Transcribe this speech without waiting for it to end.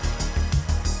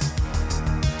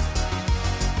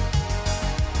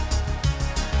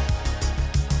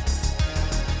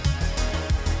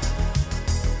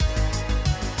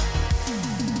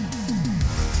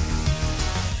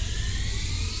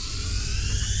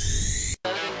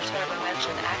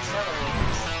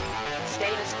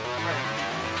Status confirmed.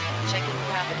 Checking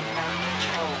gravity ground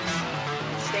controls.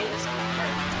 Status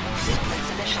confirmed. Sequence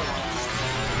initialized.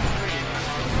 3,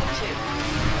 2,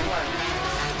 1,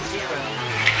 0.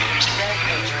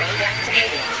 Rampage mode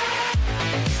activated.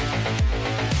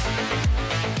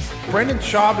 Brendan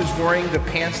Schaub is wearing the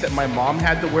pants that my mom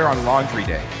had to wear on laundry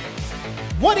day.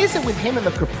 What is it with him and the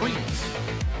capris?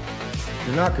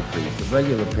 They're not capris, the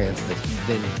regular pants that he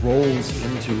then rolls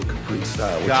into a capri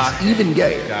style, which Got is even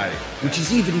gayer. Got it. Which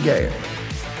is even gayer.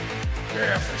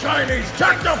 Damn Chinese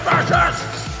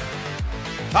techno-fascists!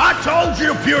 I told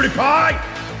you, PewDiePie!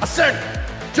 I said,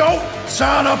 don't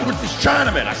sign up with this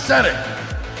Chinaman. I said it.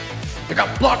 They got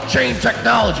blockchain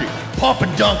technology. Pump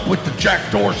and dunk with the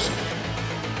Jack Dorsey.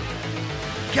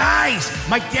 Guys,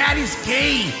 my dad is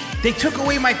gay. They took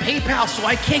away my PayPal, so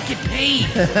I can't get paid.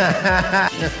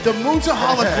 The moon's a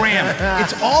hologram.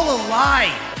 It's all a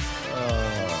lie.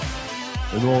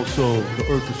 And also, the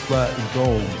earth is flat and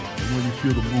domed. And when you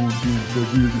feel the moon beams, they're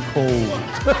really cold.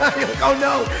 Oh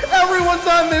no, everyone's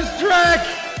on this track.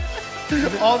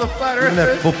 All the flat And that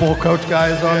earthers. football coach guy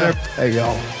is on there. Hey,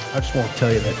 y'all, I just want to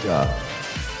tell you that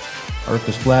earth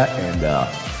is flat and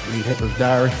read Hitler's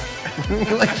diary.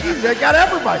 Like, geez, they got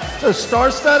everybody. It's a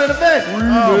star-studded event.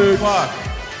 Oh, fuck.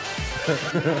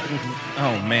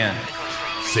 Oh, man.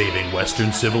 Saving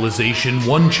Western civilization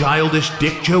one childish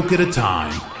dick joke at a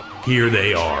time. Here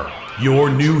they are, your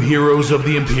new heroes of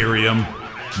the Imperium,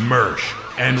 Mersh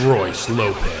and Royce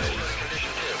Lopez.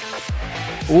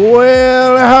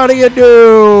 Well, how do you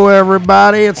do,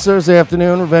 everybody? It's Thursday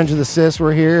afternoon, Revenge of the Sis.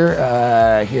 We're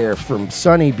here from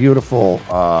sunny, beautiful,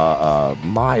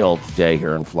 mild day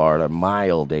here in Florida.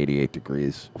 Mild 88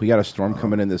 degrees. We got a storm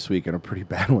coming in this week and a pretty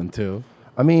bad one, too.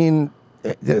 I mean,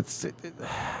 is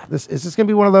this going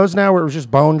to be one of those now where it was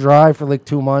just bone dry for like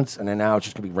 2 months, and then now it's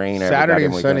just going to be rain every Saturday goddamn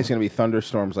and weekend? Sunday's going to be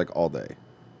thunderstorms like all day.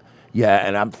 Yeah,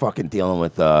 and I'm fucking dealing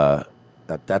with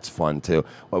that's fun too.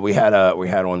 Well, we had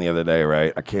one the other day,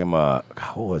 right? I came what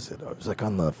was it? It was like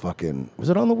on the fucking, was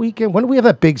it on the weekend? When did we have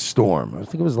that big storm? I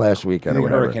think it was last weekend or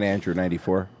whatever. Hurricane Andrew,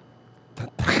 94.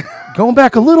 Going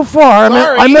back a little far.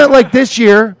 I meant like this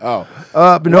year. Oh.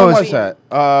 But no, When it was that?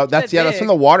 That's when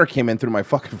the water came in through my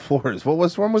fucking floors. What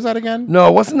storm was that again? No,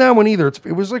 it wasn't that one either.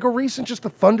 It was like a recent, just a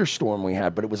thunderstorm we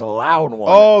had, but it was a loud one.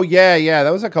 Oh, yeah.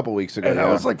 That was a couple weeks ago. And yeah.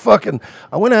 I was like fucking,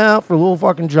 I went out for a little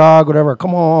fucking jog, whatever. I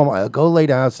come home, I go lay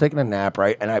down, I was taking a nap,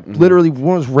 right? And I literally,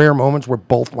 one of those rare moments where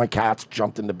both my cats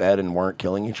jumped into bed and weren't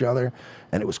killing each other.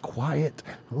 And it was quiet.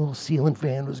 A little ceiling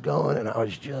fan was going, and I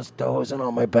was just dozing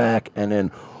on my back. And then,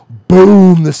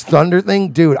 boom, this thunder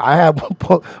thing. Dude, I had,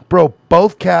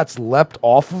 both cats leapt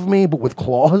off of me, but with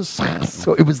claws.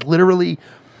 So it was literally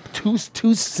two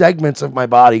segments of my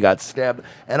body got stabbed.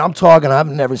 And I'm talking, I've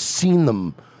never seen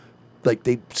them. Like,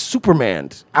 they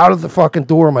Supermaned out of the fucking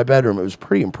door of my bedroom. It was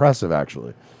pretty impressive,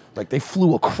 actually. Like, they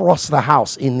flew across the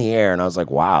house in the air, and I was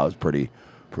like, wow, it was pretty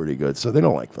good. So they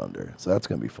don't like thunder, so that's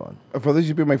gonna be fun. For those of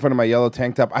you people make fun of my yellow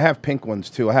tank top, I have pink ones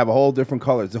too. I have a whole different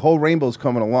colors. The whole rainbow's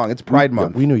coming along. It's Pride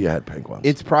Month. We knew you had pink ones.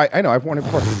 It's Pride. I know. I've worn it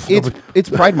before. It's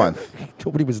Pride Month.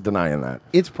 Nobody was denying that.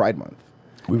 It's Pride Month.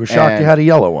 We were shocked you had a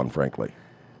yellow one, frankly.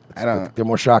 I don't. They're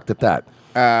more shocked at that.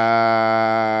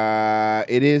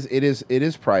 It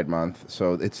is Pride Month,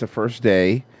 so it's the first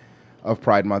day of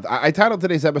Pride Month. I titled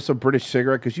today's episode "British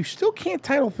Cigarette" because you still can't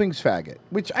title things faggot,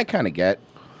 which I kind of get.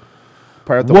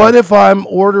 What if I'm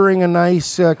ordering a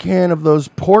nice can of those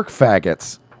pork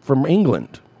faggots from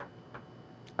England?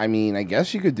 I mean, I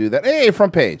guess you could do that. Hey,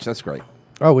 front page. That's great.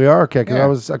 Oh, we are? Okay,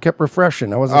 because I kept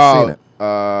refreshing. I wasn't seeing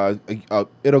it.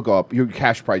 It'll go up. Your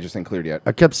cash price just ain't cleared yet.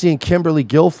 I kept seeing Kimberly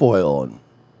Guilfoyle.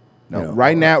 And,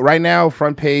 right now,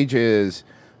 front page is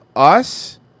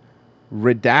us,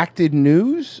 Redacted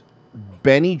News,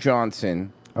 Benny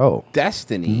Johnson. Oh,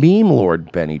 Destiny. Meme Lord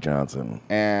Benny Johnson.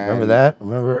 And remember that?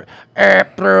 Remember?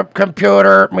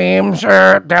 Computer memes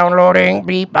downloading.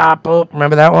 Beep, bop, boop.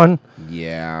 Remember that one?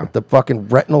 Yeah. With the fucking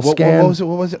retinal scan. What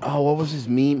was it? Oh, what was his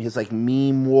meme? His like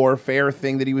meme warfare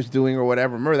thing that he was doing or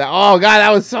whatever. Remember that? Oh God,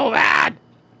 that was so bad.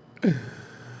 You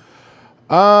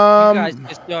guys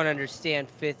just don't understand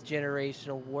fifth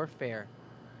generational warfare.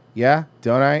 Yeah,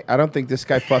 don't I? I don't think this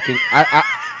guy fucking.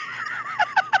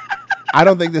 I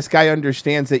don't think this guy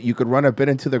understands that you could run a bit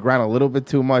into the ground a little bit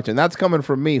too much, and that's coming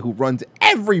from me, who runs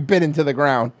every bit into the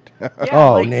ground.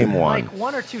 Yeah, name one. Like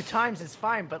 1 or 2 times is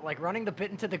fine, but like running the bit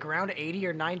into the ground 80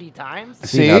 or 90 times?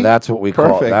 See, now that's what we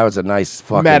call it. That was a nice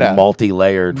fucking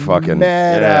multi-layered fucking...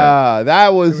 Meta. Yeah. That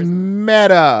was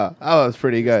meta. Oh, it was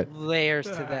pretty good. Layers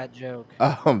to that joke.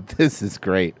 This is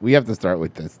great. We have to start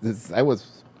with this.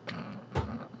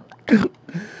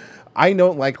 I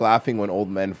don't like laughing when old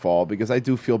men fall because I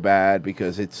do feel bad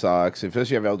because it sucks. Especially if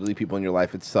you have elderly people in your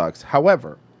life, it sucks.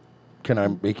 However, can I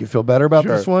make you feel better about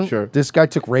Sure, this one? sure. This guy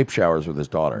took rape showers with his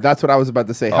daughter. that's what I was about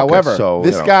to say. Okay, However, so,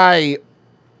 this you know. guy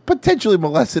potentially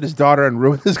molested his daughter and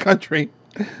ruined his country.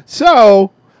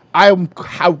 So I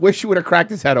wish you would have cracked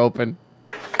his head open.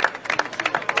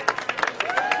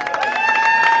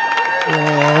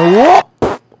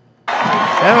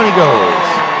 Down he goes.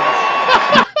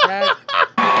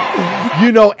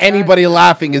 You know, anybody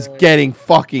laughing is getting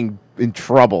fucking in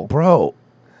trouble. Bro,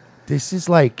 this is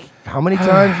like, how many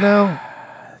times now?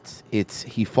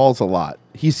 He falls a lot.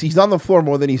 He's on the floor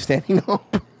more than he's standing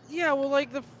up. Yeah, well,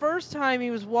 like the first time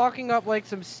he was walking up like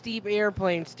some steep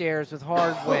airplane stairs with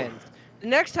hard winds. The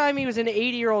next time he was an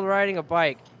 80-year-old riding a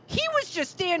bike. He was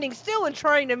just standing still and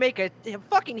trying to make a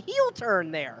fucking heel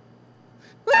turn there.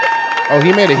 Oh,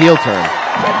 he made a heel turn.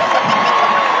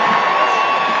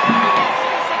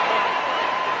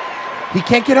 He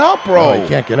can't get up, bro. Oh, he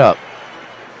can't get up.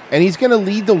 And he's going to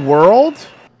lead the world?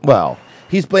 Well,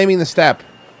 he's blaming the step.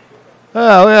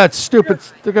 Oh, yeah, it's stupid.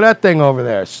 Look at that thing over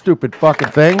there. Stupid fucking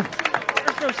thing.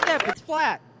 There's no step. It's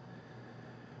flat.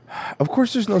 Of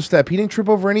course there's no step. He didn't trip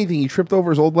over anything. He tripped over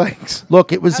his old legs.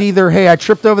 Look, it was either, hey, I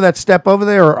tripped over that step over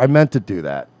there, or I meant to do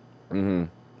that. Mm-hmm.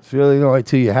 It's really the only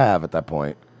two you have at that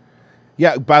point.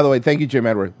 Yeah, by the way, thank you, Jim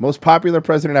Edward. Most popular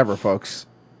president ever, folks.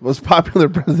 Most popular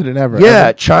president ever. Yeah,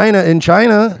 Ever. China.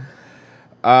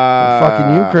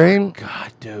 Fucking Ukraine.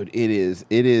 God, dude, it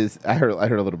is. I heard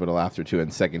a little bit of laughter too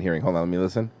in second hearing. Hold on, let me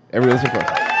listen. Everybody listen close.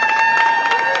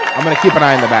 I'm gonna keep an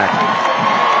eye in the back.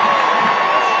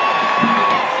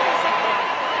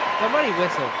 Somebody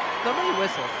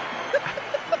whistle.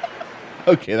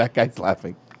 Okay, that guy's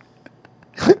laughing.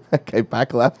 Okay,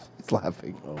 back left. He's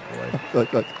laughing. Oh boy!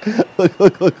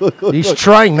 Look. He's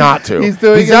trying not to. He's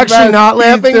doing. He's actually best. not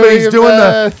laughing, but he's his doing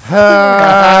best.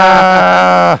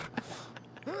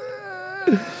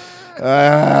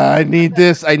 I need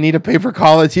this. I need to pay for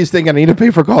college. He's thinking, I need to pay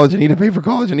for college. I need to pay for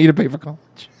college. I need to pay for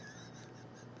college.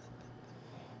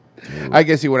 I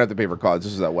guess he wouldn't have to pay for college.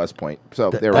 This is at West Point.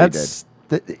 So they already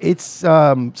did. It's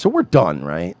so we're done,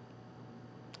 right?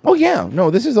 Oh, yeah.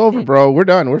 No, this is over, bro. We're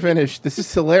done. We're finished. This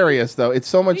is hilarious, though. It's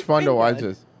so much fun to watch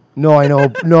this. No, I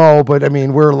know. No, but I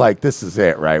mean, we're like, this is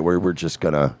it, right? We're just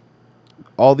gonna.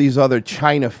 All these other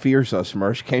China fears us,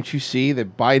 Mersh. Can't you see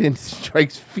that Biden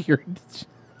strikes fear?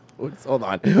 Hold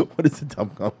on. What is the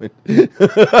dumb comment?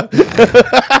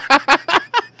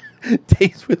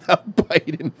 Days without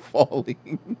Biden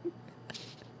falling.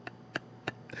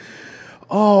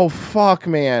 Oh, fuck,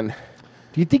 man.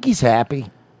 Do you think he's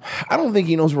happy? I don't think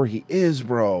he knows where he is,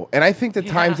 bro. And I think the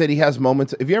times that he has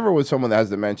moments, if you're ever with someone that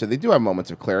has dementia, they do have moments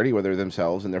of clarity where they're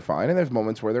themselves and they're fine, and there's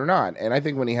moments where they're not. And I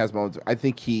think when he has moments,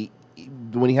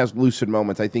 when he has lucid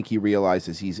moments, I think he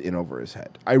realizes he's in over his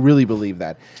head. I really believe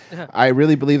that. I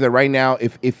really believe that right now,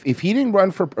 if he didn't run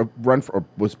for or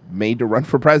was made to run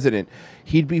for president,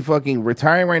 he'd be fucking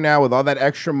retiring right now with all that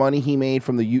extra money he made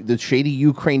from the shady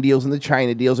Ukraine deals and the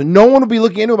China deals, and no one would be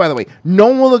looking into it. By the way, no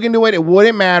one would look into it. It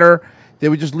wouldn't matter. They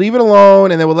would just leave it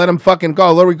alone, and they would let him fucking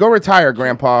go. Lord, go retire,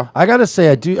 Grandpa. I gotta say,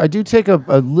 I do take a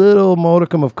little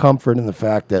modicum of comfort in the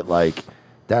fact that like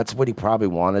that's what he probably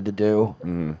wanted to do,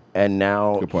 and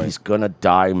now he's gonna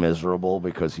die miserable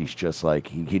because he's just like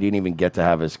he didn't even get to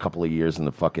have his couple of years in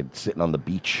the fucking sitting on the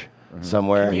beach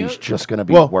somewhere. He's just gonna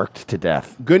be worked to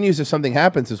death. Good news: if something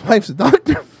happens, his wife's a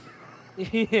doctor.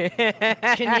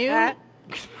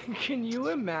 Can you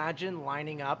imagine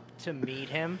lining up to meet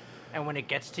him? And when it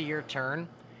gets to your turn,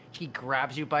 he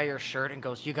grabs you by your shirt and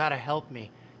goes, "You gotta help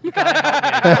me. You gotta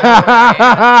help me.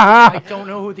 I don't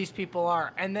know who these people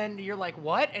are." And then you're like,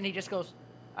 "What?" And he just goes,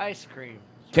 "Ice cream.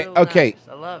 It's real okay. nice.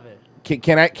 I love it."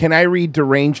 Can I read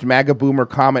deranged MAGA boomer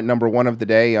comment number 1 of the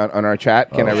day on our chat?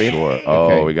 Can I read? Sure.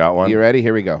 Oh, we got one. You ready?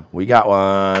 Here we go. We got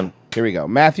one. Here we go.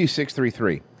 Matthew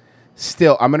 6:33.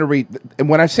 Still, I'm gonna read, and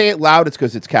when I say it loud, it's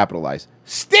because it's capitalized.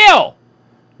 Still.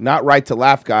 Not right to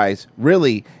laugh, guys.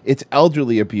 Really, it's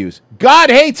elderly abuse. God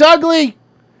hates ugly.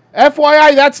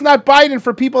 FYI, that's not Biden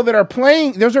for people that are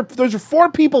playing. Those are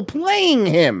 4 people playing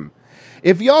him.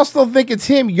 If y'all still think it's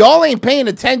him, y'all ain't paying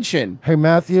attention. Hey,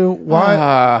 Matthew,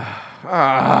 why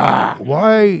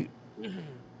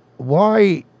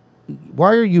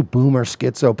are you boomer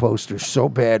schizo posters so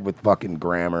bad with fucking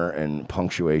grammar and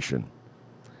punctuation?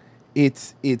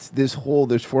 It's this whole,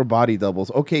 there's 4 body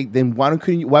doubles. Okay, then why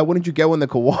wouldn't you get one that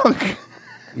could walk?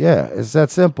 Yeah, it's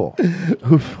that simple.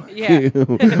 Yeah.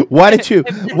 Why did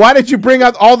you bring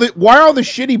out why are all the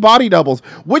shitty body doubles?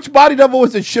 Which body double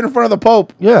was the shit in front of the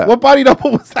Pope? Yeah. What body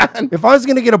double was that? If I was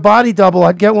going to get a body double,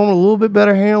 I'd get one with a little bit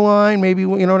better hairline. Maybe,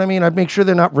 you know what I mean? I'd make sure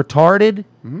they're not retarded.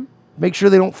 Make sure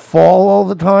they don't fall all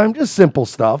the time. Just simple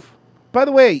stuff. By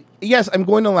the way, yes, I'm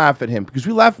going to laugh at him because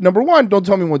we laugh. Number one, don't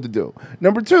tell me what to do.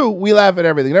 Number two, we laugh at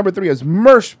everything. Number three, as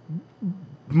Mersh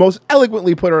most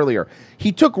eloquently put earlier,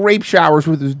 he took rape showers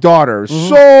with his daughters.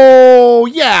 So,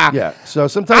 yeah. Yeah. So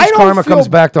sometimes karma comes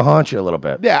back to haunt you a little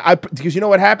bit. Yeah, because you know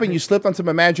what happened? You slipped on some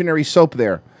imaginary soap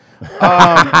there.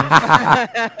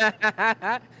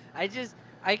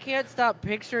 I can't stop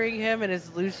picturing him in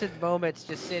his lucid moments,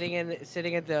 just sitting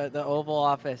at the Oval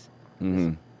Office.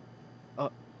 Mm-hmm.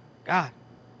 Oh, God.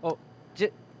 Oh,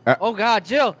 God,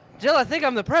 Jill, I think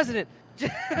I'm the president.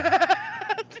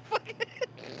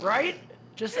 Right?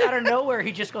 Just out of nowhere,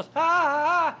 he just goes,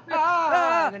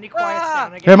 and then he quiets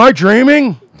down again. Am I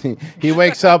dreaming? He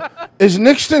wakes up. Is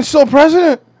Nixon still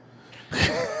president?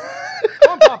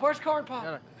 Corn Pop, where's Corn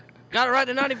Pop? Got to write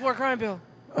the 94 crime bill.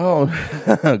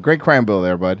 Oh, great crime bill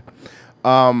there, bud.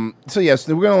 So yes,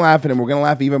 we're gonna laugh at him. We're gonna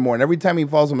laugh even more, and every time he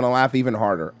falls, I'm gonna laugh even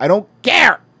harder. I don't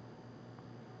care.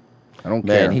 I don't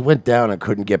care. Man, he went down and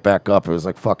couldn't get back up. It was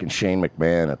like fucking Shane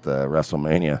McMahon at the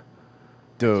WrestleMania.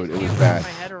 Dude, it was Wrap bad. my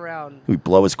head around. We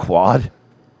blow his quad.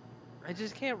 I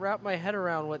just can't wrap my head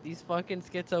around what these fucking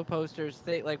schizo posters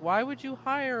think. Like, why would you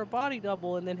hire a body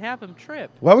double and then have him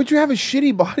trip? Why would you have a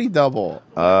shitty body double?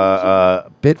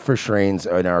 Bit for Shrains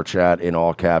in our chat in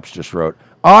all caps just wrote,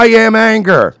 I am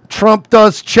anger. Trump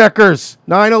does checkers.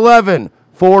 9/11.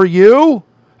 For you?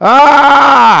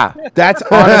 Ah! That's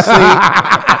honestly...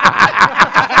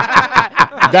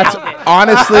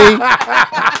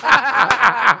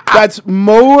 That's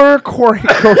more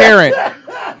coherent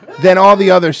than all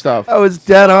the other stuff. I was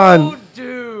dead on.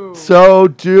 So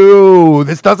do.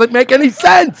 This doesn't make any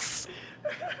sense.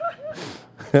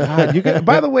 God,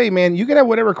 by the way, man, you can have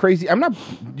whatever crazy.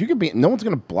 You can be. No one's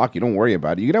gonna block you. Don't worry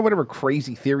about it. You can have whatever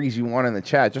crazy theories you want in the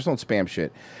chat. Just don't spam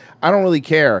shit. I don't really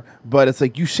care. But it's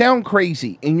like you sound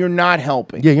crazy and you're not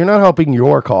helping. Yeah, you're not helping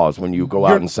your cause when you go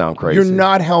out and sound crazy. You're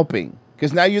not helping.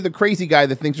 Because now you're the crazy guy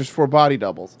that thinks there's 4 body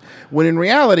doubles. When in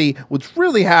reality, what's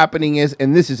really happening is,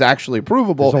 and this is actually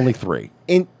provable. There's only 3.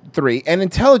 And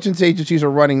intelligence agencies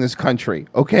are running this country.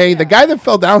 Okay? Yeah. The guy that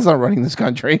fell down's not running this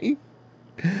country.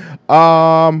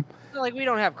 Like, we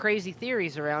don't have crazy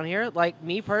theories around here. Like,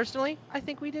 me personally, I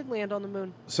think we did land on the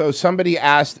moon. So somebody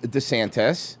asked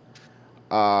DeSantis,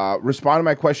 respond to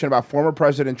my question about former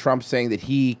President Trump saying that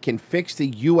he can fix the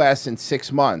U.S. in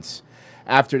 6 months.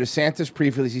 After DeSantis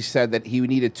previously said that he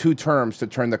needed 2 terms to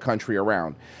turn the country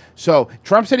around. So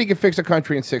Trump said he could fix the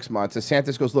country in 6 months.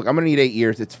 DeSantis goes, look, I'm going to need 8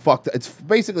 years. It's fucked. It's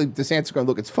basically DeSantis going,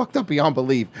 look, it's fucked up beyond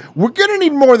belief. We're going to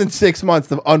need more than 6 months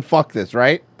to unfuck this,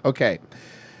 right? Okay.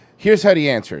 Here's how he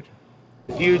answered.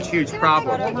 Huge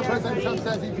problem. Former President Trump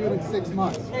says he'd do it in 6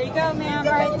 months. There you go, ma'am.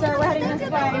 All right, sir, we're heading this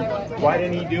way. Why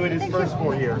didn't he do it his first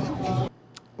 4 years?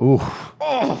 Ooh.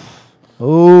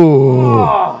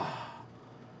 Ooh.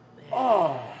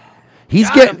 He's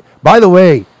getting, by the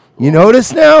way, you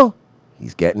notice now?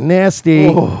 He's getting nasty.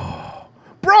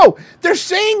 Bro, they're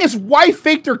saying his wife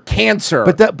faked her cancer.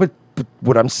 But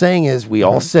what I'm saying is we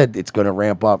all said it's going to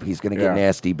ramp up. He's going to get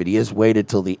nasty, but he has waited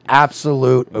till the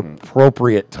absolute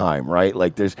appropriate time, right?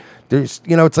 Like there's,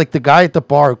 it's like the guy at the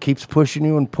bar who keeps pushing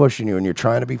you, and you're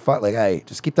trying to be fun. Like, hey,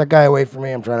 just keep that guy away from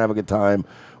me. I'm trying to have a good time,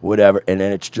 whatever. And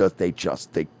then it's just, they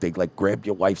like grab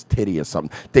your wife's titty or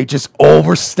something. They just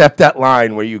overstep that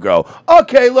line where you go,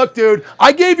 okay, look, dude,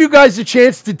 I gave you guys a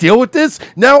chance to deal with this.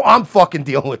 Now I'm fucking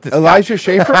dealing with this. Elijah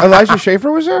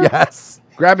Schaefer was there? Yes.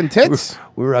 Grabbing tits?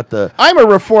 We were at the... I'm a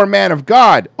reformed man of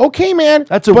God. Okay, man.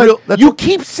 You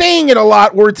keep saying it a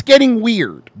lot where it's getting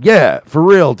weird. Yeah, for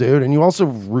real, dude. And you also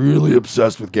really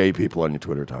obsessed with gay people on your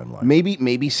Twitter timeline.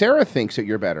 Maybe Sarah thinks that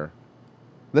you're better.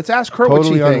 Let's ask her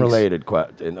totally what she unrelated,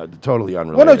 thinks. Totally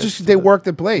unrelated. Well, no, just they worked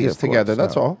at Blaze together.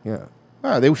 That's all. Yeah.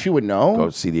 She would know. Go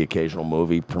see the occasional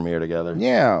movie premiere together.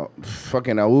 Yeah.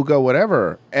 Fucking Auga,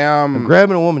 whatever. And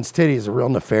grabbing a woman's titty is a real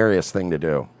nefarious thing to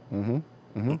do.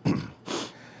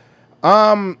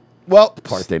 Well, the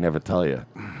part they never tell you.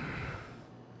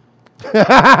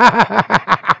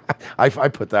 I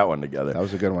put that one together. That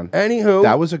was a good one. Anywho,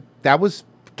 that was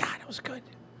good.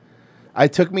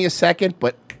 It took me a second,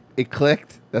 but it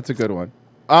clicked. That's a good one.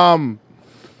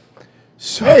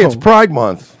 So hey, it's Pride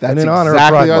Month. That's in honor of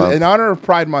Pride Month. In honor of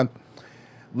Pride Month,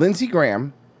 Lindsey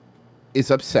Graham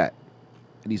is upset,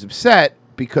 and he's upset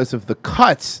because of the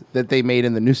cuts that they made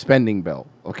in the new spending bill.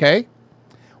 Okay.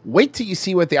 Wait till you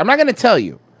see what I'm not going to tell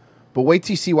you, But wait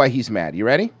till you see why he's mad. You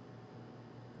ready?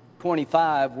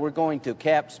 25, we're going to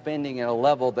cap spending at a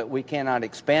level that we cannot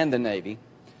expand the Navy.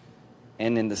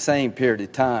 And in the same period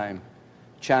of time,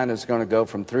 China's going to go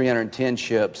from 310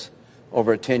 ships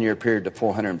over a 10-year period to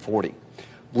 440.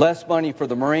 Less money for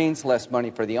the Marines, less money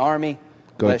for the Army,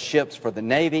 Good. less ships for the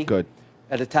Navy. Good.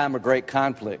 At a time of great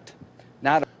conflict.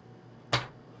 Not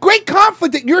Great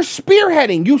conflict that you're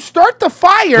spearheading. You start the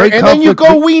fire, Great and then you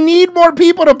conflict. go, we need more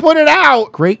people to put it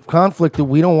out. Great conflict that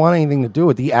we don't want anything to do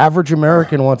with. The average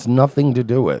American wants nothing to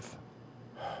do with.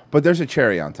 But there's a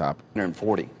cherry on top.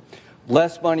 140.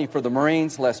 Less money for the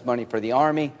Marines, less money for the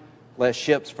Army, less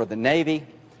ships for the Navy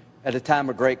at a time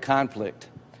of great conflict.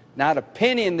 Not a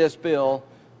penny in this bill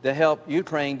to help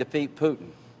Ukraine defeat Putin.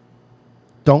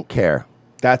 Don't care.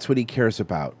 That's what he cares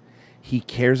about. He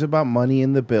cares about money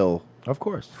in the bill. Of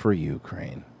course. For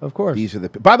Ukraine. Of course. These are the.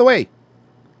 By the way,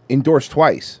 endorsed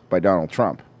twice by Donald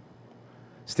Trump.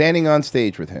 Standing on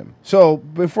stage with him. So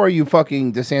before you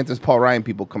fucking DeSantis, Paul Ryan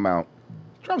people come out,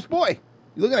 Trump's boy.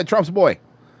 You're looking at Trump's boy.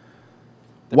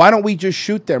 Why don't we just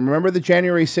shoot them? Remember the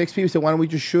January 6th people said, why don't we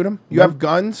just shoot them? You have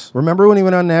guns? Remember when he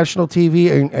went on national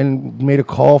TV and made a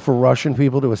call for Russian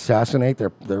people to assassinate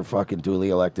their fucking duly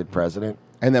elected president?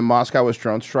 And then Moscow was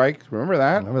drone strike. Remember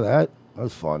that? Remember that? That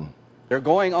was fun. They're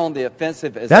going on the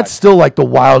offensive as That's still like the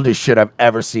wildest shit I've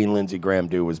ever seen Lindsey Graham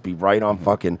do, was be right on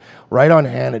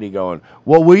Hannity going,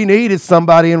 what we need is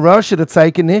somebody in Russia to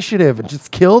take initiative and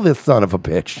just kill this son of a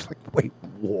bitch. Like, wait,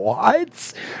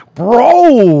 what?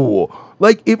 Bro!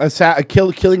 Like,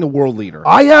 killing a world leader.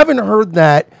 I haven't heard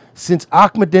that since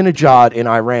Ahmadinejad in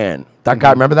Iran. That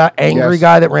guy, remember that angry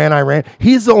guy that ran Iran?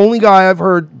 He's the only guy I've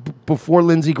heard before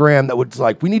Lindsey Graham that was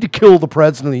like, we need to kill the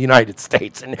president of the United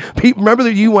States. And remember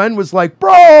the UN was like,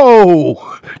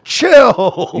 bro,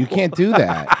 chill. You can't do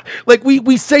that. Like,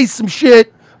 we say some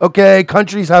shit, okay?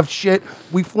 Countries have shit.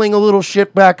 We fling a little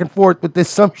shit back and forth, but there's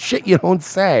some shit you don't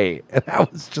say. And I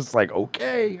was just like,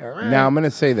 okay, all right. Now, I'm going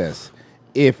to say this.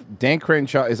 If Dan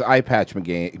Crenshaw is eye patch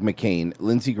McCain,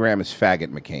 Lindsey Graham is faggot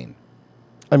McCain.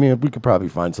 I mean, we could probably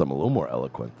find something a little more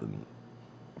eloquent than...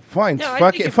 Fine, No, I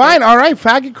fuck think it. if Fine, all right,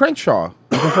 faggot Crenshaw.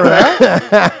 You prefer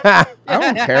that? I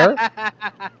don't care.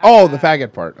 Oh, the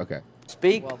faggot part. Okay.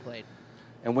 Speak. Well played.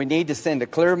 And we need to send a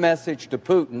clear message to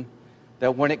Putin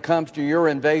that when it comes to your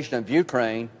invasion of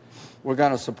Ukraine, we're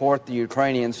going to support the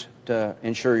Ukrainians to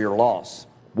ensure your loss.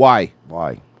 Why?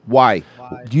 Why?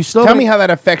 Do you still tell me how that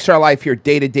affects our life here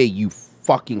day to day, you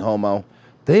fucking homo?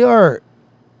 They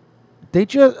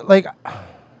just, like,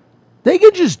 they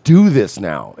can just do this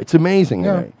now. It's amazing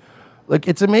to me. Like,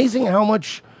 it's amazing how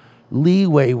much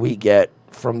leeway we get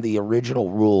from the original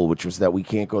rule, which was that we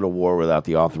can't go to war without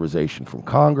the authorization from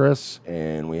Congress,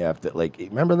 and we have to, like,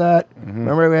 remember that?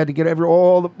 Remember we had to get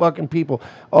all the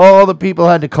people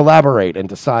had to collaborate and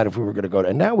decide if we were going to go to,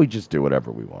 and now we just do whatever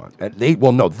we want. And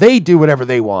they do whatever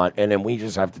they want, and then we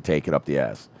just have to take it up the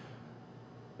ass.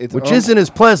 Which isn't as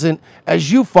pleasant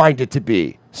as you find it to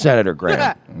be, Senator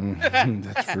Graham.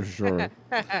 That's for sure.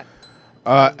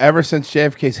 Ever since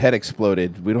JFK's head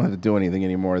exploded, we don't have to do anything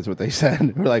anymore, is what they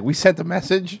said. We're like, we sent the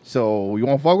message, so you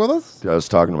won't fuck with us? I was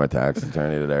talking to my tax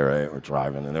attorney today, right? We're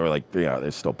driving, and they were like, they're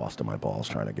still busting my balls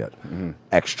trying to get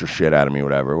extra shit out of me,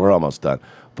 whatever. We're almost done.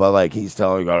 But, like, he's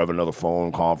telling me, you got to have another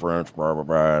phone conference, blah, blah,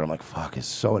 blah. And I'm like, fuck, it's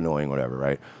so annoying, whatever,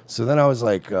 right? So then I was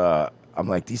like, I'm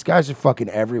like, these guys are fucking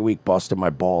every week busting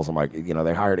my balls. I'm like,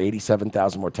 they hired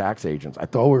 87,000 more tax agents. I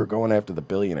thought we were going after the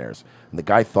billionaires. And the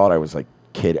guy thought I was like,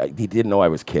 kidding. He didn't know I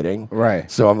was kidding.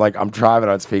 Right. So I'm like, I'm driving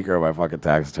on speaker, and my fucking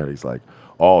tax attorney's like,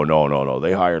 oh, no.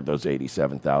 They hired those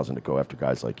 87,000 to go after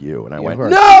guys like you. And I went,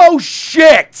 no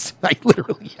shit! I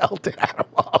literally yelled it Adam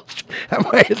Walsh at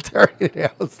my attorney.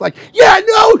 I was like, yeah,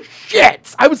 no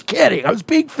shit! I was kidding. I was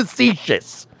being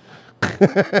facetious.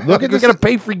 Look at You're going to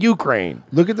pay for Ukraine.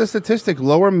 Look at the statistic.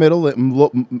 Lower middle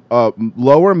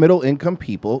income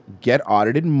people get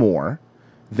audited more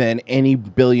than any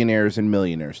billionaires and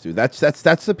millionaires do. That's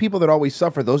the people that always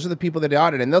suffer. Those are the people that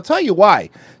audit, and they'll tell you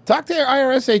why. Talk to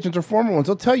IRS agents or former ones.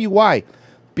 They'll tell you why.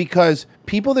 Because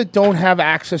people that don't have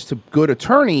access to good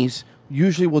attorneys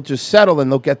usually will just settle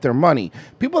and they'll get their money.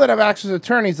 People that have access to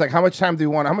attorneys, like, how much time do you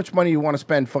want? How much money do you want to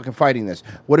spend fucking fighting this?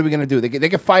 What are we going to do? They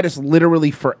can fight us literally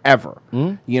forever.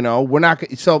 You know, we're not.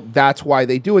 So that's why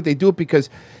they do it. They do it because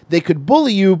they could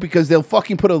bully you because they'll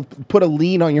fucking put a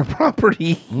lien on your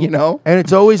property. You know, and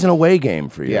it's always an away game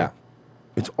for you. Yeah.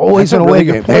 It's always That's an a away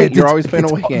really game. good point. You're always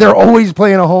playing away game. They're always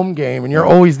playing a home game, and you're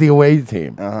always the away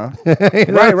team.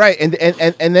 Right.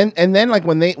 And then like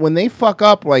when they fuck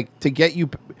up, like, to get you,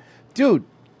 dude.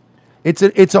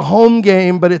 It's a home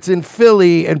game, but it's in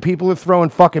Philly, and people are throwing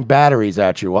fucking batteries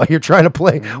at you while you're trying to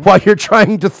play, while you're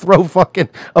trying to throw fucking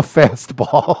a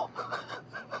fastball.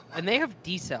 And they have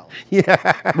D-cell.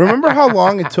 Yeah. Remember how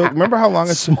long it took? Remember how long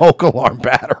it smoke alarm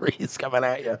batteries coming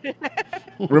at you.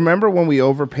 Remember when we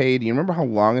overpaid? You remember how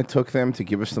long it took them to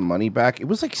give us the money back? It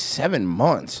was like 7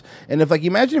 months. And if, like,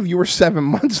 imagine if you were 7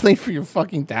 months late for your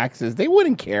fucking taxes, they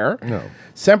wouldn't care. No.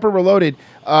 Semper Reloaded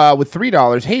with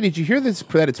 $3. Hey, did you hear this?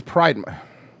 That it's Pride Month?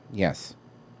 Yes.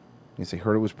 Yes, I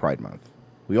heard it was Pride Month.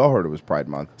 We all heard it was Pride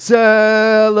Month.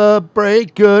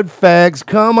 Celebrate good fags.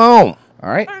 Come on. All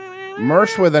right.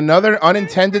 Mersh with another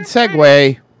unintended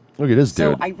segue. Look at this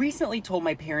So dude. I recently told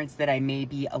my parents that I may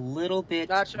be a little bit.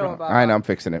 Not sure about. I know, I'm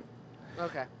fixing it.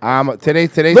 Okay.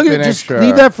 Today's Look been at just extra.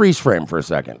 leave that freeze frame for a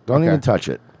second. Don't Okay. even touch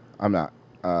it. I'm not.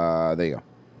 There you go.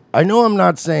 I know I'm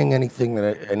not saying anything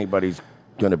that anybody's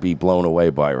going to be blown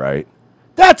away by, right?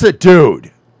 That's a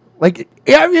dude. Like,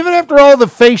 yeah, even after all the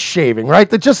face shaving, right?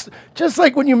 That just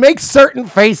like when you make certain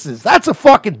faces, that's a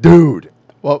fucking dude.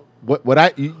 Well,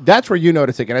 that's where you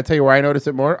notice it. Can I tell you where I notice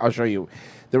it more? I'll show you.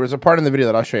 There was a part in the video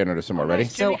that I'll show you I noticed it more. Ready?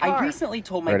 So I recently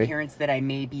told my Ready? parents that I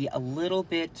may be a little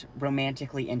bit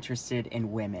romantically interested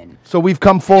in women. So we've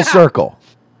come full circle.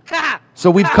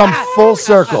 So we've come full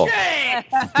circle.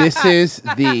 This is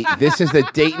the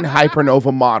Dayton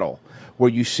Hypernova model,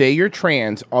 where you say you're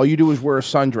trans, all you do is wear a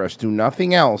sundress, do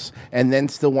nothing else, and then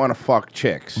still want to fuck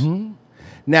chicks.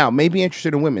 Now, maybe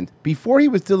interested in women. Before he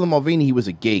was Dylan Mulvaney, he was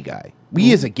a gay guy.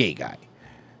 He is a gay guy.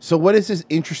 So what is this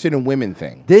interested in women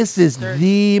thing? This is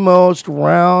the most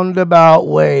roundabout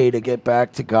way to get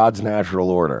back to God's natural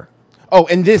order. Oh,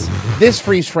 and this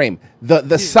freeze frame,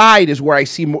 the side is where I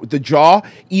see the jaw,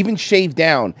 even shaved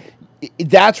down.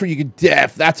 That's where you could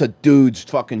that's a dude's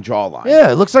fucking jawline.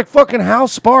 Yeah, it looks like fucking Hal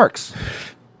Sparks.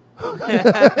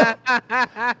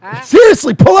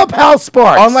 Seriously, pull up Hal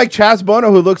Sparks. Unlike Chaz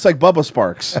Bono, who looks like Bubba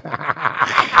Sparks.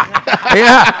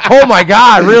 Yeah. Oh my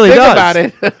God, really Think does. about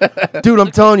it. Dude,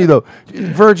 I'm telling you though,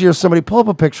 Virgie or somebody, pull up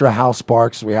a picture of Hal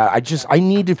Sparks. I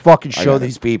need to fucking show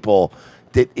these people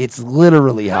that it's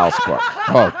literally Hal Sparks.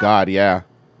 Oh God, yeah.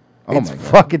 Oh It's my God.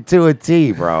 fucking to a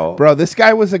T, bro. Bro, this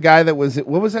guy was a guy that was.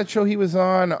 What was that show he was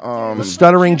on? The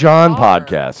Stuttering John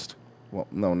podcast. Well,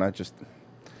 no, not just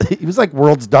He was like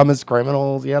World's Dumbest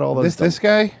Criminals. He had all those. this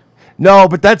guy. No,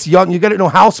 but that's young. You got to know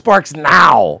Hal Sparks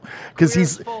now because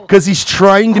he's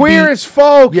trying to Queer be as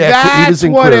folk. Yeah, he That's was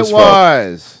in what Queer it as Folk.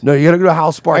 was. No, you got to go to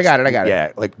Hal Sparks. I got it.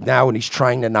 Yeah, like now when he's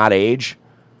trying to not age,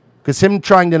 because him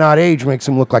trying to not age makes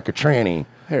him look like a tranny.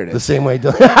 Here it is. The same way.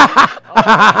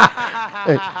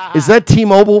 Is that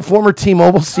T-Mobile former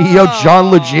T-Mobile CEO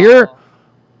John Legere?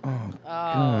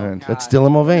 God. That's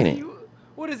Dylan Mulvaney.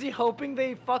 What is he hoping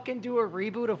they fucking do a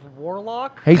reboot of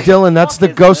Warlock? Hey Dylan, that's the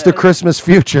Fuck is Ghost of this? Christmas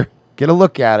Future. Get a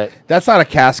look at it. That's not a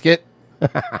casket.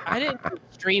 I didn't know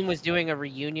Stream was doing a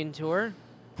reunion tour.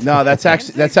 No, that's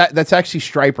actually that's actually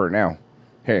Striper now.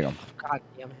 Here you go. God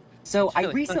damn it. So I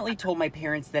recently told my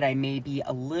parents that I may be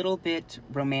a little bit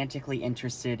romantically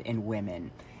interested in women.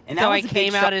 And that So was I a big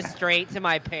came shock. out as straight to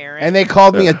my parents. And they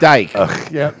called me a dyke.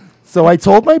 Yeah. So I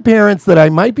told my parents that I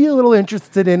might be a little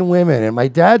interested in women, and my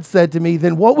dad said to me,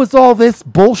 "Then what was all this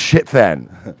bullshit then?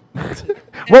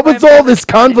 What was all this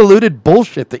convoluted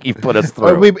bullshit that you put us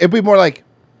Or through?" it'd be more like,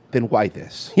 then why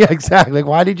this? Yeah, exactly. Like,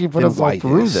 why did you put Then us all why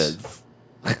through this? this?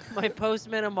 my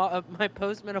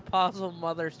postmenopausal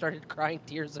mother started crying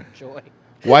tears of joy.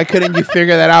 Why couldn't you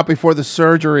figure that out before the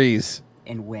surgeries?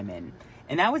 In women.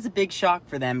 And that was a big shock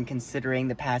for them considering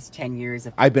the past 10 years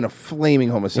of I've been a flaming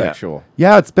homosexual.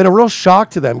 Yeah, it's been a real shock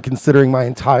to them considering my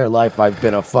entire life I've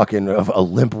been a fucking a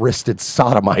limp-wristed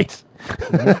sodomite.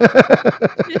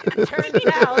 It turns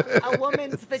out a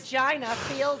woman's vagina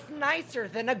feels nicer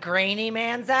than a grainy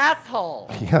man's asshole.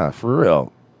 Yeah, for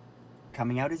real.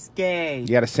 coming out as gay, You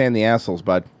got to sand the assholes,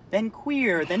 bud. then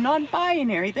queer, then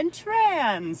non-binary, then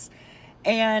trans.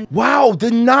 And Wow,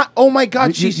 oh my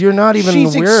God, You're not even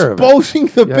she's aware of it. exposing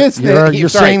the Yeah, business. You're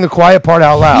saying the quiet part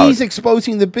out loud. He's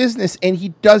exposing the business, and he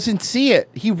doesn't see it.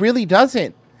 He really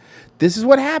doesn't. This is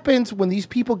what happens when these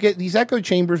people get these echo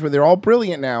chambers where they're all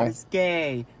brilliant now. as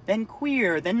gay, then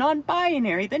queer, then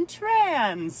non-binary, then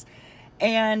trans.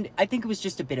 And I think it was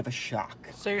just a bit of a shock.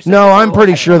 No, I'm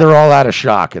pretty sure they're all out of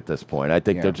shock at this point. I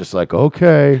think they're just like,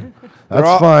 okay,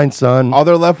 that's fine, son. All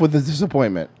they're left with is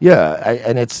disappointment. Yeah,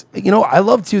 and it's, I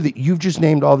love too that you've just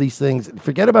named all these things.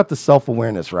 Forget about the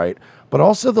self-awareness, right? But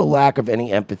also the lack of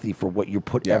any empathy for what you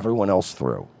put everyone else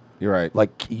through. You're right.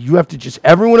 Like, you have to just,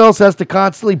 everyone else has to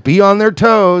constantly be on their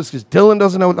toes because Dylan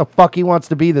doesn't know what the fuck he wants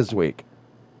to be this week.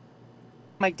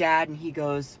 My dad, and he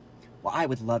goes, well, I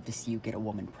would love to see you get a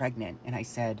woman pregnant. And I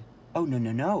said, oh,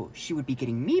 no, she would be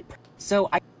getting me. So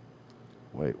I.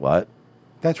 Wait, what?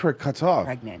 That's where it cuts off.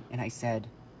 Pregnant. And I said,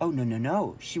 oh,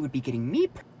 no, she would be getting me.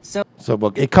 So So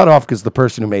it cut off because the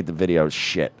person who made the video is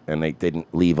shit, and they didn't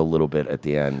leave a little bit at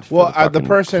the end. for Well, the the fucking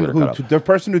person Twitter who cutoff.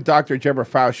 Dr. Deborah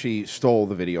Fauci stole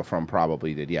the video from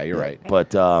probably did. Yeah, you're right.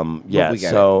 But yeah, we get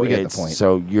so it. We get the it's point.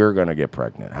 so you're gonna get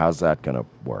pregnant. How's that gonna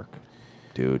work,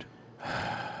 dude?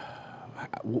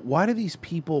 Why do these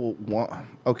people want?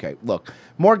 Okay, look,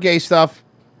 more gay stuff.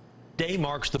 Day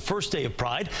marks the first day of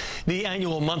Pride. The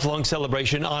annual month-long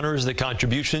celebration honors the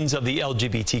contributions of the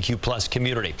LGBTQ plus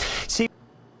community. See,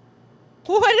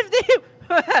 What if they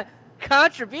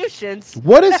contributions?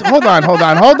 What is? Hold on.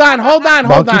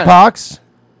 Monkeypox,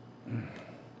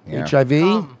 Yeah.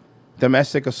 HIV,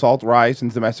 Domestic assault rise in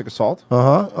domestic assault.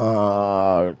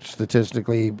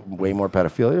 statistically, way more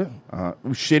pedophilia.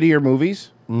 Shittier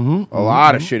movies. Mm-hmm. A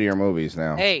lot of shittier movies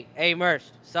now. Hey, Mersh,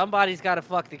 somebody's got to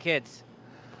fuck the kids.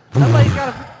 Somebody's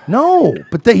got to. No,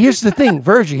 but here's the thing,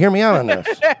 Virgie, hear me out on this.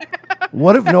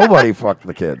 What if nobody fucked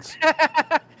the kids?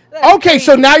 Okay,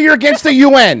 so now you're against the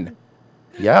UN.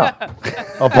 Yeah,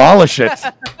 abolish it.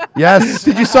 Yes.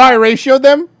 Did you saw I ratioed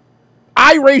them?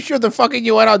 I ratioed the fucking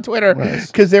UN on Twitter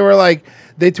because they were like,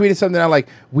 they tweeted something out like,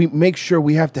 we make sure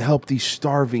we have to help these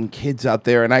starving kids out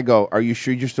there. And I go, are you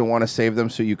sure you just don't want to save them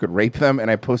so you could rape them? And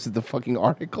I posted the fucking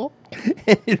article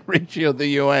and it ratioed the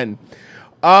UN.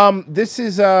 This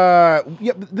is, yeah,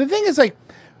 the thing is like,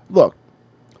 look,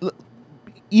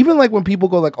 even like when people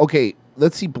go like, okay,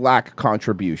 let's see black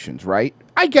contributions, right?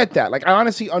 I get that. Like, I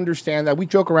honestly understand that. We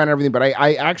joke around and everything, but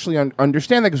I actually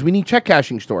understand that because we need check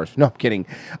cashing stores. No, I'm kidding.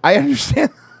 I understand.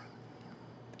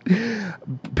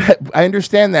 I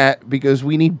understand that because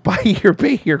we need buy here,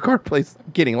 pay here card place.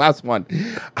 I'm kidding. Last one.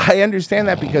 I understand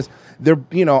that because they're,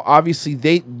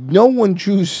 obviously no one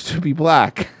chooses to be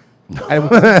black. I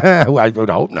would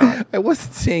hope not. I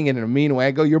wasn't saying it in a mean way.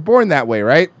 I go, you're born that way,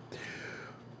 right?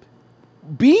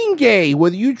 Being gay,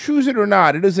 whether you choose it or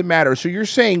not, it doesn't matter. So you're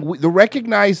saying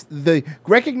recognize the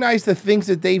things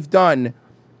that they've done,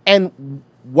 and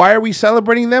why are we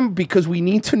celebrating them? Because we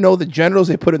need to know the genitals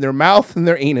they put in their mouth and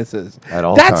their anuses. At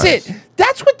all That's times. it.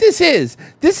 That's what this is.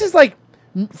 This is like,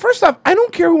 first off, I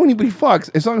don't care who anybody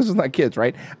fucks as long as it's not kids,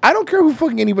 right? I don't care who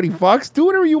fucking anybody fucks. Do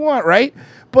whatever you want, right?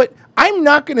 But I'm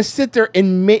not going to sit there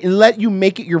and let you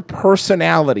make it your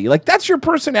personality. Like, that's your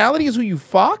personality is who you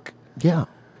fuck? Yeah.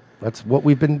 That's what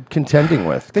we've been contending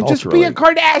with. Then just be a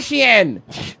Kardashian.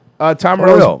 Tom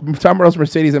For Rose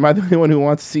Mercedes. Am I the only one who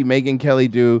wants to see Megyn Kelly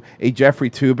do a Jeffrey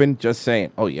Toobin? Just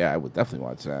saying. Oh yeah, I would definitely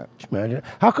watch that. Imagine.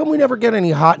 How come we never get any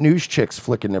hot news chicks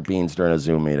flicking their beans during a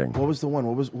Zoom meeting? What was the one?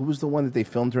 What was the one that they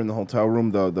filmed her in the hotel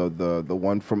room? The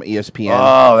one from ESPN.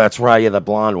 Oh, that's right. Yeah, the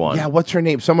blonde one. Yeah, what's her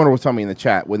name? Someone was telling me in the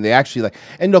chat when they actually like.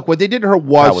 And look, what they did to her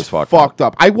was fucked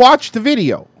up. I watched the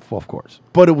video. Well, of course,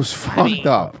 but it was fucked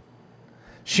up.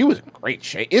 She was in great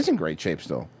shape. Is in great shape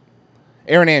still.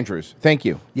 Aaron Andrews, thank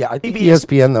you. Yeah, I think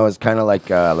ESPN though is kind of like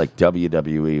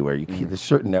WWE, where there's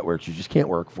certain networks you just can't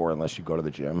work for unless you go to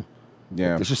the gym.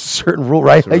 Yeah, there's just a certain rule,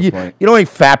 right? Like you don't need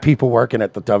fat people working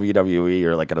at the WWE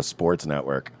or like at a sports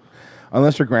network,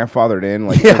 unless you're grandfathered in.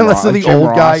 Like unless they're the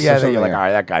old guy. Yeah, then you're like, all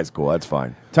right, that guy's cool. That's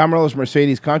fine. Tom Rose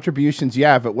Mercedes contributions.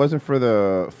 Yeah, if it wasn't for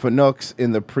the Fanooks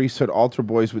in the priesthood, altar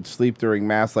boys would sleep during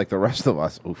mass like the rest of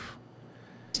us. Oof.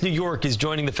 New York is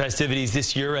joining the festivities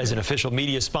this year as an official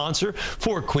media sponsor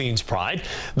for Queen's Pride.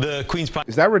 The Queen's Pride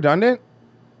is that redundant?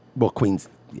 Well, Queen's.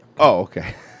 Yeah. Oh,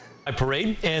 okay.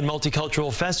 Parade and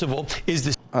multicultural festival is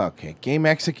the. Okay, gay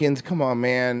Mexicans. Come on,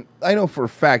 man. I know for a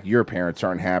fact your parents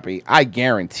aren't happy. I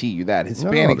guarantee you that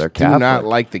Hispanics do not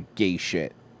like the gay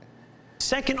shit.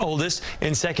 Second oldest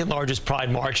and second largest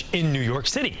Pride March in New York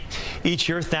City. Each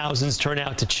year, thousands turn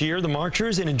out to cheer the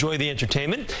marchers and enjoy the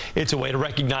entertainment. It's a way to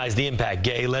recognize the impact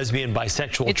gay, lesbian,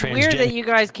 bisexual, It's transgender. weird that you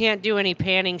guys can't do any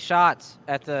panning shots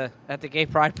at the gay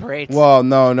pride parades. Well,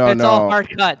 no. It's all hard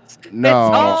cuts. No.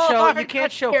 It's all hard You can't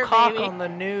cuts show here, cock baby. on the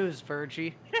news,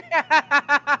 Virgie.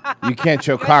 You can't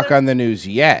show cock on the news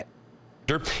yet.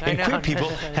 And queer people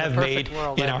have made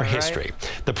in our history.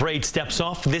 The parade steps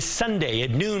off this Sunday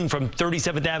at noon from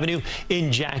 37th Avenue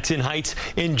in Jackson Heights.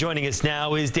 And joining us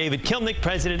now is David Kilnick,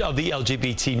 president of the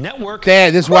LGBT Network.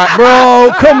 There, this is why,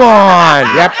 bro. Come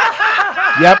on.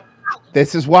 Yep.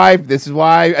 This is why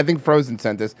I think Frozen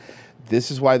sent this.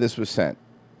 This is why this was sent.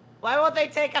 Why won't they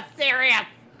take us serious?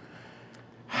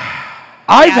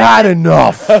 I've had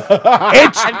enough.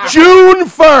 It's June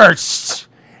 1st.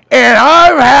 And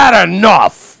I've had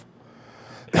enough.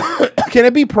 Can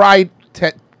it be Pride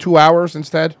 2 hours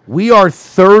instead? We are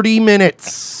 30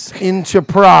 minutes into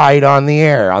Pride on the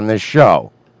air on this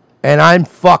show. And I'm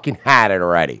fucking had it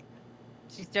already.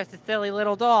 just a silly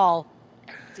little doll.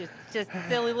 Just a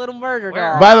silly little murder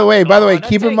doll. By the way,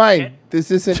 keep in mind this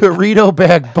isn't Dorito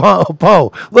bag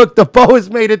bow. Look, the bow is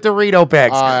made of Dorito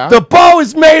bags. Yeah? The bow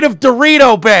is made of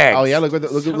Dorito bags. Oh yeah,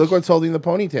 look what's holding the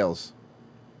ponytails.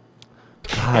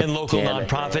 and local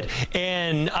nonprofit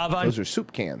and Those are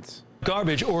soup cans.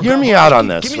 Garbage or Hear me out on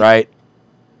this, right?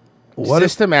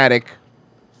 Systematic.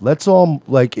 Let's all,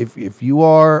 like, if you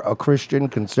are a Christian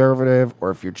conservative, or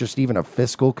if you're just even a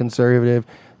fiscal conservative,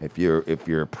 if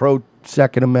you're pro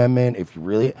Second Amendment, if you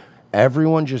really,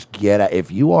 everyone just get it.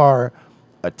 If you are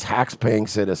a tax-paying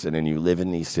citizen and you live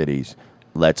in these cities,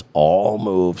 let's all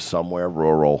move somewhere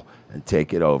rural and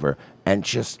take it over. And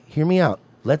just hear me out.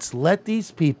 Let's let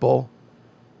these people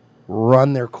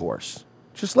run their course.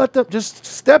 Just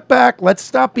step back. Let's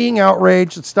stop being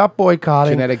outraged. Let's stop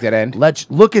boycotting. Genetic dead end. Let's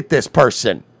look at this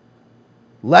person.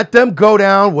 Let them go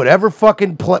down whatever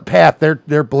fucking path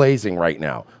they're blazing right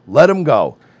now. Let them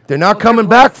go. They're not coming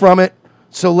back from it.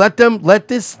 So let them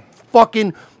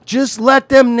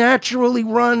naturally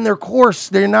run their course.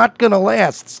 They're not going to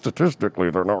last.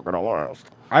 Statistically, they're not going to last.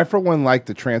 I, for one, like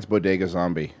the Trans Bodega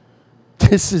Zombie.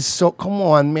 This is so, come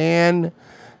on, man.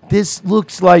 This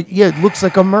looks like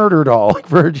a murder doll, like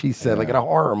Virgie said, like in a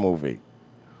horror movie.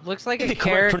 Looks like a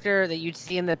character that you'd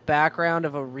see in the background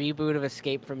of a reboot of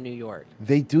Escape from New York.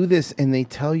 They do this and they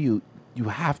tell you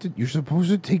you're supposed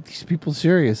to take these people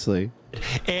seriously.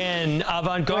 And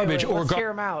avant garbage or let's hear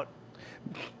him out.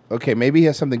 Okay, maybe he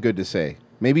has something good to say.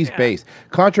 Maybe he's based.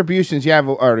 Contributions, yeah, I've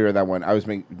already read that one. I was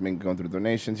going through the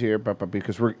donations here, but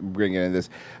because we're bringing in this.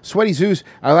 Sweaty Zeus,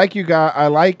 I like you guys.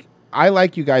 I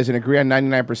like you guys and agree on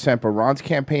 99%, but Ron's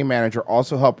campaign manager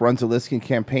also helped run Zelensky's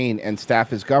campaign and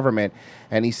staff his government,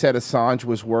 and he said Assange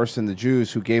was worse than the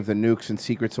Jews who gave the nukes and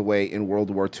secrets away in World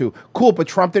War II. Cool, but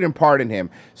Trump didn't pardon him.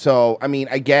 So, I mean,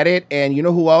 I get it, and you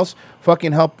know who else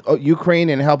fucking helped Ukraine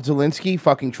and helped Zelensky?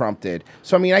 Fucking Trump did.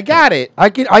 So, I mean, I got it. I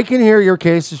can hear your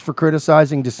cases for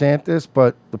criticizing DeSantis,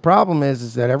 but the problem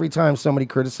is that every time somebody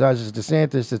criticizes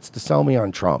DeSantis, it's to sell me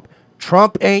on Trump.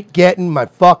 Trump ain't getting my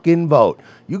fucking vote.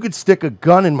 You could stick a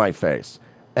gun in my face,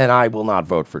 and I will not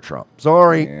vote for Trump.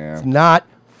 Sorry, It's not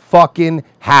fucking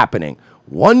happening.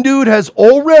 One dude has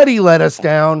already let us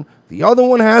down. The other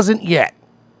one hasn't yet.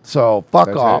 So fuck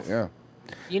off.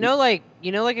 You know, like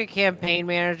a campaign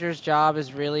manager's job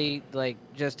is really like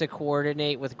just to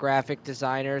coordinate with graphic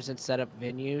designers and set up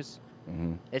venues.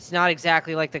 Mm-hmm. It's not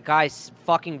exactly like the guy's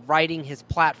fucking writing his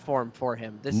platform for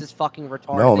him. This is fucking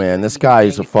retarded. No, man, this guy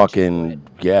is a fucking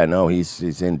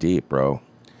he's in deep, bro.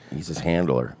 He's his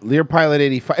handler. Lear Pilot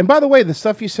 85. And by the way, the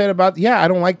stuff you said about, I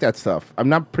don't like that stuff. I'm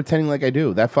not pretending like I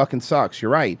do. That fucking sucks.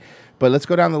 You're right. But let's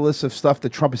go down the list of stuff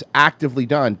that Trump has actively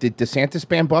done. Did DeSantis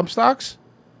ban bump stocks?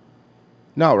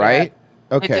 No, right?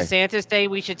 Okay. Did DeSantis say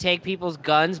we should take people's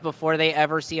guns before they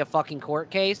ever see a fucking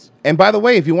court case? And by the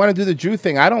way, if you want to do the Jew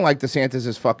thing, I don't like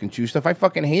DeSantis' fucking Jew stuff. I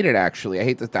fucking hate it, actually. I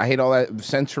hate all that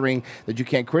censoring that you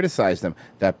can't criticize them.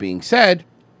 That being said,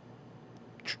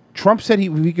 Trump said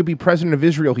he could be president of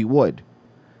Israel, he would.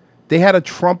 They had a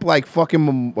Trump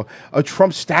a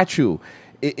Trump statue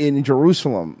in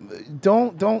Jerusalem.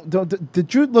 The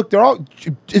Jew, look, they're all,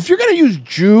 if you're going to use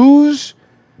Jews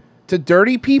to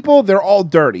dirty people, they're all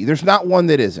dirty. There's not one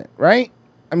that isn't, right?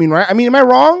 I mean, right? I mean, am I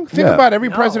wrong? Think about every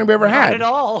president we ever had. Not at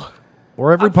all.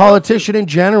 Or every politician in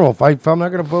general. If I'm not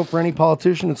going to vote for any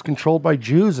politician that's controlled by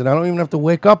Jews, and I don't even have to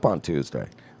wake up on Tuesday.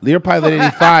 Lear Pilot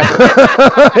 85.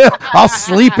 I'll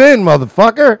sleep in,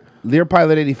 motherfucker. Lear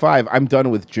Pilot 85. I'm done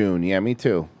with June. Yeah, me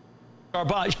too.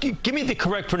 Garbage. Give me the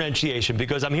correct pronunciation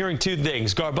because I'm hearing two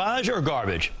things: garbage or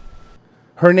garbage.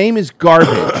 Her name is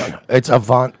Garbage. It's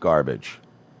Avant Garbage.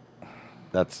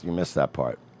 You missed that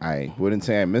part. I wouldn't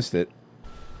say I missed it.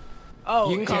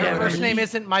 Oh, your first name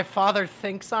isn't My Father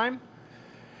Thinks I'm?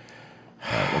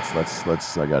 All right,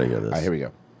 let's. I gotta hear this. All right, here we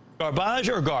go. Garbage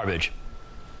or garbage?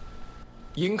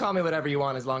 You can call me whatever you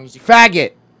want as long as you.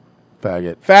 Faggot.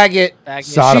 Faggot. She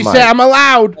Sodomite. said I'm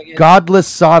allowed. Godless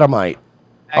sodomite.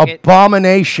 Faggot.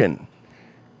 Abomination.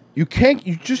 You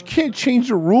just can't change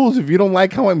the rules if you don't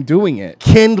like how I'm doing it.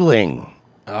 Kindling.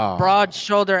 Oh. Broad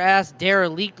shoulder ass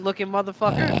derelict looking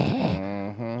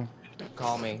motherfucker.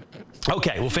 call me.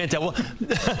 Okay, well, fantastic.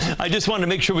 Well, I just wanted to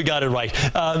make sure we got it right.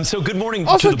 So good morning.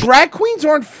 Also, drag queens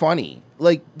aren't funny.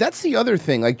 Like, that's the other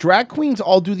thing. Like, drag queens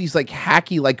all do these, like,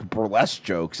 hacky, like, burlesque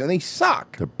jokes, and they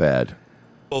suck. They're bad.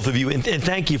 Both of you, and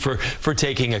thank you for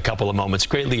taking a couple of moments.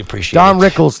 Greatly appreciated. Don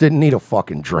Rickles didn't need a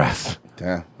fucking dress.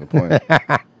 Yeah, good point.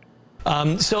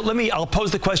 So I'll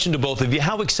pose the question to both of you.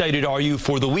 How excited are you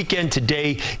for the weekend?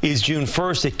 Today is June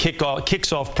 1st. It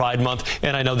kicks off Pride Month,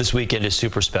 and I know this weekend is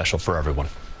super special for everyone.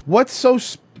 What's so...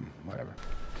 whatever.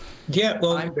 Yeah,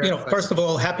 well, first of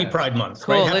all, happy Pride Month,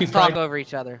 Cool. right? Happy Let's Pride talk over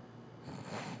each other.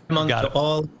 Month to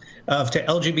all, to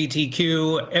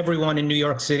LGBTQ, everyone in New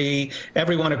York City,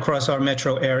 everyone across our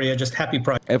metro area. Just happy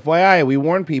Pride. FYI, we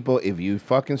warn people, if you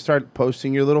fucking start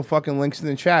posting your little fucking links in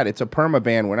the chat, it's a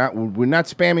perma-ban. We're not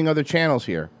spamming other channels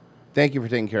here. Thank you for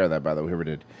taking care of that, by the way, whoever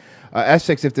did.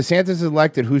 Essex, if DeSantis is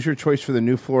elected, who's your choice for the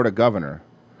new Florida governor?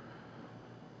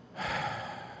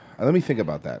 Let me think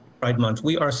about that. Pride Month.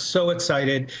 We are so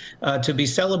excited to be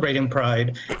celebrating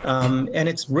Pride, and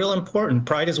it's real important.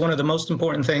 Pride is one of the most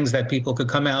important things that people could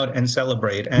come out and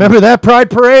celebrate. And Remember that Pride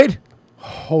Parade?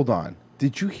 Hold on.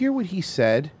 Did you hear what he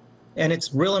said? And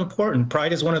it's real important.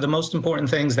 Pride is one of the most important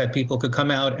things that people could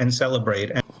come out and celebrate.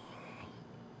 And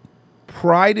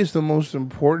Pride is the most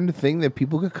important thing that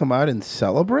people could come out and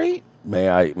celebrate? May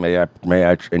I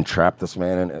entrap this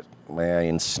man in it? May I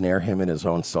ensnare him in his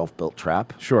own self-built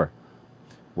trap? Sure.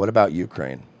 What about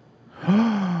Ukraine?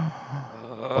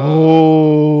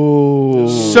 Oh.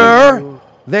 Sir?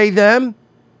 They, them?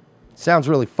 Sounds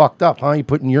really fucked up, huh? You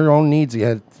putting your own needs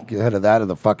ahead of that of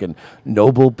the fucking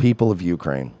noble people of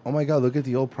Ukraine. Oh my God, look at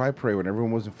the old Pride Parade when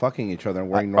everyone wasn't fucking each other and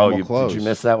wearing normal clothes. Did you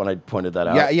miss that when I pointed that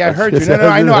out? Yeah, I heard you. No,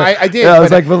 I know, I did. Yeah, I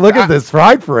was like, but look at this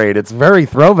Pride Parade. It's very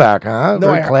throwback, huh? No,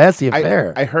 Very classy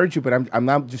affair. I heard you, but I'm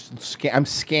not just I'm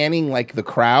scanning like the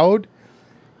crowd.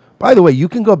 By the way, you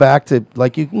can go back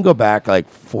like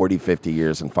 40, 50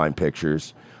 years and find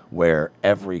pictures where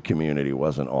every community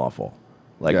wasn't awful.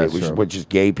 Like Yeah, it was sure. just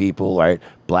gay people, right?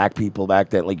 Black people back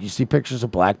then. Like you see pictures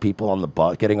of black people on the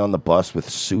bus, getting on the bus with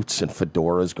suits and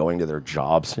fedoras, going to their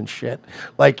jobs and shit.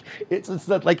 Like it's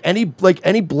not like any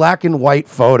black and white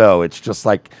photo. It's just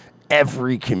like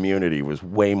every community was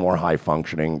way more high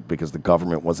functioning because the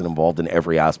government wasn't involved in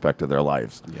every aspect of their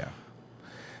lives. Yeah.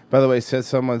 By the way,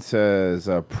 someone says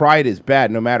pride is bad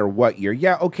no matter what year.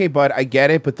 Yeah, okay, bud, I get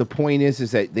it, but the point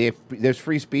is that there's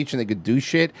free speech and they could do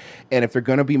shit. And if they're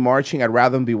gonna be marching, I'd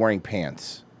rather them be wearing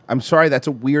pants. I'm sorry, that's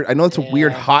a weird. I know it's a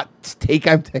weird hot take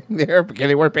I'm taking there, but can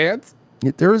they wear pants?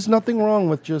 There is nothing wrong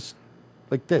with just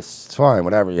like this. It's fine,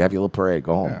 whatever. You have your little parade,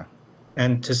 go home.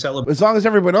 and to celebrate As long as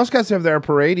everyone else got to have their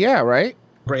parade, yeah, right.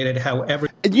 it however.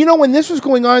 You know, when this was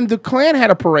going on, the Klan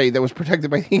had a parade that was protected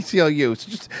by the ACLU.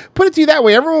 So just put it to you that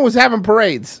way. Everyone was having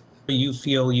parades. You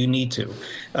feel you need to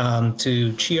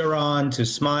cheer on, to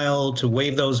smile, to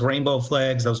wave those rainbow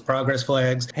flags, those progress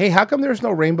flags. Hey, how come there's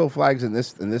no rainbow flags in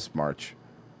this march?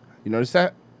 You notice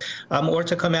that? Or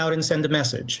to come out and send a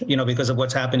message, because of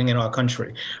what's happening in our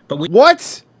country. But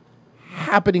What's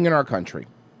happening in our country?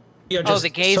 We are just the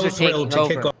gays so are taking thrilled to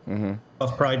kick over.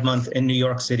 off Pride Month in New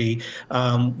York City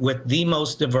with the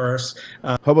most diverse.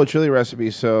 Hobo chili recipe.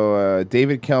 So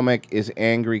David Kilmick is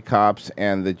angry cops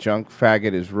and the junk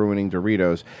faggot is ruining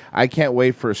Doritos. I can't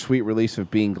wait for a sweet release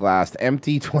of Being Glassed.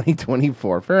 Empty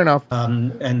 2024. Fair enough.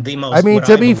 And the most. I mean,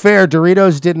 to be fair,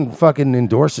 Doritos didn't fucking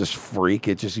endorse this freak.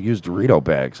 It just used Dorito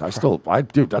bags.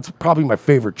 Dude, that's probably my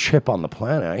favorite chip on the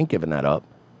planet. I ain't giving that up.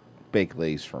 Baked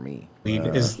Lays for me.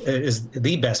 Is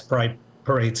the best Pride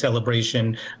Parade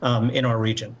celebration in our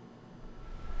region.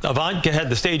 Avant, go ahead.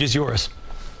 The stage is yours.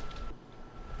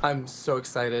 I'm so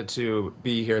excited to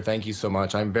be here. Thank you so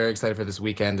much. I'm very excited for this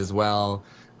weekend as well.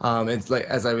 It's like,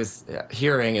 as I was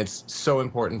hearing, it's so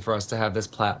important for us to have this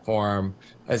platform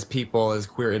as people, as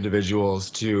queer individuals,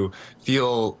 to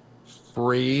feel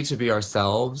free to be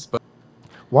ourselves. But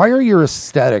Why are your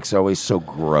aesthetics always so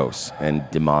gross and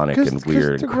demonic and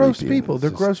weird? They're and gross creepy? people. It's They're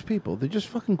just- gross people. They're just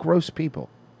fucking gross people.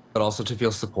 but also to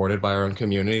feel supported by our own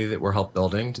community that we're help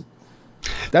building.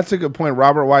 That's a good point.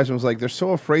 Robert Wiseman was like, they're so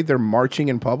afraid they're marching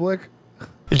in public.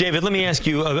 David, let me ask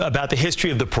you about the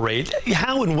history of the parade.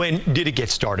 How and when did it get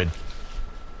started?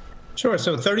 Sure.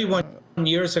 So 31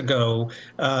 years ago,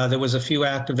 there was a few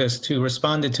activists who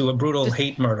responded to a brutal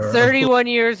hate murder. of 31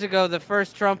 years ago, the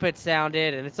first trumpet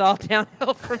sounded, and it's all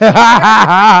downhill from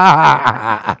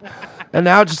And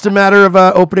now it's just a matter of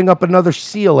opening up another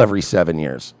seal every 7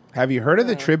 years. Have you heard of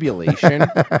the tribulation?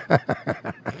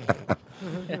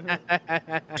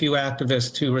 few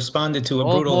activists who responded to a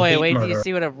Oh brutal boy, hate wait murder. till you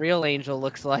see what a real angel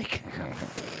looks like.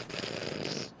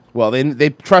 Well, they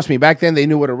trust me. Back then, they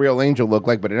knew what a real angel looked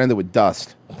like, but it ended with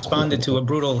dust. Responded to a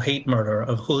brutal hate murder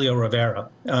of Julio Rivera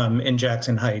in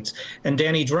Jackson Heights, and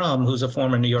Danny Drum, who's a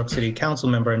former New York City Council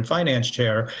member and finance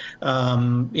chair,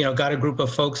 got a group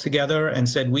of folks together and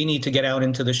said, we need to get out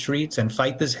into the streets and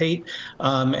fight this hate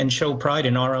and show pride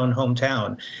in our own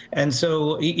hometown. And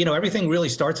so, everything really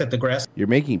starts at the grassroots You're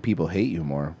making people hate you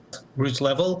more.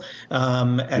 level, You're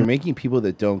and making people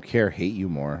that don't care hate you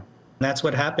more. that's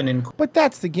what happened in. But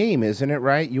that's the game, isn't it?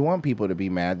 Right? You want people to be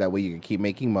mad. That way, you can keep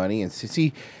making money and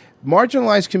see.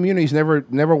 marginalized communities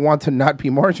never want to not be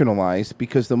marginalized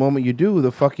because the moment you do,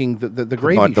 the fucking the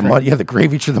gravy train. The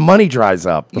gravy train, the money dries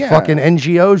up. The Yeah. fucking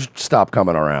NGOs stop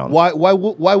coming around.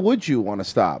 Why would you want to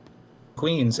stop?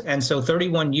 Queens. And so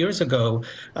 31 years ago,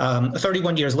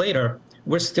 31 years later,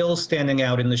 we're still standing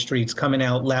out in the streets, coming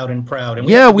out loud and proud. And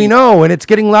Yeah, we know, and it's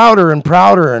getting louder and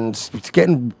prouder, and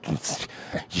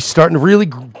you're starting to really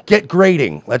get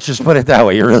grating. Let's just put it that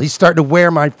way. You're really starting to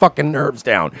wear my fucking nerves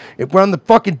down. If we're on the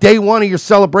fucking day one of your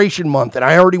celebration month, and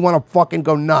I already want to fucking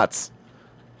go nuts.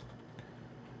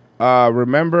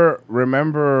 Remember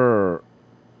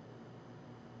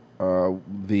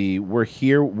the We're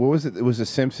Here, what was it? It was The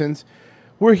Simpsons.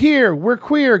 We're here, we're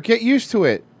queer, get used to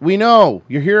it. We know,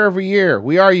 you're here every year.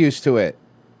 We are used to it.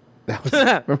 That was,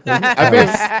 I mean, it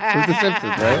was The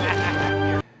Simpsons,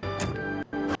 right?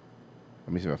 Let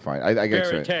me see if I find I get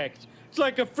to it. Text. It's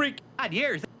like a freak. God,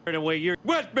 years away. You're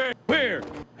Westbury. Here,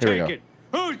 Here we take go. it.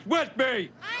 Who's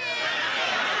Westbury?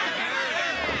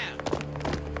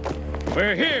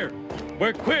 We're here.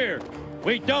 We're queer.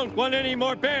 We don't want any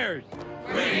more bears.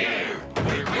 We're here.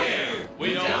 We're queer.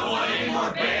 We don't want any more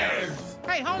bears.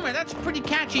 Hey, Homer, that's a pretty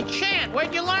catchy chant.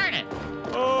 Where'd you learn it?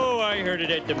 Oh, I heard it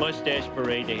at the mustache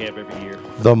parade they have every year.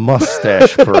 The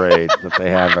mustache parade that they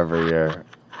have every year.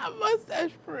 A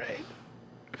mustache parade.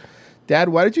 Dad,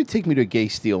 why did you take me to a gay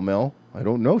steel mill? I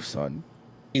don't know, son.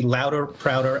 Be louder,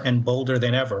 prouder, and bolder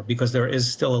than ever because there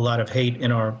is still a lot of hate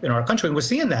in our country, and we're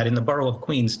seeing that in the borough of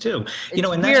Queens too. It's And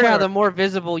weird that's how where the more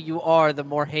visible you are, the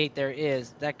more hate there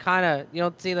is. That kind of you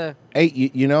don't see the. Hey,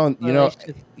 you know,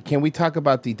 can we talk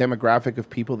about the demographic of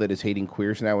people that is hating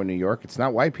queers now in New York? It's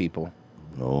not white people.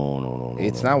 No.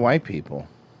 It's not white people.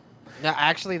 No,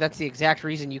 actually, that's the exact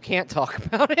reason you can't talk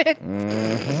about it.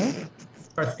 Mm-hmm.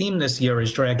 our theme this year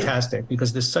is dragtastic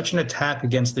because there's such an attack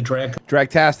against the drag.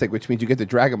 Dragtastic, which means you get to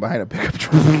drag them behind a pickup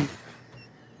truck.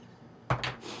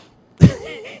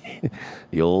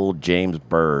 The old James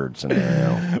Byrd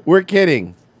scenario. We're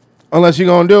kidding. Unless you're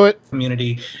going to do it.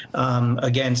 Community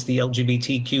against the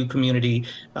LGBTQ community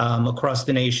across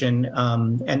the nation.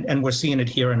 And we're seeing it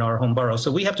here in our home borough.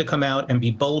 So we have to come out and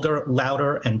be bolder,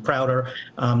 louder, and prouder,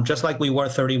 just like we were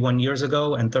 31 years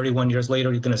ago. And 31 years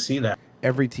later, you're going to see that.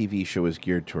 Every TV show is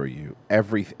geared toward you.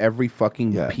 Every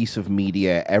fucking piece of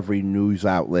media, every news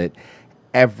outlet,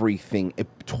 everything,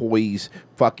 toys,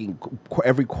 fucking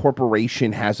every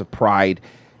corporation has a pride.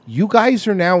 You guys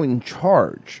are now in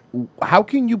charge. How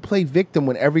can you play victim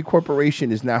when every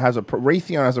corporation is now has a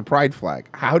Raytheon has a pride flag?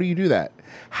 How do you do that?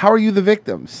 How are you the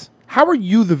victims? How are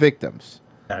you the victims?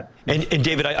 And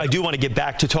David, I do want to get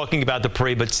back to talking about the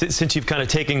parade, but since you've kind of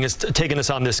taken us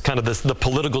on this kind of the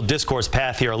political discourse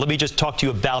path here, let me just talk to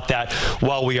you about that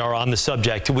while we are on the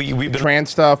subject. We've been trans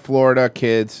stuff, Florida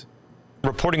kids.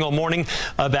 Reporting all morning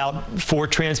about 4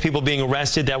 trans people being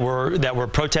arrested that were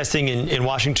protesting in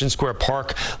Washington Square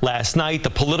Park last night.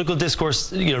 The political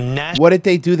discourse, national. What did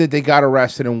they do that they got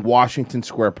arrested in Washington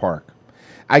Square Park?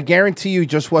 I guarantee you, it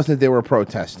just wasn't they were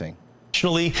protesting.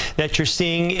 Nationally, that you're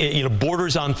seeing,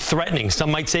 borders on threatening.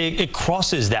 Some might say it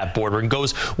crosses that border and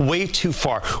goes way too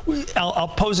far. I'll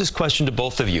pose this question to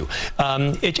both of you.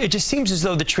 It just seems as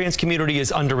though the trans community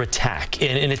is under attack,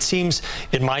 and it seems,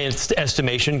 in my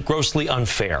estimation, grossly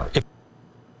unfair.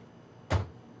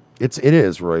 It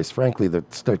is, Royce. Frankly, the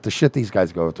shit these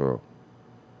guys go through.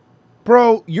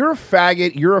 Bro, you're a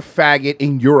faggot,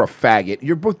 and you're a faggot.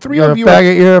 You're both three You're of you.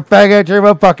 You're a faggot, you're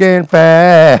a fucking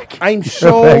fag. I'm You're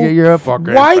so. a faggot, you're a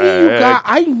fucking Why do you fag. got?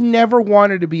 I never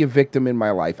wanted to be a victim in my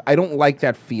life. I don't like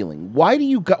that feeling. Why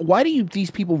do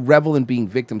these people revel in being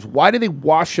victims? Why do they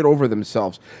wash it over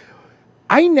themselves?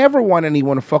 I never want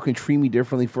anyone to fucking treat me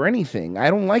differently for anything. I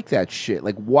don't like that shit.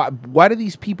 Like, why do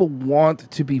these people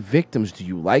want to be victims? Do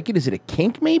you like it? Is it a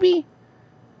kink, maybe?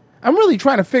 I'm really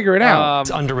trying to figure it out.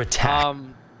 It's under attack.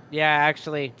 Yeah,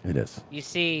 actually. It is. You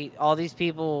see, all these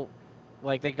people,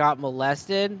 like, they got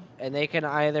molested, and they can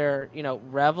either,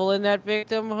 revel in that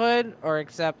victimhood or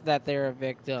accept that they're a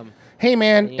victim. Hey,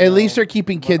 man, at least they're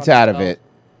keeping kids out of it.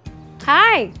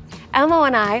 Hi. Elmo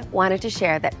and I wanted to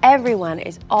share that everyone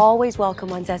is always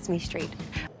welcome on Sesame Street.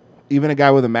 Even a guy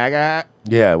with a MAGA hat?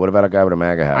 Yeah, what about a guy with a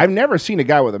MAGA hat? I've never seen a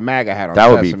guy with a MAGA hat on That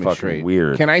would be Sesame fucking Street.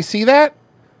 weird. Can I see that?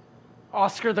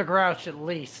 Oscar the Grouch, at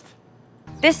least.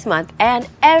 This month and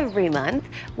every month,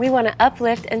 we want to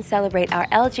uplift and celebrate our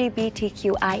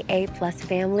LGBTQIA plus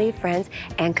family, friends,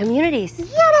 and communities.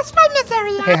 Yeah, that's right, Miss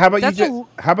Ariel. Hey, how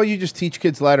about you just teach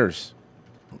kids letters?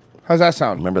 How's that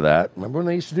sound? Remember that? Remember when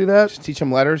they used to do that? Just teach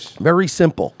them letters. Very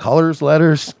simple. Colors,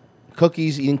 letters.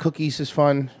 Cookies. Eating cookies is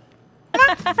fun.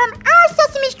 From our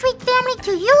Sesame Street family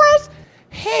to yours.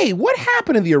 Hey, what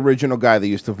happened to the original guy that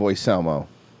used to voice Selmo?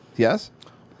 Yes?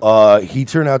 He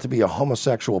turned out to be a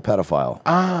homosexual pedophile.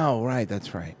 Oh, right,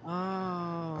 that's right.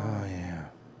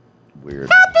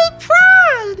 Weird. Happy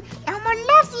Pride! Elmo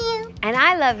loves you. And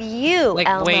I love you, Like,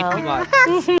 Elmo. way too much.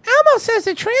 Elmo says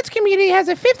the trans community has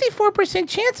a 54%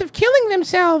 chance of killing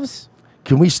themselves.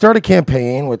 Can we start a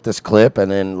campaign with this clip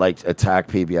and then like attack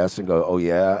PBS and go, oh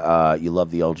yeah, you love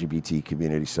the LGBT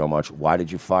community so much. Why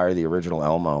did you fire the original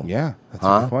Elmo? Yeah, that's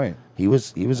a good point. He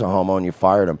was a homo and you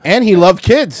fired him. And he loved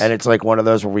kids. And it's like one of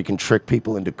those where we can trick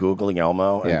people into Googling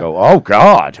Elmo and Yeah. go, oh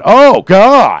God, oh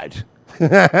God.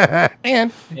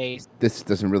 And this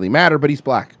doesn't really matter, but he's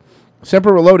black.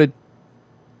 Semper Reloaded,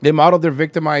 they modeled their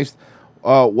victimized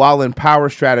while in power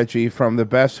strategy from the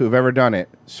best who have ever done it,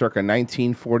 circa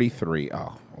 1943.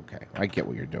 Oh, okay. I get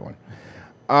what you're doing.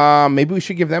 Maybe we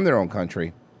should give them their own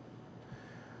country.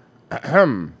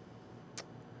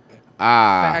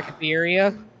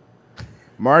 Bacteria.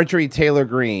 Marjorie Taylor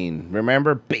Greene.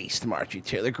 Remember? Based Marjorie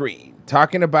Taylor Greene.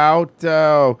 Talking about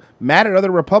mad at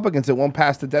other Republicans that won't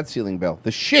pass the debt ceiling bill.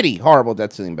 The shitty, horrible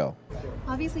debt ceiling bill.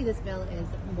 Obviously, this bill is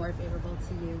more favorable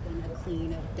to you than a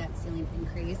clean debt ceiling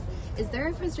increase. Is there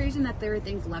a frustration that there are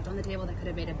things left on the table that could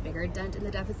have made a bigger dent in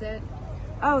the deficit?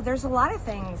 Oh, there's a lot of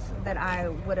things that I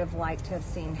would have liked to have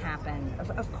seen happen.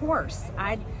 Of course,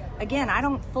 I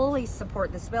don't fully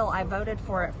support this bill. I voted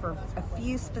for it for a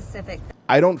few specific.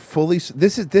 I don't fully.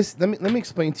 Let me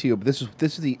explain to you. But this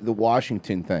is the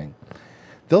Washington thing.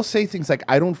 They'll say things like,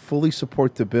 "I don't fully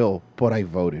support the bill, but I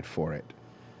voted for it."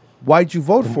 Why'd you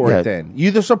vote for it then? You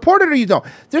either support it or you don't.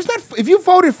 There's not. If you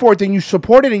voted for it, then you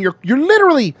support it, and you're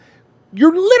literally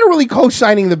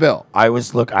co-signing the bill. I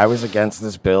was against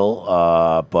this bill,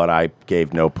 but I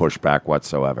gave no pushback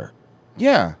whatsoever.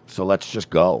 Yeah. So let's just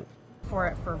go. For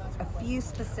it for a few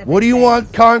specific. What do you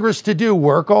want Congress to do?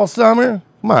 Work all summer?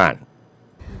 Come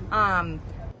on.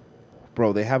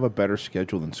 Bro, they have a better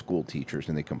schedule than school teachers,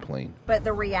 and they complain. But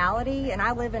the reality, and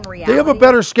I live in reality. They have a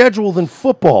better schedule than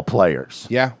football players.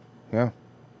 Yeah.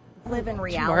 Live in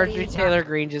reality. Marjorie Taylor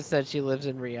Greene just said she lives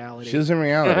in reality. She lives in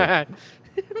reality.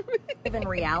 Live in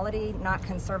reality, not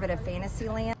conservative fantasy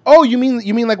land. Oh, you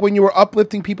mean like when you were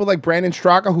uplifting people like Brandon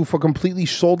Straka, who for completely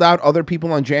sold out other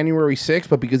people on January 6th,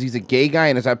 but because he's a gay guy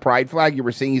and has that pride flag, you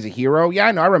were saying he's a hero? Yeah,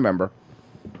 I know. I remember,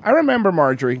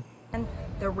 Marjorie. And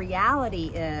the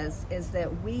reality is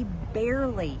that we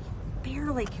barely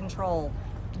control.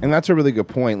 And that's a really good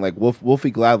point. Like Wolfie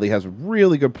Gladly has a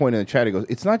really good point in the chat. He goes,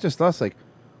 "It's not just us. Like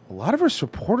a lot of her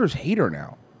supporters hate her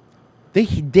now. They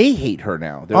hate her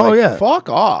now. They're like, fuck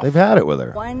off. They've had it with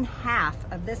her." 1/2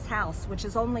 of this house, which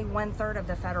is only 1/3 of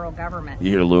the federal government.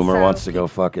 You hear Loomer So wants to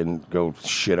go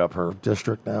shit up her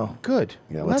district now? Good.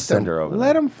 Yeah, let's send her over there.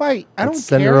 Let them fight. I don't Let's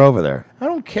send care. her over there. I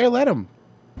don't care. Let them.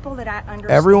 People that I understand.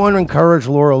 Everyone encourage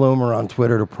Laura Loomer on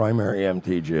Twitter to primary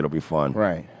MTG. It'll be fun.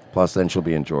 Right. Plus, then she'll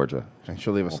be in Georgia. And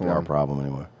she'll leave us Won't be our alone. problem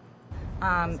anymore.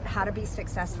 How to be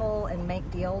successful and make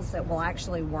deals that will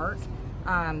actually work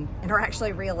and are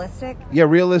actually realistic. Yeah,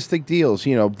 realistic deals.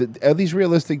 You know, these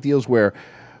realistic deals where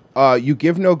you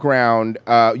give no ground,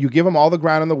 you give them all the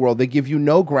ground in the world, they give you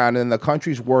no ground, and then the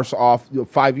country's worse off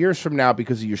 5 years from now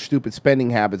because of your stupid spending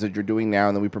habits that you're doing now,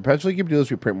 and then we perpetually give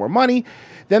deals, we print more money,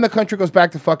 then the country goes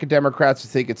back to fucking Democrats to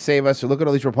say it could save us. So look at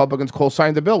all these Republicans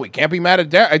co-signed the bill. We can't be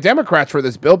mad at Democrats for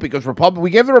this bill because we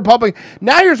gave the Republic.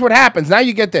 Now here's what happens. Now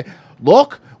you get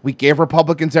look, we gave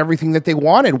Republicans everything that they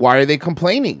wanted. Why are they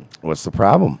complaining? What's the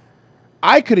problem?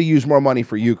 I could have used more money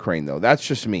for Ukraine, though. That's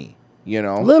just me, you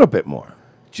know? A little bit more.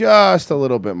 Just a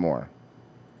little bit more.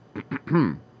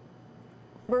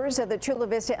 Members of the Chula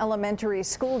Vista Elementary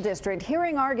School District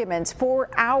hearing arguments for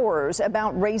hours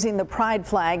about raising the pride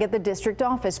flag at the district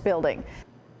office building.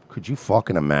 Could you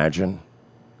fucking imagine?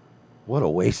 What a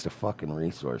waste of fucking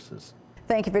resources.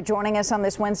 Thank you for joining us on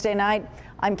this Wednesday night.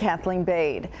 I'm Kathleen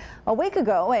Bade. A week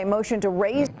ago, a motion to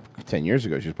raise 10 years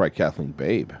ago, she was probably Kathleen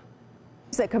Babe.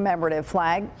 the commemorative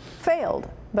flag failed.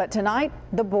 But tonight,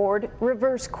 the board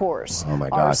reversed course. Oh my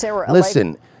Our God. Sarah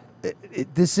Listen,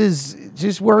 this is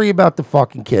just worry about the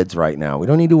fucking kids right now. We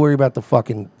don't need to worry about the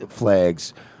fucking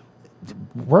flags.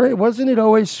 Wasn't it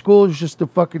always schools just the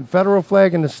fucking federal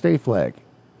flag and the state flag?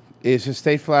 It's the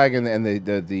state flag and the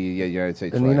United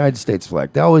States And flag. the United States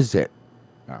flag. That was it.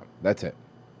 Oh, that's it.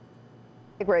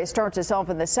 Ray starts us off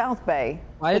in the South Bay.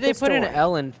 Why did with they the put an story.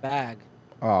 L in fag?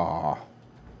 Aw.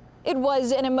 It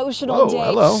was an emotional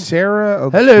day. Sarah.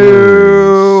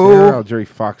 Hello. Sarah Algeri,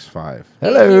 Fox 5.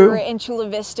 Here in Chula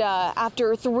Vista,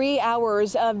 after 3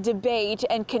 hours of debate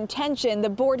and contention, the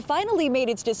board finally made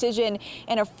its decision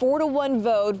in a 4-to-1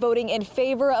 vote, voting in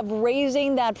favor of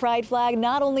raising that pride flag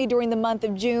not only during the month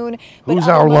of June, but Who's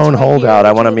other our months lone right here holdout? in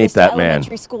I want to Chula meet Vista that man.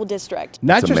 Elementary School District.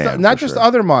 Not It's a just man, for sure.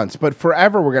 other months, but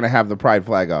forever we're gonna have the pride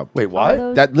flag up. Wait, what?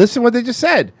 Listen what they just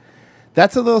said.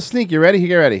 That's a little sneak. You ready?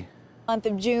 Get ready. Month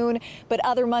of June, but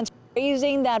other months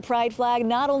raising that pride flag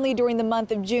not only during the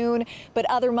month of June, but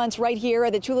other months right here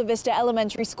at the Chula Vista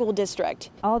Elementary School District.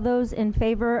 All those in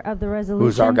favor of the resolution,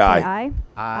 Who's our guy? say aye.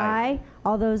 Aye.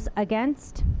 All those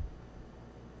against?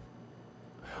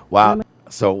 Wow.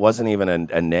 So it wasn't even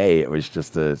a nay. It was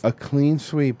just a clean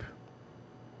sweep.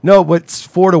 No, but it's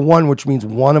 4-to-1, which means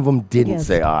one of them didn't Yes.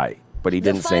 say aye, but he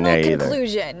didn't say nay either.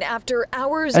 Conclusion after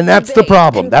hours And of that's the debate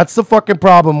problem. That's the fucking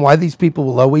problem why these people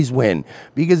will always win.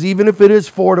 Because even if it is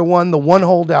 4-to-1, the one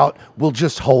holdout will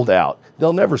just hold out.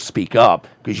 They'll never speak up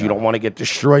because you don't want to get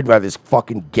destroyed by this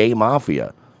fucking gay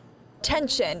mafia.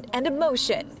 tension and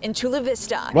emotion in Chula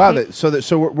Vista. Wow.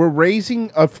 So we're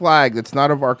raising a flag that's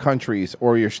not of our country's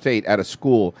or your state at a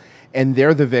school, and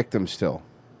they're the victims still.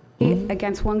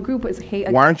 Against one group is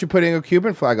hate. Why aren't you putting a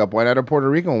Cuban flag up? Why not a Puerto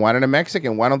Rican? Why not a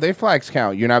Mexican? Why don't their flags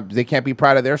count? They can't be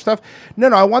proud of their stuff? No,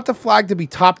 I want the flag to be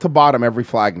top to bottom, every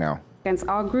flag now. Against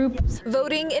all groups.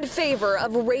 Voting in favor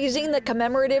of raising the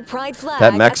commemorative pride flag.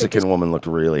 That Mexican woman looked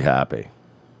really happy.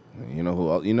 You know who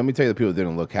else? Let me tell you the people that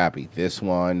didn't look happy. This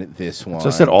one. So I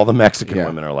said all the Mexican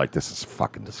women are like, this is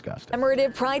fucking disgusting.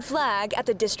 Commemorative pride flag at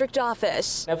the district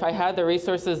office. If I had the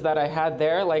resources that I had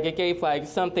there, like it gave like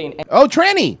something. Oh,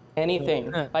 tranny.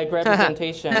 Anything like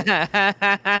representation.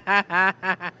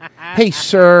 Hey,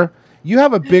 sir, you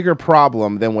have a bigger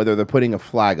problem than whether they're putting a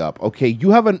flag up. Okay, you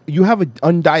have an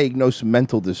undiagnosed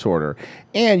mental disorder,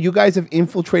 and you guys have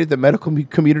infiltrated the medical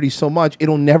community so much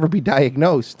it'll never be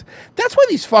diagnosed. That's why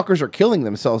these fuckers are killing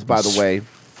themselves. By the way,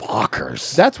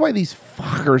 fuckers. That's why these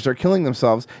fuckers are killing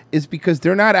themselves, is because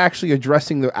they're not actually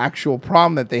addressing the actual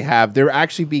problem that they have. They're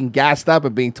actually being gassed up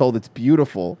and being told it's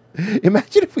beautiful.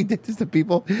 Imagine if we did this to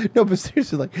people. No, but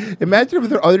seriously, like, imagine if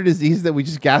there are other diseases that we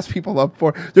just gas people up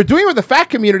for. They're doing it with the fat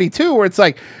community too, where it's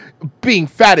like, being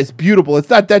fat is beautiful. It's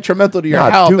not detrimental to your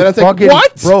health. Dude, and it's like,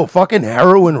 what? Bro, fucking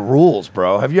heroin rules,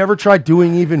 bro. Have you ever tried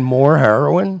doing even more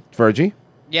heroin? Virgie?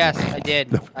 Yes, I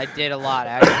did. I did a lot,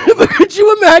 actually. But could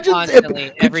you imagine?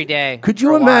 Constantly, every day. Could you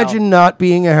for a while. imagine not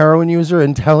being a heroin user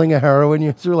and telling a heroin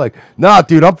user, like, nah,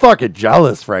 dude, I'm fucking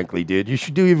jealous, frankly, dude. You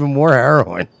should do even more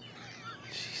heroin.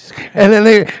 And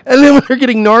then when they're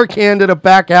getting Narcan in a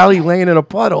back alley laying in a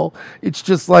puddle, it's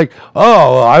just like,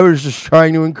 oh, I was just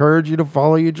trying to encourage you to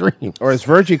follow your dreams. Or as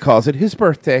Virgie calls it, his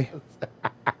birthday.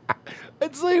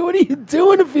 It's like, what are you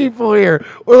doing to people here?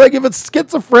 Or like if a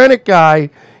schizophrenic guy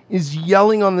is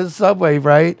yelling on the subway,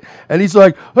 right? And he's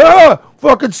like,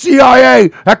 fucking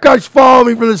CIA. That guy's following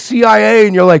me from the CIA.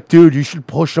 And you're like, dude, you should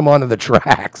push him onto the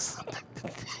tracks.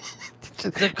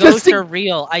 The ghosts are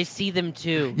real. I see them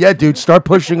too. Yeah, dude, start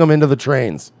pushing them into the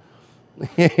trains.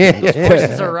 Those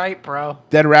voices are right, bro.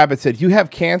 Dead Rabbit said, you have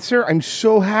cancer? I'm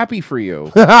so happy for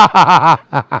you. I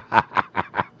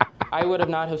would have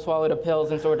not have swallowed a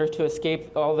pills in order to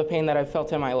escape all the pain that I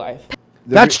felt in my life.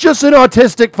 That's just an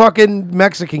autistic fucking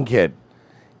Mexican kid.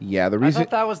 Yeah, the I reason...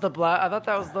 thought that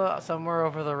was the somewhere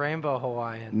over the rainbow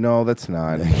Hawaiian. No, that's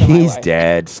not. He's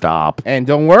dead. Stop. And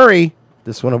don't worry.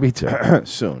 This one will be too.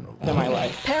 Soon. In my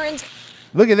life. Parents.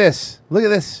 Look at this. Look at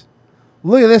this.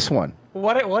 Look at this one.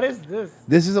 What is this?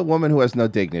 This is a woman who has no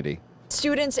dignity.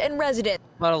 Students and residents.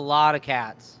 But a lot of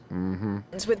cats. Mm-hmm.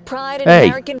 With pride and Hey.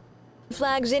 American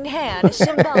flags in hand,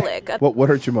 symbolic of What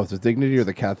hurt you most, the dignity or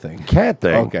the cat thing? Cat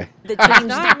thing. Okay. the change.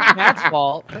 Not the cat's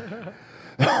fault.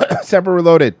 Separate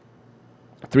Reloaded.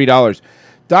 $3.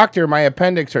 Doctor, my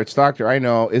appendix hurts. Doctor, I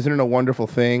know. Isn't it a wonderful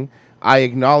thing? I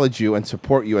acknowledge you and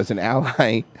support you as an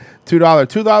ally. $2.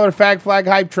 $2 flag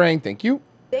hype train. Thank you.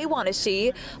 They want to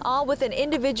see, all with an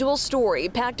individual story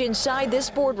packed inside this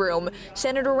boardroom,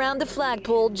 centered around the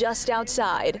flagpole just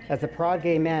outside. As a proud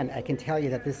gay man, I can tell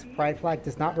you that this pride flag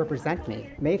does not represent me.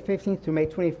 May 15th to May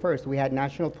 21st, we had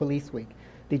National Police Week.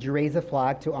 Did you raise a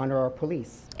flag to honor our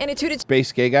police? And a 2-2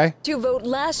 Space gay guy? vote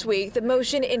last week, the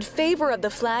motion in favor of the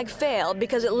flag failed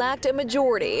because it lacked a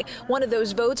majority. One of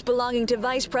those votes belonging to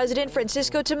Vice President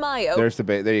Francisco Tamayo,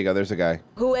 There you go. There's a guy.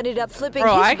 who ended up flipping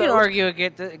Bro, his I can vote. argue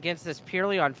against this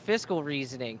purely on fiscal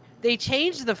reasoning. They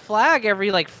change the flag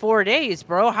every like 4 days,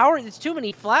 bro. It's too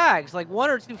many flags. Like 1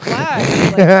 or 2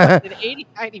 flags. Like 80,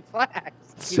 90 flags.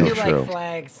 So you true. like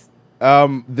flags.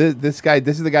 This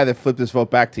is the guy that flipped his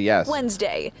vote back to yes.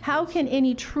 Wednesday. How can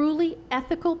any truly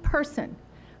ethical person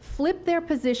flip their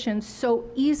positions so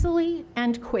easily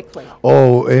and quickly.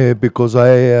 Oh, because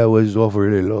I was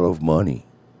offered a lot of money.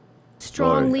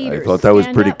 Strong Sorry, leaders I thought that was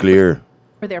stand pretty up clear.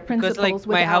 for their Because principles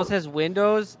like my house without- has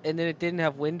windows, and then it didn't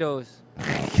have windows.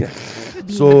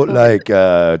 So like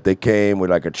they came with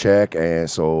like a check, and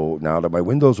so now that my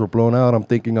windows were blown out, I'm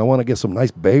thinking I want to get some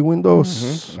nice bay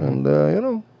windows, and you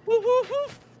know.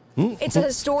 It's a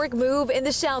historic move in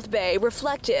the South Bay,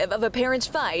 reflective of a parents'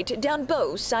 fight down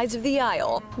both sides of the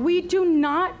aisle. We do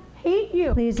not hate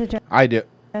you. Please address I do.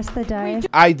 the dais.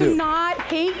 I Do do. not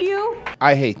hate you,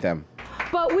 I hate them.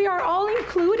 but we are all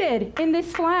included in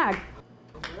this flag.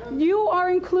 You are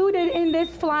included in this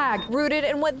flag. Rooted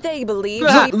in what they believe.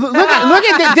 Look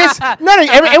at this. No,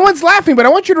 everyone's laughing, but I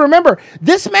want you to remember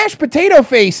this mashed potato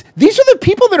face. These are the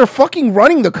people that are fucking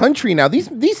running the country now. These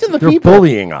are the They're people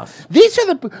bullying us. These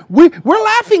are we're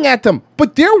laughing at them,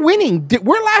 but they're winning.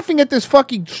 We're laughing at this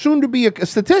fucking soon to be a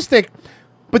statistic.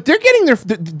 But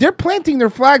they're planting their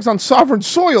flags on sovereign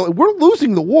soil. We're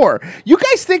losing the war. You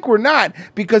guys think we're not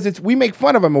because we make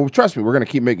fun of them. And trust me, we're going to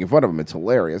keep making fun of them. It's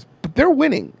hilarious. But they're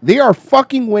winning. They are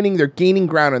fucking winning. They're gaining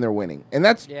ground and they're winning. And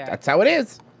that's how it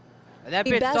is. And that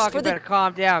Be bitch best talking for the- better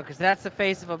calm down, because that's the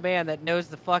face of a man that knows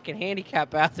the fucking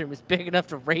handicap bathroom is big enough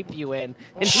to rape you in,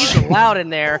 and he's allowed in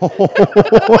there.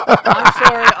 I'm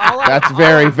sorry. That's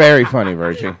very, very funny,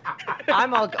 Virgie.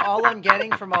 All I'm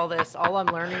getting from all this, all I'm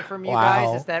learning from you Wow.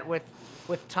 guys is that with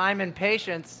time and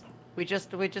patience, we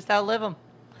just outlive them.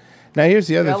 Now here's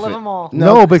the We other outlive thing. them all.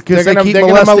 No, because they keep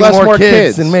molesting more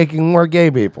kids and making more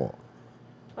gay people.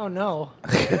 Oh no.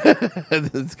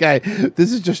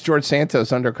 This is just George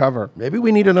Santos undercover. Maybe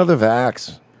we need another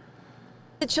vax.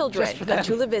 The children of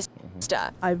Chula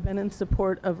Vista. I've been in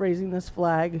support of raising this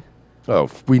flag. Oh,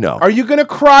 we know. Are you gonna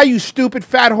cry, you stupid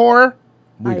fat whore?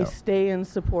 I stay in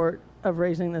support of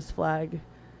raising this flag,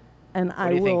 and What I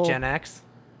do you will. think, Gen X?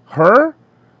 Her?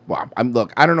 Well,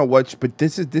 look. I don't know but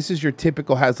this is your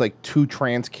typical has like 2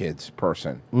 trans kids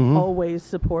person. Always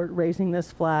support raising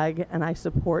this flag, and I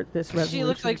support this resolution. She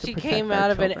looks like to she protect came our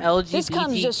out of an children. This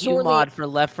comes just LGBTQ shortly- mod for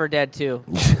Left 4 Dead 2.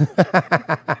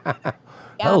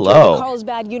 After the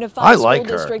Carlsbad Unified I School like her.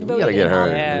 District You voted gotta get in her. on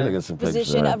You gotta get some pictures of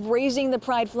position her. of raising the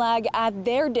pride flag at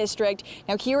their district.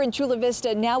 Now here in Chula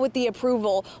Vista, now with the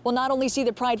approval, we'll not only see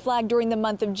the pride flag during the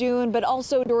month of June, but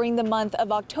also during the month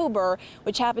of October,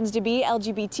 which happens to be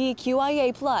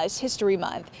LGBTQIA+ History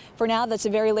Month. For now, that's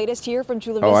the very latest here from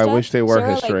Chula Oh, Vista. I wish they were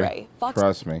Sarah history. Legray, Fox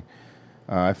Trust me.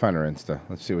 I find her Insta.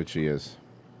 Let's see what she is.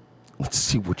 Let's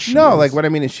see what she No, is. like what I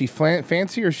mean is she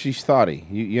fancy or she's thoughty?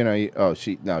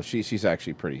 She's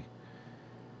actually pretty.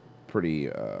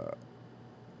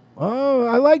 Oh,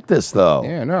 I like this though.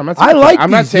 Yeah, no, I'm not. I saying like I'm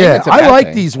these. not saying Yeah, it's a I bad like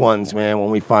thing. these ones, man. When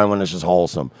we find one that's just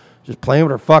wholesome, just playing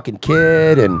with her fucking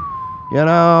kid, and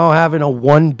having a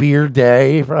 1 beer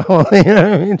day, probably. You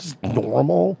know what I mean? Just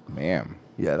normal. Man.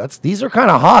 Yeah, these are kind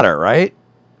of hotter, right?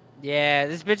 Yeah,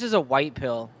 this bitch is a white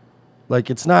pill. Like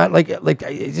it's not like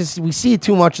it's just we see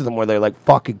too much of them where they're like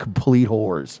fucking complete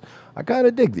whores. I kind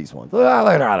of dig these ones. I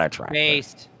like how that track.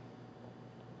 Based.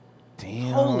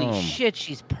 Damn. Holy shit,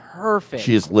 she's perfect.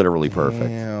 She is literally perfect.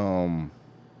 Damn.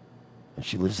 And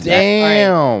she lives in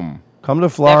Damn. Come to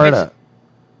Florida.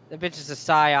 That bitch is a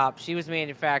psyop. She was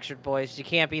manufactured, boys. She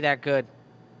can't be that good.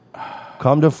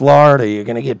 Come to Florida. You're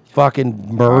gonna get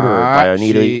fucking murdered by an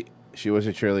illegal. She was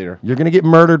a cheerleader. You're gonna get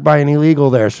murdered by an illegal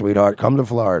there, sweetheart. Come to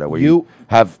Florida, where you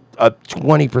have a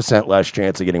 20% less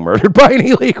chance of getting murdered by an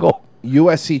illegal.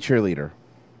 USC cheerleader.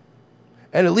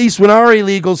 And at least when our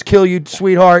illegals kill you,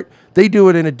 sweetheart, they do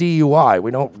it in a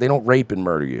DUI. They don't rape and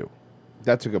murder you.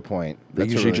 That's a good point. They That's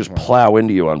a usually really just good point. plow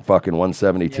into you on fucking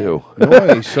 172.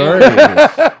 No, sorry. No,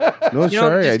 You don't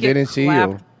sorry. just I get didn't see you.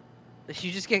 clapped.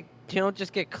 You don't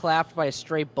just get clapped by a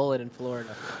stray bullet in Florida.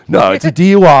 No, it's a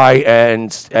DUI,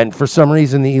 and for some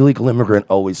reason, the illegal immigrant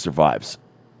always survives.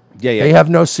 Yeah. They have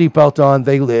no seatbelt on.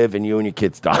 They live, and you and your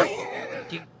kids die.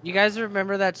 You guys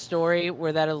remember that story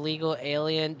where that illegal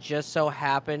alien just so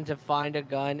happened to find a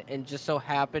gun and just so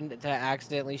happened to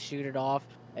accidentally shoot it off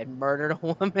and murdered a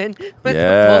woman with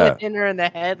Yeah. a bullet in her in the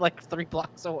head like 3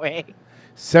 blocks away?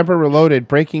 Semper Reloaded.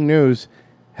 Breaking news.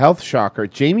 Health shocker.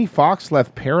 Jamie Foxx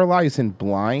left paralyzed and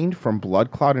blind from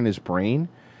blood clot in his brain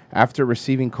after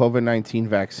receiving COVID-19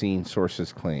 vaccine,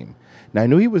 sources claim. Now, I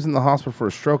knew he was in the hospital for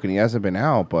a stroke and he hasn't been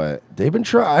out, but... They've been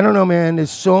trying. I don't know, man. There's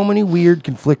so many weird,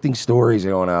 conflicting stories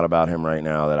going out about him right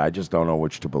now that I just don't know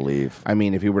which to believe. I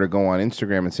mean, if he were to go on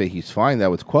Instagram and say he's fine, that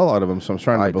would quell out of him, so I'm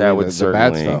trying to That believe would the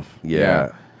bad certainly- stuff.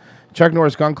 yeah. Chuck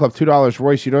Norris Gun Club, $2.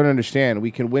 Royce, you don't understand.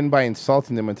 We can win by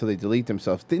insulting them until they delete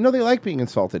themselves. They know they like being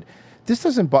insulted. This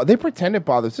doesn't bother. They pretend it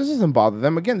bothers. This doesn't bother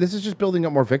them. Again, this is just building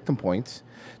up more victim points.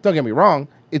 Don't get me wrong.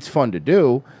 It's fun to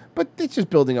do, but it's just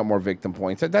building up more victim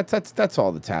points. That's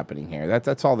all that's happening here.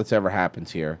 That's all that's ever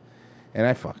happens here. And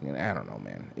I don't know,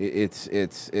 man.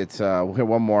 We'll hit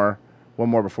one more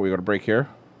before we go to break here.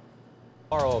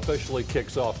 Tomorrow officially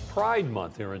kicks off Pride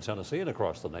Month here in Tennessee and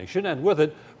across the nation, and with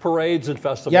it, parades and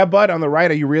festivals. Yeah, Bud, on the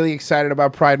right, are you really excited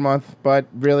about Pride Month? Bud,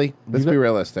 really? Let's be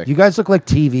realistic. You guys look like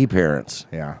TV parents.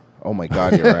 Yeah. Oh, my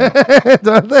God, you're right.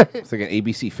 Don't they? It's like an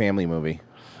ABC family movie.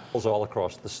 All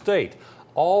across the state,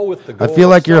 all with the goal. I feel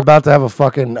like you're about to have a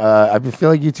fucking. I feel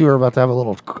like you two are about to have a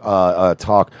little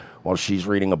talk while she's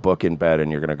reading a book in bed,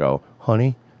 and you're gonna go,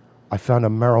 honey, I found a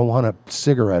marijuana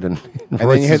cigarette in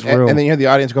Royce's room. And then you have the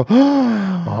audience go,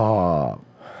 oh.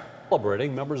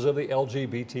 Celebrating members of the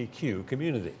LGBTQ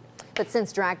community. But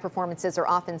since drag performances are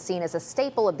often seen as a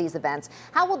staple of these events,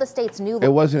 how will the state's new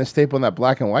It wasn't a staple in that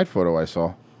black and white photo I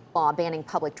saw. law banning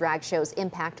public drag shows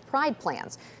impact Pride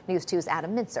plans? News 2's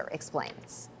Adam Mintzer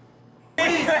explains. We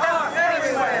are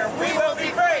everywhere. We will be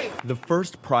free. The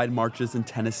first Pride marches in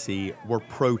Tennessee were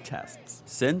protests.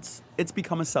 Since it's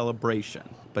become a celebration,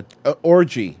 but an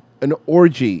orgy,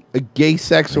 a gay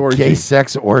sex orgy, gay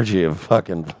sex orgy of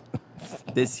fucking.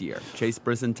 This year, Chase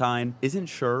Brizantine isn't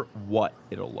sure what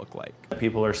it'll look like.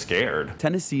 People are scared.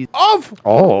 Tennessee of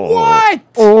what?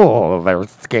 Oh, they're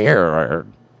scared.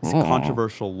 This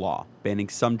controversial law banning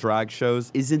some drag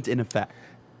shows isn't in effect.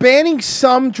 Banning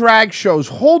some drag shows.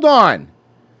 Hold on.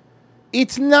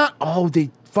 It's not. Oh,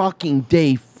 they fucking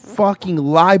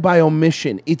lie by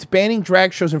omission. It's banning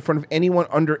drag shows in front of anyone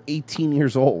under 18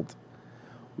 years old.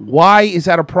 Why is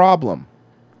that a problem?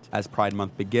 As Pride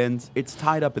Month begins, it's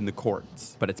tied up in the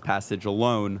courts, but its passage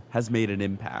alone has made an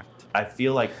impact. I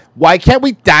feel like... Why can't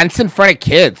we dance in front of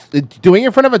kids? Doing it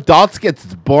in front of adults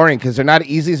gets boring because they're not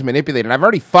easy as manipulated. And I've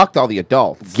already fucked all the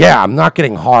adults. Yeah, I'm not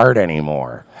getting hard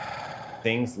anymore.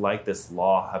 Things like this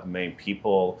law have made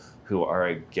people who are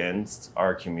against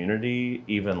our community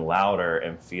even louder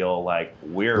and feel like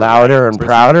we're... Louder and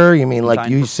prouder? You mean like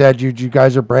you said you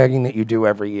guys are bragging that you do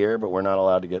every year, but we're not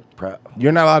allowed to get proud?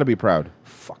 You're not allowed to be proud.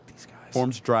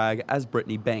 Forms drag as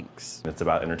Brittany Banks. It's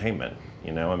about entertainment,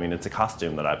 you know? I mean, it's a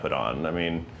costume that I put on. I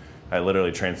mean, I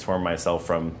literally transformed myself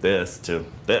from this to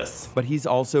this. But he's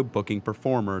also booking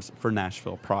performers for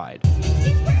Nashville Pride.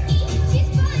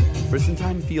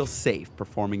 Brizantine feels safe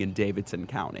performing in Davidson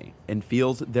County and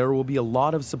feels there will be a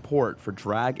lot of support for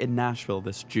drag in Nashville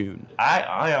this June.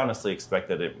 I honestly expect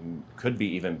that it could be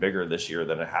even bigger this year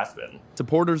than it has been.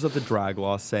 Supporters of the drag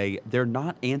law say they're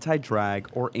not anti-drag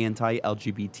or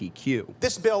anti-LGBTQ.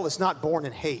 This bill is not born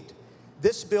in hate.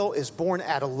 This bill is born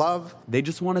out of love. They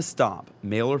just want to stop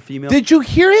male or female. Did you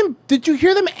hear him? Did you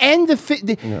hear them end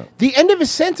the end of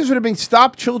his sentence would have been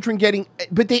stop children getting,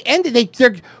 but they ended.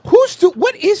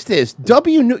 What is this?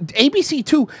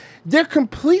 ABC2. They're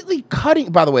completely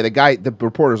cutting. By the way, the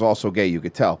reporter's also gay. You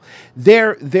could tell.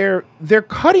 They're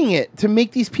cutting it to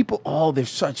make these people. Oh, they're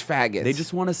such faggots. They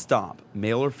just want to stop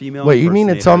male or female. Wait, you mean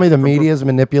to tell me the media is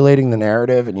manipulating the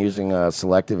narrative and using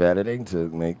selective editing to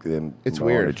make them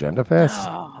weird agenda pass?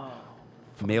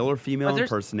 Male or female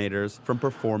impersonators from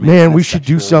performing. Man, we should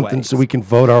do something so we can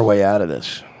vote our way out of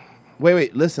this.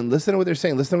 Wait, listen to what they're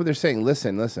saying.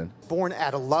 Listen. Born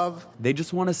out of love. They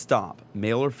just want to stop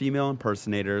male or female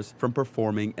impersonators from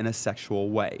performing in a sexual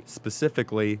way,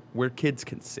 specifically where kids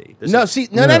can see. No.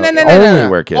 Only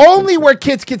where kids where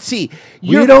kids can see.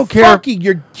 We don't care.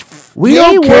 We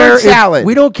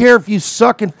don't care if you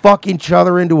suck and fuck each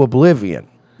other into oblivion.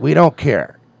 We don't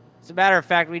care. As a matter of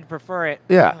fact, we'd prefer it.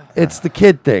 Yeah, it's the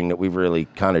kid thing that we really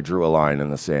kind of drew a line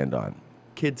in the sand on.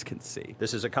 Kids can see.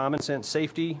 This is a common sense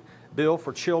safety bill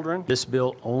for children. This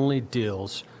bill only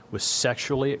deals with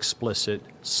sexually explicit,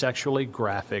 sexually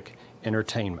graphic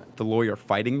entertainment. The lawyer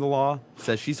fighting the law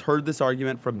says she's heard this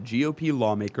argument from GOP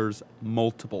lawmakers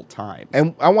multiple times.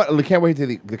 And I can't wait to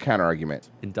the counter argument.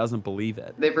 And doesn't believe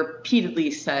it. They've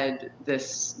repeatedly said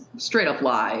this straight up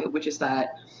lie, which is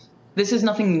that this is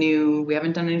nothing new. We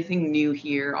haven't done anything new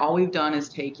here. All we've done is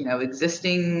take,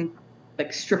 existing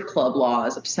like strip club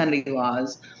laws, obscenity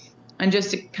laws, and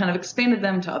just kind of expanded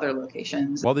them to other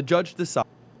locations. While the judge decides.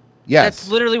 Yes. That's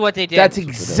literally what they did. That's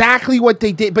exactly what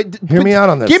they did. But hear me out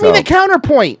on this. Give me the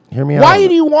counterpoint. Hear me out. Why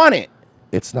do you want it?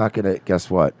 It's not going to, guess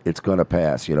what? It's going to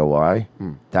pass. You know why?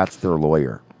 That's their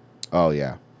lawyer. Oh,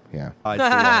 yeah. Yeah. The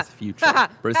law's future.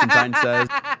 Brisentine says,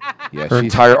 Yeah, Her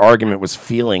entire argument was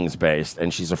feelings based,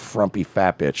 and she's a frumpy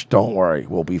fat bitch. Don't worry,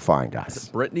 we'll be fine, guys.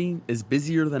 Brittany is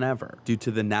busier than ever due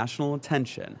to the national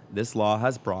attention this law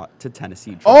has brought to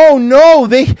Tennessee. Oh no!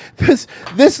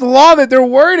 This law that they're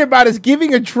worried about is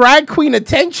giving a drag queen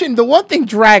attention. The one thing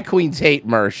drag queens hate,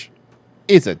 Mersh,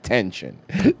 is attention.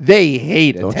 They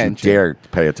hate Don't attention. you dare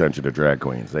pay attention to drag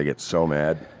queens. They get so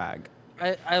mad.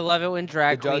 I love it when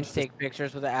drag queens take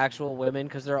pictures with the actual women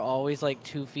because they're always like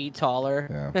 2 feet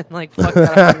taller. And like, fuck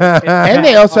that. And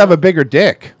they also have a bigger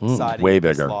dick. Deciding Way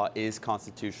this bigger. law is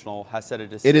constitutional, has said a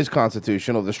It decision is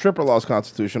constitutional. The stripper law is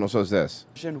constitutional. So is this.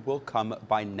 will come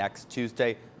by next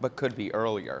Tuesday, but could be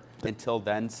earlier. Until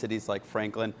then, cities like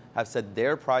Franklin have said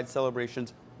their Pride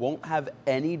celebrations won't have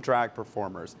any drag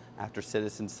performers after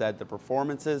citizens said the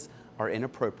performances are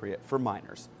inappropriate for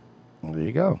minors. There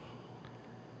you go.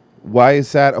 Why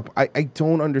is that? I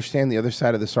don't understand the other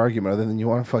side of this argument other than you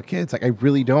want to fuck kids. Like, I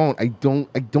really don't.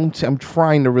 I'm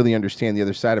trying to really understand the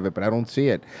other side of it, but I don't see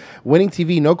it. Winning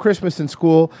TV, no Christmas in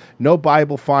school, no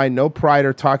Bible fine, no pride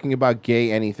or talking about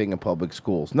gay anything in public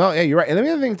schools. No, yeah, you're right. And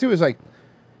the other thing, too, is like,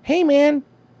 hey, man,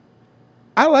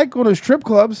 I like going to strip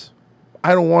clubs.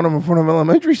 I don't want them in front of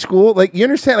elementary school. Like, you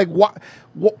understand? Like,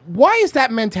 why is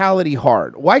that mentality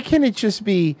hard? Why can't it just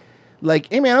be...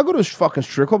 Like, hey, man, I'll go to a fucking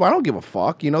strip club. I don't give a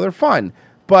fuck. You know, they're fun.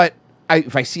 But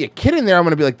if I see a kid in there, I'm going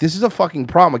to be like, this is a fucking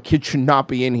problem. A kid should not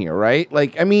be in here, right?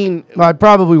 Like, I mean... Well, I'd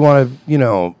probably want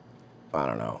to, I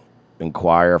don't know,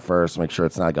 inquire first, make sure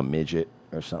it's not like a midget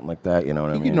or something like that. You know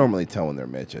what I You mean? can normally tell when they're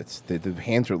midgets. The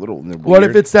hands are little and they're What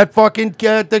weird. if it's that fucking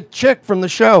the chick from the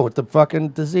show with the fucking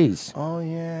disease? Oh,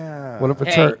 yeah. What if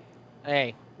it's her?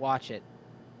 Hey, watch it.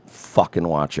 Fucking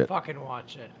watch it. Fucking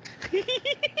watch it.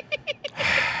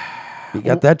 You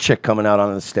got that chick coming out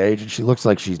on the stage, and she looks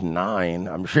like she's 9.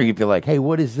 I'm sure you'd be like, hey,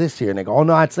 what is this here? And they go, oh,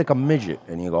 no, it's like a midget.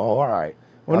 And you go, oh, all right.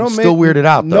 Well, I'm still weirded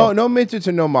out, though. No midgets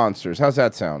and no monsters. How's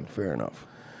that sound? Fair enough.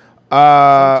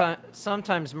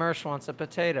 Sometimes Mersh wants a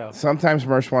potato. Sometimes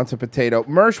Mersh wants a potato.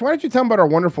 Mersh, why don't you tell them about our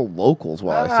wonderful locals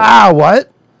while I say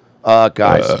What?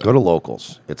 Guys, go to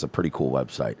Locals. It's a pretty cool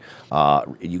website.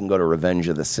 You can go to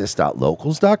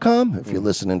revengeofthesis.locals.com if you're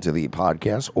listening to the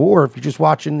podcast, or if you're just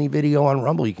watching the video on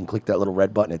Rumble, you can click that little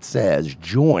red button. It says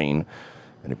join,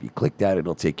 and if you click that,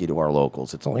 it'll take you to our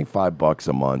Locals. It's only $5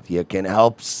 a month. You can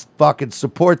help fucking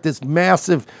support this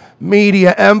massive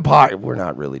media empire. We're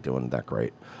not really doing that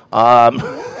great.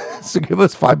 So give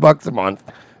us $5 a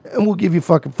month, and we'll give you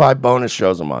fucking 5 bonus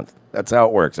shows a month. That's how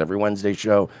it works. Every Wednesday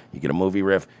show, you get a movie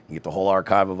riff, you get the whole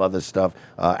archive of other stuff,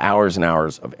 hours and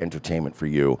hours of entertainment for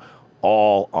you,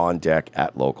 all on deck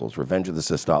at Locals,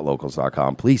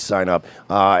 revengeofthesis.locals.com. Please sign up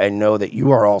and know that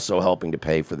you are also helping to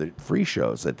pay for the free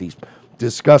shows that these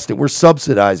disgusting, we're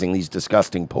subsidizing these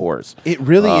disgusting poors. It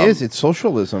really is. It's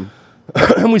socialism.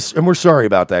 and we're sorry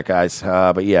about that, guys.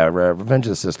 But yeah,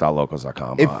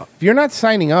 revengeofthesis.locals.com. If you're not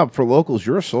signing up for Locals,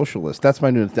 you're a socialist. That's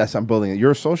I'm building it.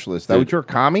 You're a socialist. That Dude, what you're a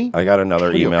commie? I got another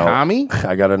What are you, a email. commie?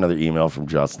 I got another email from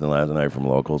Justin last night from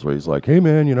Locals where he's like, "Hey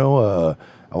man,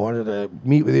 I wanted to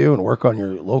meet with you and work on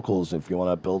your Locals if you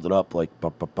want to build it up." Like,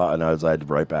 and I had to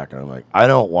write back, and I'm like, "I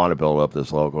don't want to build up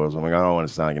this Locals." I'm like, "I don't want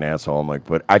to sound like an asshole." I'm like,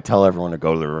 but I tell everyone to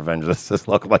go to the Revenge of the Sis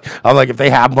Local. I'm like, if they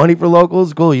have money for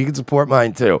Locals, cool, you can support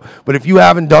mine too. But if you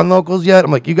haven't done Locals yet,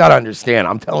 I'm like, you got to understand.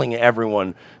 I'm telling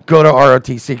everyone, go to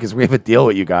ROTC because we have a deal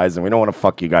with you guys, and we don't want to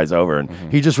fuck you guys over. And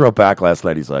he just wrote back last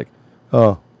night. He's like,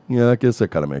 "Oh, yeah, I guess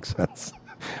that kind of makes sense."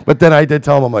 But then I did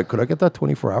tell him, I'm like, "Could I get that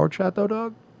 24-hour chat though,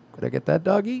 dog? Could I get that,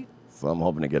 doggy?" So I'm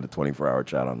hoping to get a 24-hour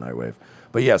chat on Nightwave.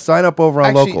 But yeah, sign up over on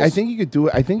Actually, Locals. I think you could do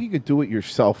it. I think you could do it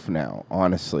yourself now.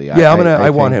 Honestly, Yeah, I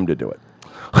want him to do it.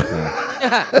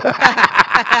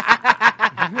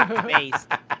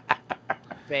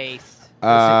 Based.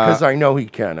 Because I know he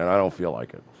can, and I don't feel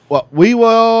like it. Well, we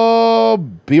will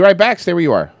be right back. Stay where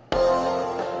you are.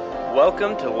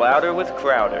 Welcome to Louder with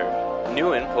Crowder,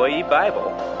 new employee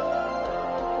Bible.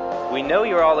 We know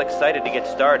you're all excited to get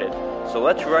started, so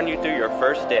let's run you through your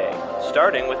first day,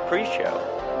 starting with pre-show.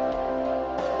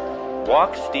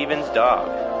 Walk Steven's dog.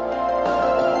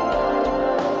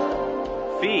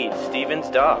 Feed Steven's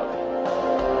dog.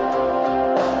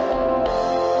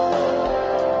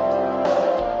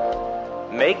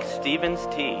 Make Steven's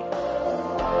tea.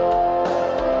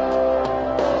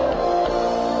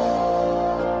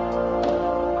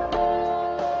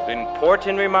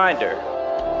 Important reminder.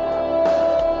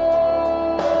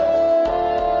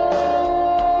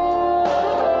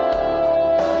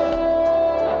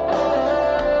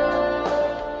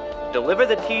 Deliver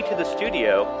the tea to the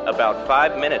studio about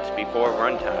 5 minutes before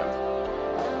runtime.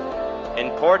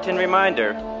 Important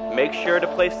reminder, make sure to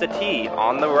place the tea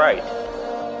on the right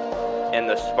and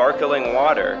the sparkling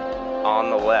water on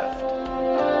the left.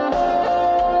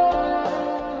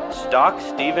 Stock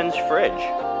Stephen's fridge.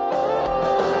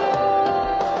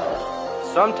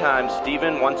 Sometimes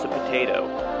Stephen wants a potato.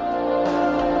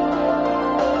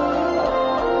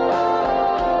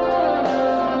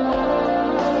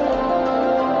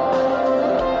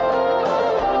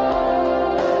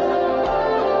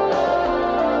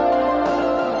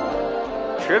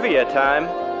 Trivia time.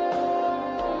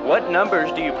 What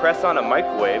numbers do you press on a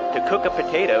microwave to cook a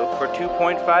potato for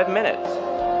 2.5 minutes?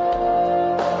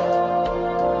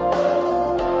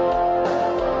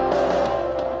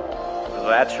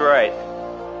 That's right.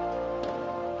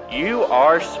 You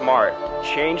are smart.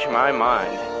 Change my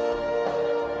mind.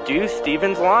 Do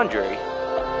Stephen's laundry.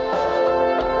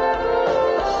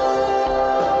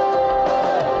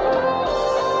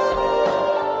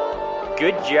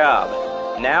 Good job.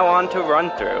 Now on to run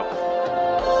through.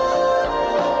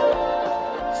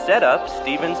 Set up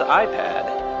Stephen's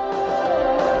iPad.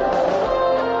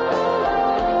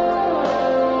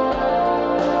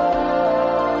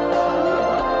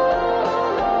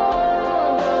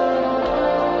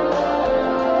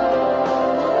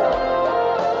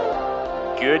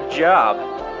 Good job.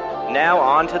 Now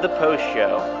on to the post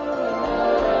show.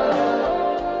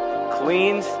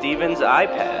 Clean Stephen's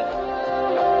iPad.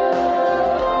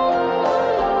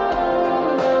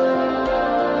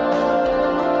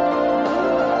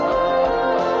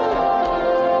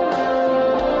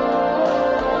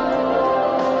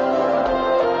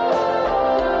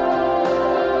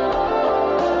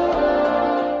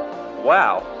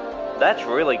 Wow, that's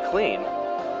really clean.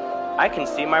 I can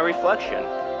see my reflection.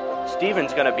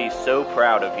 Stephen's gonna be so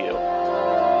proud of you.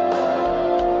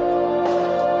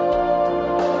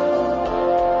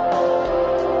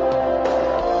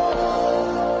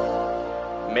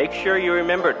 Make sure you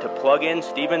remember to plug in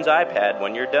Stephen's iPad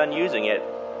when you're done using it.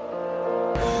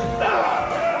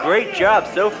 Great job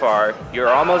so far. You're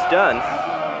almost done.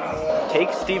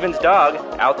 Take Stephen's dog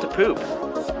out to poop.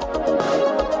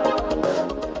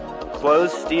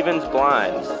 Close Stephen's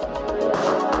blinds.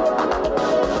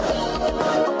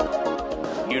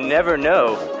 You never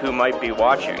know who might be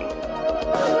watching.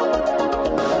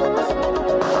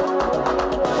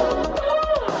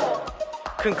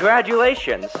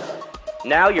 Congratulations!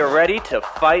 Now you're ready to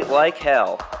fight like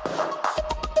hell.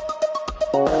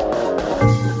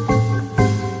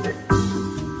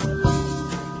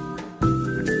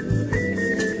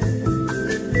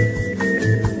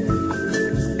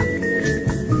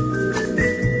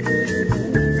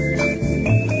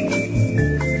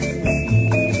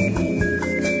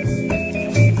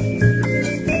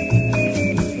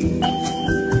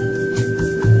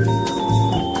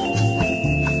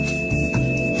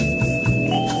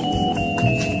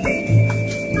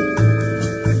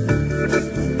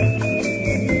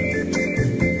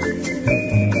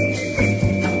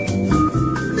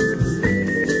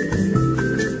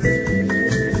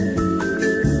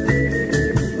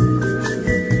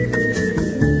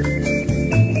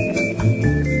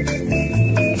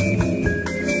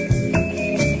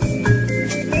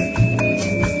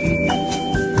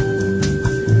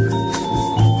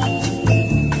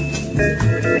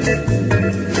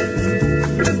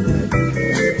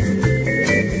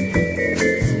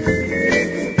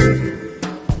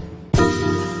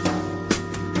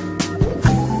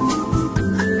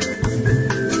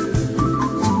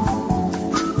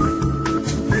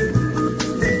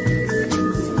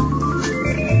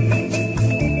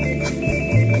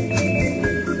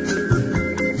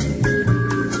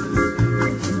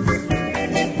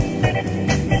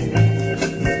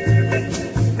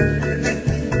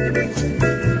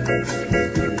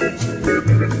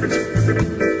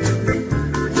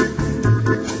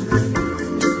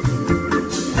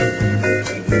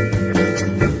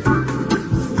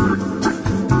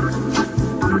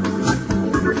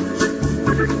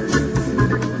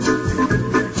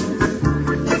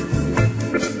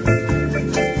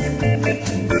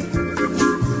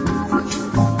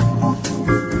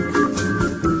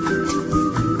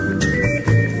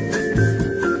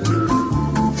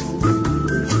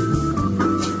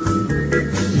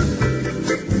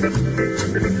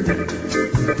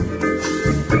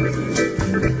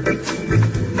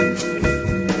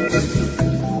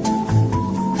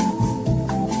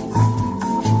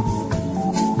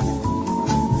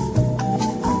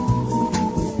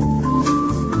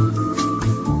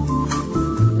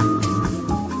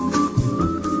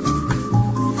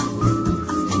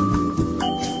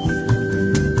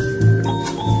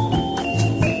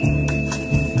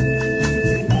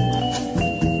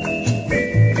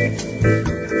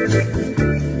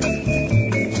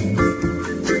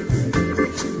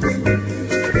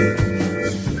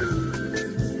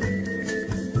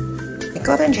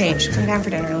 Go up and change. Come down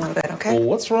for dinner in a little bit, okay? Well,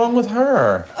 what's wrong with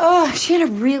her? Oh, she had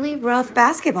a really rough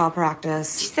basketball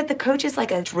practice. She said the coach is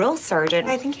like a drill sergeant.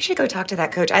 I think you should go talk to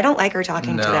that coach. I don't like her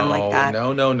talking to them like that.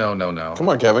 No. Come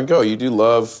on, Kevin, go. You do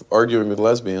love arguing with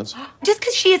lesbians. Just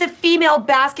because she is a female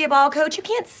basketball coach, you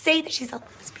can't say that she's a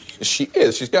lesbian. She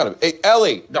is. She's got to be. Hey,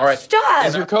 Ellie. All right. Stop.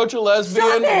 Is your coach a lesbian?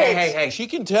 Stop it. Hey. She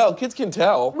can tell. Kids can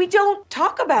tell. We don't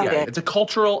talk about Yeah, it. it's a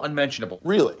cultural unmentionable.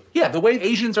 Really? Yeah, the way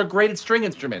Asians are great at string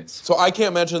instruments. So I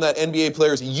can't mention that NBA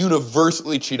players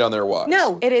universally cheat on their wives.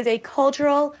 No, it is a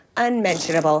cultural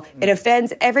unmentionable. It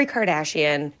offends every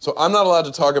Kardashian. So I'm not allowed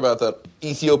to talk about that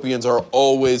Ethiopians are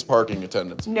always parking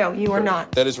attendants. No, you are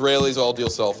not. That Israelis all deal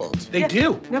cell phones. They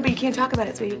do. No, but you can't talk about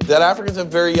it, sweetie. That Africans have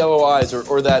very yellow eyes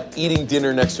or that eating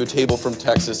dinner next to a table from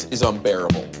Texas is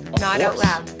unbearable. Not out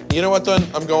loud. You know what, then?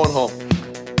 I'm going home.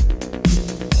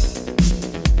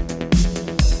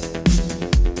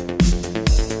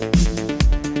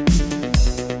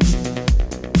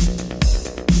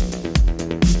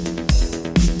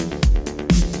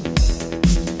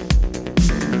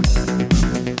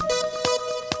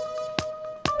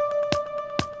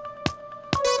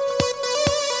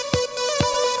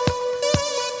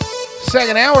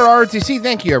 Second hour, ROTC.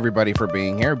 Thank you, everybody, for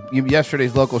being here.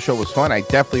 Yesterday's local show was fun. I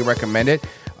definitely recommend it.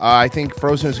 I think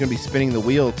Frozen is going to be spinning the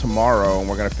wheel tomorrow, and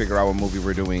we're going to figure out what movie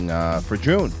we're doing for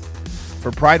June,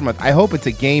 for Pride Month. I hope it's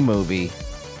a gay movie.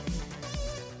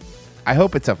 I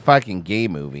hope it's a fucking gay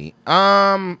movie.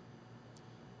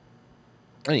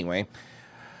 Anyway,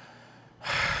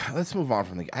 let's move on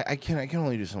from the. I can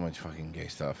only do so much fucking gay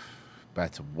stuff.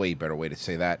 That's a way better way to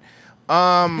say that.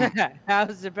 I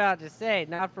was about to say,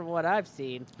 not from what I've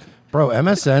seen. Bro,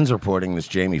 MSN's reporting this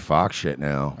Jamie Foxx shit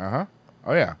now. Uh-huh.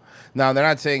 Oh, yeah. Now, they're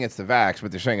not saying it's the vax,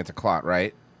 but they're saying it's a clot,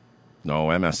 right? No,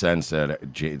 MSN said,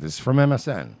 this is from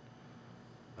MSN.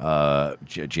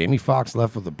 Jamie Foxx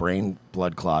left with a brain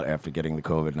blood clot after getting the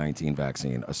COVID-19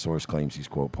 vaccine. A source claims he's,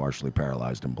 quote, partially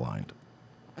paralyzed and blind.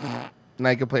 Now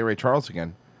you can play Ray Charles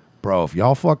again. Bro, if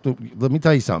y'all fucked up, let me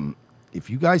tell you something. If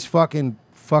you guys fucking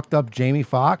fucked up Jamie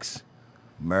Foxx,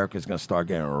 America's going to start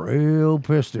getting real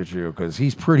pissed at you because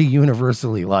he's pretty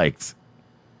universally liked.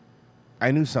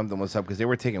 I knew something was up because they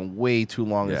were taking way too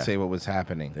long to say what was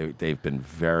happening. They've been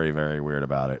very, very weird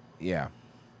about it. Yeah.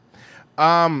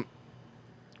 Well,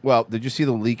 did you see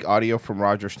the leak audio from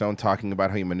Roger Stone talking about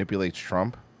how he manipulates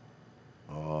Trump?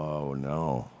 Oh,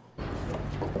 no.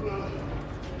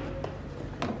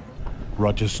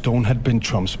 Roger Stone had been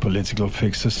Trump's political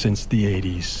fixer since the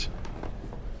 80s,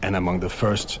 and among the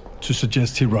first to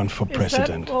suggest he run for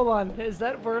president. Hold on, is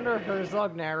that Werner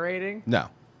Herzog narrating? No.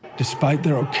 Despite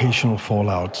their occasional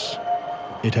fallouts,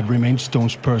 it had remained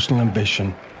Stone's personal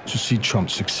ambition to see Trump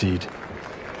succeed.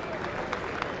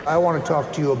 I want to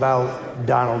talk to you about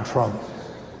Donald Trump,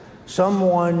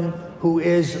 someone who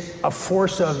is a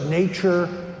force of nature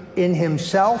in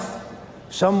himself,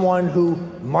 someone who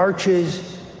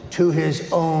marches to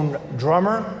his own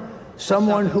drummer,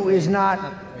 someone who is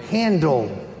not handled,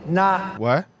 not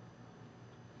what?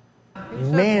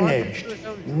 Managed,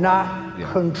 not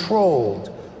controlled.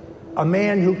 A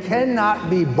man who cannot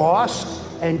be bossed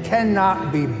and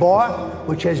cannot be bought,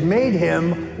 which has made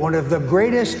him one of the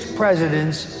greatest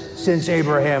presidents since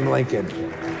Abraham Lincoln. I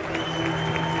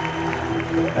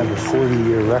have a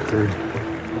 40-year record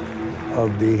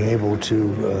of being able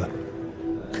to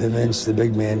convince the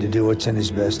big man to do what's in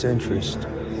his best interest.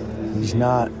 He's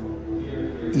not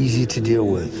easy to deal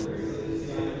with.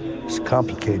 It's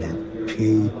complicated.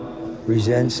 He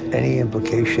resents any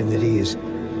implication that he is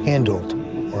handled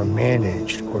or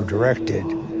managed or directed.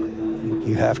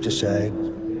 You have to say,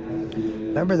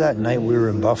 remember that night we were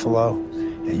in Buffalo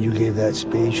and you gave that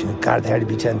speech and God, there had to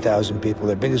be 10,000 people,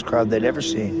 the biggest crowd they'd ever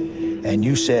seen. And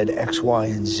you said X, Y,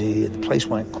 and Z and the place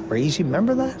went crazy.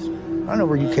 Remember that? I don't know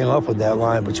where you came up with that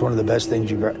line, but it's one of the best things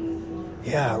you got.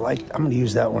 Yeah, I'm going to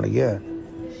use that one again.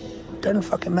 It doesn't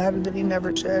fucking matter that he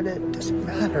never said it. It doesn't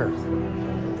matter.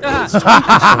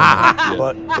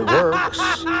 But it works.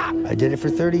 I did it for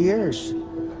 30 years.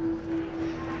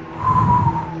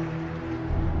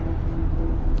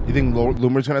 You think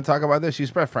Loomer's going to talk about this?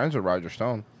 He's best friends with Roger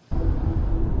Stone.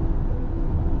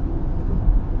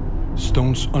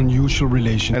 Stone's unusual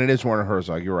relationship, and it is Werner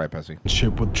Herzog. You're right, Pessy.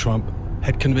 With Trump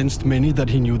had convinced many that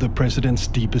he knew the president's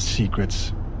deepest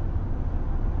secrets.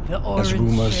 The As orange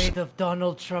rumors shade of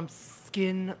Donald Trump's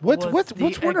skin. What's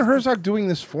Werner Herzog doing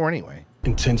this for anyway?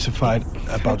 Intensified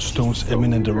about Stone's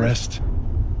imminent arrest,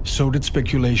 so did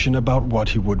speculation about what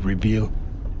he would reveal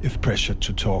if pressured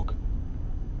to talk.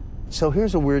 So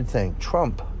here's a weird thing.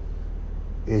 Trump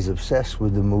is obsessed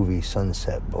with the movie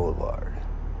Sunset Boulevard.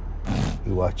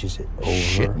 He watches it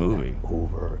over and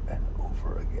over and over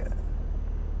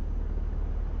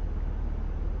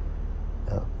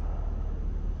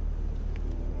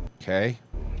Okay.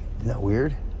 Isn't that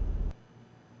weird?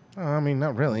 I mean,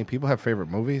 not really. People have favorite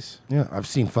movies. Yeah, I've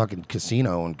seen fucking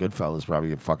Casino and Goodfellas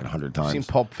probably a fucking 100 times. I've seen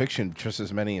Pulp Fiction just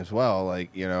as many as well. Like,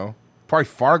 you know, probably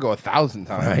Fargo 1,000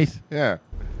 times. Right? Yeah.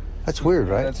 That's weird,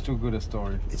 right? That's too good a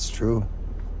story. It's true.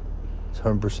 It's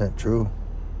 100% true.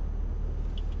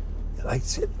 He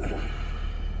likes it.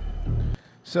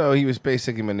 So he was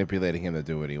basically manipulating him to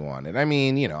do what he wanted. I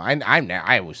mean, you know,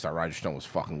 I always thought Roger Stone was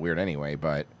fucking weird anyway,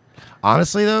 but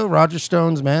Honestly, though, Roger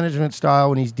Stone's management style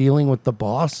when he's dealing with the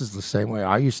boss is the same way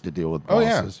I used to deal with Oh,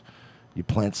 bosses. yeah. You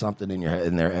plant something in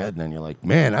their head, and then you're like,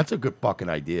 man, that's a good fucking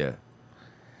idea.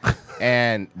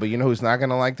 But you know who's not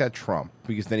gonna like that? Trump,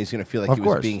 because then he's gonna feel like Of he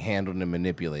course. was being handled and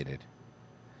manipulated.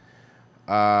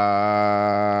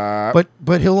 But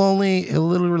he'll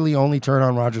literally only turn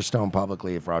on Roger Stone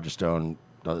publicly if Roger Stone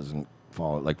doesn't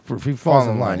fall. Like if he falls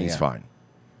in line, he's fine.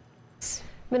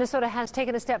 Minnesota has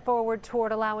taken a step forward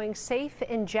toward allowing safe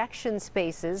injection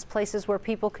spaces, places where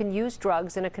people can use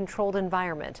drugs in a controlled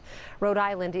environment. Rhode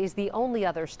Island is the only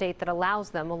other state that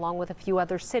allows them, along with a few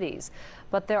other cities.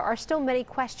 But there are still many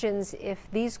questions if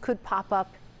these could pop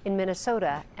up in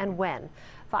Minnesota and when.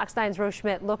 Fox 9's Rose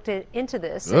Schmidt looked into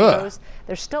this and knows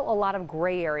there's still a lot of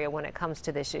gray area when it comes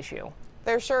to this issue.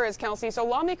 There sure is, Kelsey. So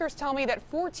lawmakers tell me that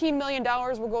 $14 million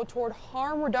will go toward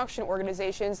harm reduction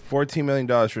organizations. $14 million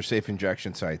for safe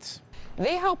injection sites.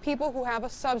 They help people who have a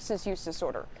substance use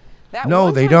disorder. That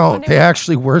No, they one-time don't. funding They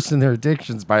actually worsen their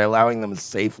addictions by allowing them a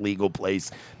safe, legal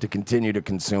place to continue to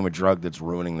consume a drug that's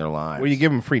ruining their lives. Well, you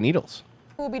give them free needles.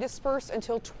 will be dispersed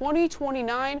until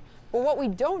 2029. But what we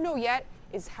don't know yet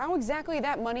is how exactly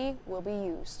that money will be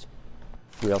used.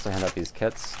 We also hand out these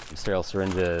kits, sterile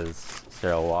syringes,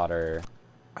 sterile water.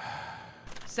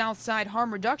 Southside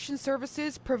Harm Reduction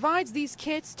Services provides these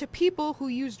kits to people who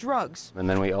use drugs. And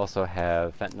then we also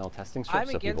have fentanyl testing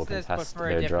strips so people can test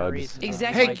their drugs.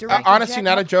 Exactly. Hey, honestly,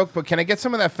 not a joke, but can I get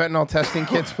some of that fentanyl testing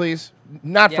kits, please?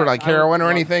 Not for Yeah, like I would heroin or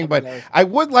love anything, some but of those. I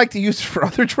would like to use it for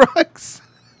other drugs.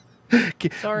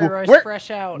 Sorry, Royce,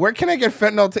 fresh out. Where can I get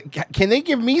fentanyl? Can they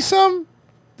give me some?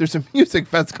 There's a music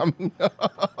fest coming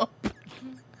up.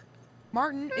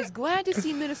 Martin is glad to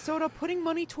see Minnesota putting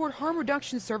money toward harm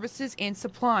reduction services and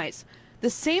supplies. The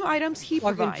same items he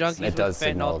Fucking provides. junkies It does with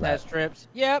signal fentanyl that. test strips.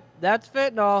 Yep, that's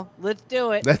fentanyl. Let's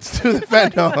do it. Let's do the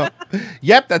fentanyl.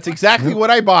 Yep, that's exactly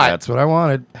what I bought. That's what I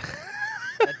wanted.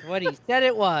 That's what he said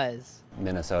it was.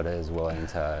 Minnesota is willing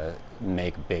to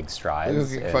make big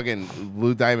strides. if- Fucking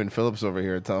Lou Diamond Phillips over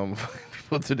here telling them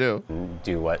what to do.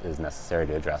 do what is necessary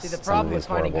to address See, the some of problem with these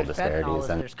finding horrible good fentanyl disparities. is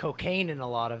And there's cocaine in a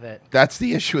lot of it. That's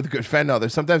the issue with good fentanyl.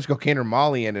 There's sometimes cocaine or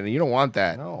Molly in it, and you don't want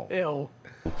that. No. Ew.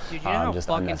 Dude, you know how just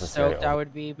fucking unnecessary stoked I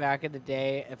would be back in the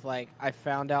day if, like, I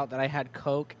found out that I had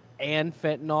coke and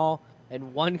fentanyl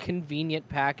in one convenient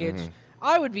package? Mhm.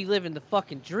 I would be living the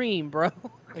fucking dream, bro.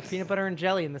 Like peanut butter and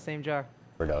jelly in the same jar.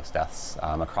 overdose deaths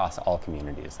across all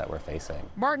communities that we're facing.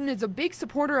 Martin is a big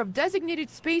supporter of designated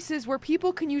spaces where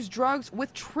people can use drugs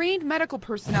with trained medical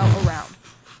personnel around.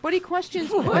 But he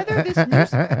questions whether this new...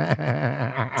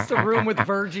 It's a room with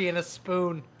Virgie and a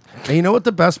spoon. And you know what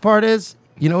the best part is?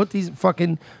 You know what these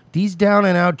down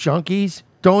and out junkies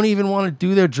don't even want to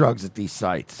do their drugs at these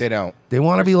sites. They don't. They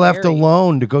want to be left scary.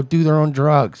 alone to go do their own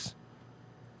drugs.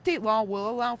 State law will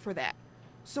allow for that.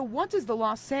 So what does the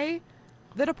law say?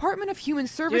 The Department of Human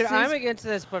Services... Dude, I'm against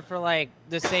this, but for, like,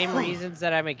 the same reasons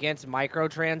that I'm against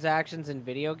microtransactions in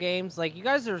video games. Like, you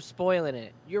guys are spoiling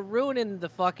it. You're ruining the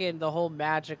whole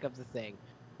magic of the thing.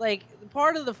 Like,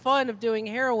 part of the fun of doing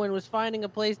heroin was finding a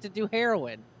place to do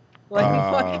heroin. Like,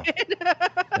 fucking...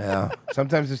 Yeah.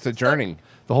 Sometimes it's the journey.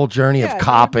 The whole journey Yeah, of dude.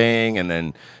 copping and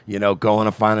then, going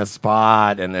to find a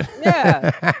spot and then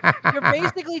Yeah. You're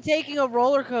basically taking a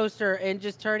roller coaster and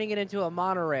just turning it into a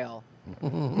monorail.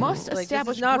 must Like, this is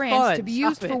establish not grants fun. to be Stop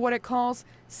used it. for what it calls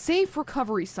safe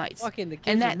recovery sites. Fucking the kids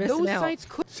and are that missing those out. sites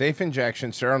could... Safe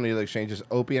injection, sterile needle exchanges,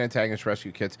 opiate antagonist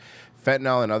rescue kits,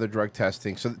 fentanyl, and other drug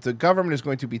testing. So the government is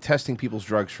going to be testing people's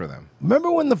drugs for them.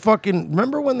 remember when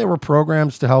there were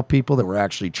programs to help people that were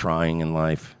actually trying in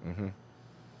life? Mm-hmm.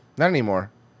 Not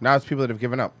anymore. Now it's people that have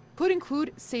given up. could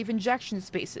include safe injection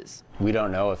spaces. We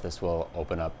don't know if this will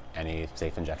open up any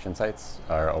safe injection sites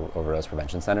or overdose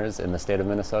prevention centers in the state of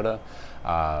Minnesota,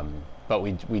 but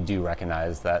we do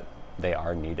recognize that they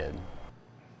are needed.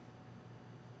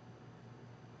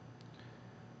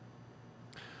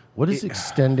 What is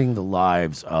extending the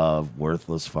lives of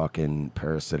worthless fucking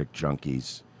parasitic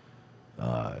junkies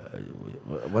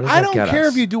What does I that don't get care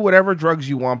us? if you do whatever drugs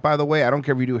you want. By the way, I don't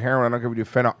care if you do heroin. I don't care if you do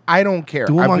fentanyl. I don't care.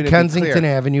 Do I'm them on gonna be Kensington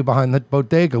clear. Avenue behind the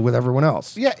bodega with everyone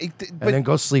else. Yeah, and then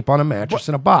go sleep on a mattress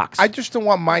in a box. I just don't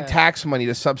want my tax money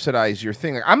to subsidize your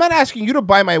thing. Like, I'm not asking you to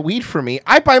buy my weed for me.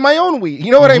 I buy my own weed.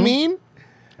 You know what I mean?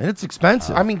 And it's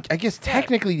expensive. I mean, I guess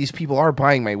technically these people are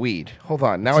buying my weed. Hold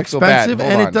on. Now It's I feel bad. expensive,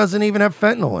 Hold and on. it doesn't even have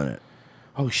fentanyl in it.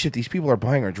 Oh, shit. These people are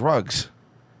buying our drugs.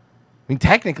 I mean,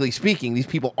 technically speaking, these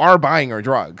people are buying our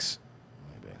drugs.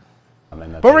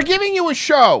 But we're giving you a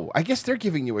show. I guess they're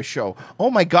giving you a show.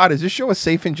 Oh, my God. Is this show a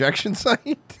safe injection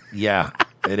site? Yeah,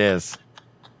 it is.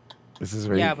 This is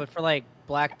where Yeah, you- but for like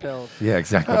black pills. Yeah,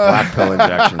 exactly. Black pill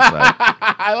injection site.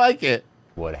 I like it.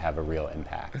 Would have a real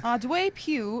impact. Dwayne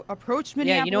Pugh approached Yeah,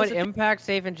 Minneapolis. you know what impact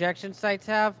safe injection sites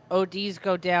have? ODs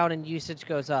go down and usage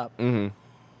goes up. Mm-hmm.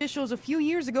 officials a few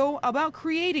years ago about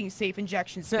creating safe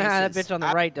injection spaces. that bitch on the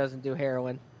right doesn't do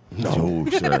heroin. No,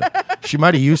 sir. She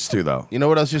might have used to, though. You know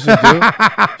what else she doesn't do?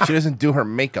 She doesn't do her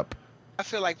makeup. I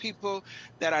feel like people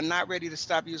that are not ready to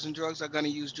stop using drugs are going to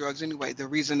use drugs anyway. The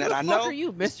reason that Who the I fuck know are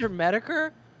you, Mr.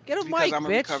 Medicare? Get a because mic, I'm a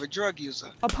bitch. recovered drug user.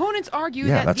 Opponents argue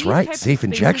Yeah, that that's these right. types of Safe spaces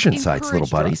injection sites, little encourage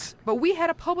drugs. buddies. But we had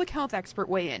a public health expert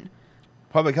weigh in.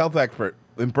 Public health expert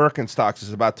in Birkenstocks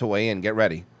is about to weigh in. Get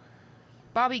ready.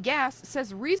 Bobby Gass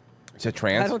says reason. Is that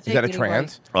trans? Is that a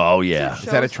trans? Oh, yeah. Is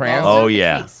that a trans? Oh,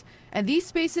 yeah. And these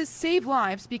spaces save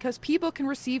lives because people can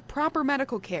receive proper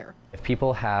medical care. If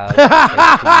people have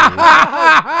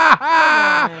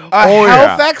A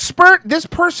health expert? This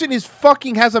person is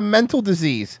fucking has a mental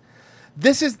disease.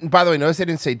 This is, by the way, notice I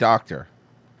didn't say doctor.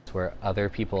 where other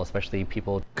people, especially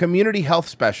people, Community health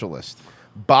specialist,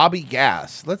 Bobby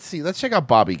Gass. Let's see. Let's check out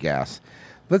Bobby Gass.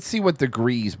 Let's see what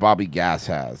degrees Bobby Gass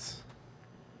has.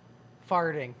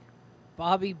 Farting.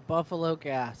 Bobby Buffalo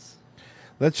Gas.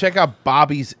 Let's check out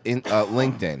Bobby's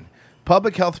LinkedIn.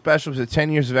 Public health specialist with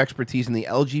 10 years of expertise in the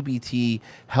LGBT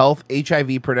health,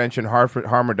 HIV prevention,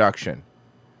 harm reduction.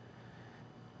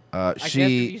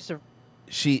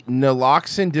 She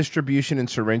naloxone distribution and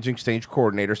syringe exchange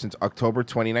coordinator since October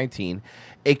 2019.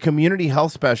 A community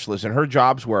health specialist, and her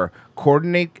jobs were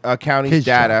coordinate county's His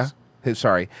data.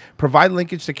 Provide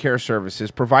linkage to care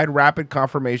services. Provide rapid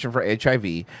confirmation for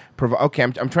HIV. Okay,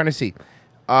 I'm trying to see.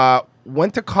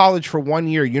 Went to college for 1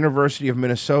 year, University of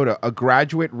Minnesota, a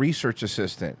graduate research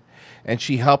assistant. And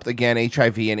she helped, again,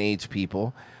 HIV and AIDS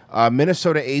people.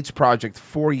 Minnesota AIDS Project,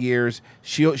 4 years.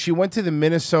 She went to the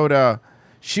Minnesota...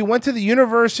 She went to the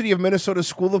University of Minnesota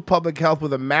School of Public Health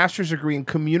with a master's degree in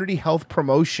community health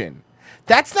promotion.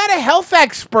 That's not a health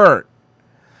expert.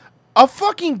 A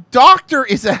fucking doctor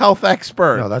is a health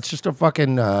expert. No, that's just a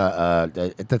fucking.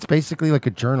 That's basically like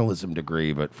a journalism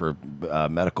degree, but for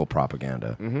medical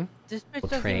propaganda. Mm-hmm. This bitch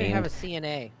doesn't even have a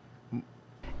CNA.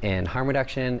 in harm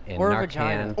reduction, in Or a Narcan.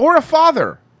 vagina. Or a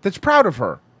father that's proud of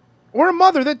her. Or a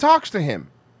mother that talks to him.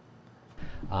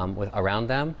 Around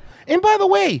them. And by the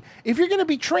way, if you're going to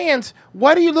be trans,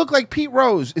 why do you look like Pete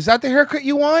Rose? Is that the haircut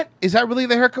you want? Is that really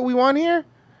the haircut we want here?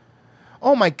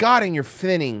 Oh my God, and you're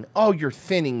thinning. Oh, you're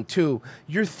thinning too.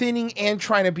 You're thinning and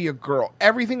trying to be a girl.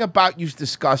 Everything about you's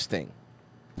disgusting.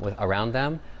 Around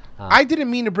them. I didn't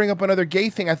mean to bring up another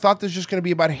gay thing. I thought this was just going to be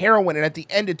about heroin, and at the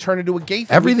end it turned into a gay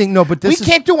thing. Everything, no, but this we is-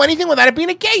 can't do anything without it being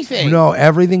a gay thing. No,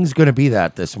 everything's going to be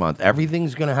that this month.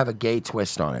 Everything's going to have a gay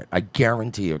twist on it. I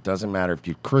guarantee you. It doesn't matter if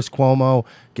you Chris Cuomo,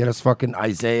 get us fucking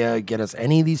Isaiah, get us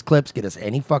any of these clips, get us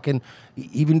any fucking,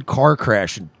 even car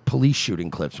crash and police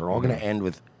shooting clips are all going to end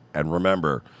with, and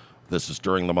remember, this is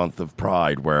during the month of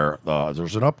Pride where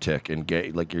there's an uptick in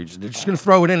gay, like they're just going to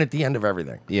throw it in at the end of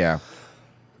everything. Yeah.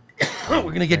 We're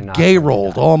going to get gay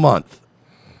rolled all month.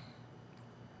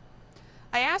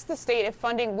 I asked the state if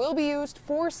funding will be used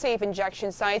for safe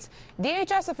injection sites.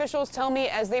 DHS officials tell me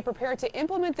as they prepare to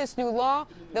implement this new law,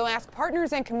 they'll ask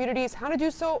partners and communities how to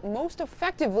do so most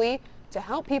effectively to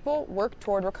help people work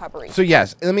toward recovery. So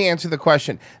yes, let me answer the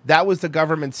question. That was the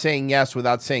government saying yes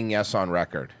without saying yes on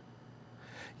record.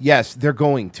 Yes, they're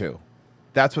going to.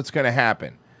 That's what's going to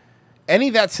happen. Any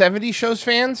of that 70s shows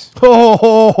fans?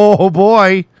 Oh,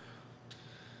 boy.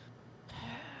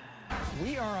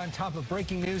 We are on top of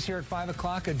breaking news here at 5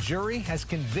 o'clock. A jury has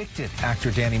convicted actor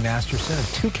Danny Masterson of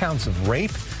 2 counts of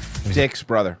rape. Dick's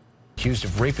brother. Accused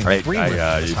of raping Right, 3 I, women.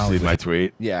 in his you see Hollywood my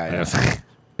tweet? Yeah.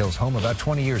 Hills home about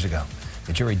 20 years ago.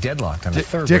 The jury deadlocked on the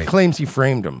third Dick rape. claims he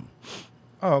framed him.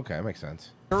 Oh, okay. That makes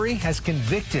sense. Jury has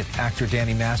convicted actor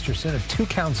Danny Masterson of 2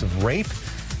 counts of rape.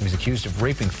 He was accused of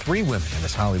raping 3 women in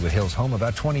his Hollywood Hills home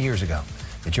about 20 years ago.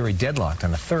 The jury deadlocked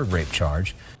on a third rape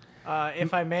charge.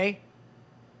 If I may,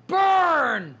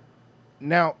 burn!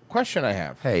 Now, question I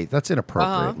have. Hey, that's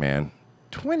inappropriate, man.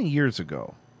 20 years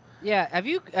ago, Yeah, have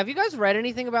you guys read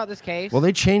anything about this case? Well,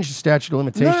 they changed the statute of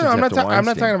limitations. No, I'm not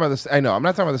Weinstein. talking about this. I know, I'm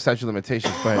not talking about the statute of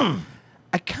limitations, but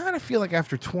I kind of feel like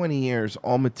after 20 years,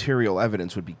 all material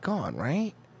evidence would be gone,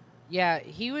 right? Yeah,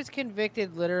 he was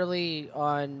convicted literally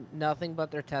on nothing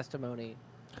but their testimony.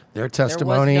 Their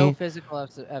testimony. There was no physical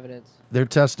evidence. Their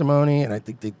testimony, and I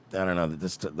think I don't know that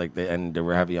this and they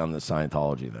were heavy on the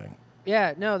Scientology thing.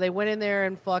 Yeah, no, they went in there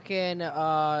and fucking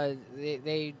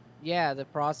the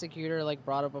prosecutor like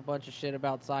brought up a bunch of shit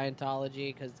about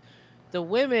Scientology because the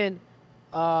women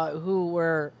who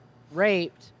were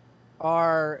raped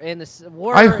are in the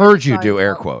war. I heard you do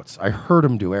air quotes. I heard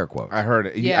him do air quotes. I heard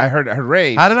it. Yeah. I heard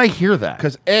raped. How did I hear that?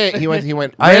 Because he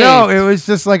went. I know raped. it was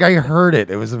just like I heard it.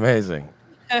 It was amazing.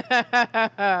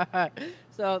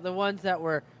 So the ones that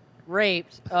were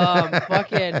raped,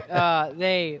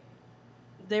 they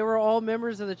were all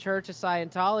members of the Church of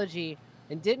Scientology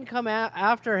and didn't come out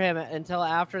after him until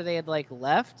after they had like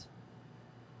left.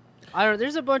 I don't know.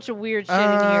 There's a bunch of weird shit in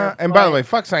here. And by the way,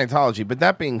 fuck Scientology. But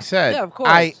that being said, Yeah, of course.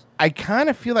 I kind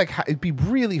of feel like it'd be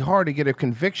really hard to get a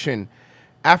conviction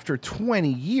after 20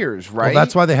 years, right? Well,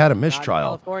 that's why they had a mistrial.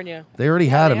 California. They already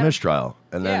Yeah, had they a had- mistrial,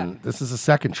 and then this is a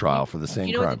second trial for the same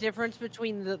You know what crime. the difference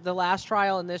between the last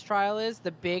trial and this trial is?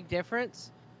 The big difference?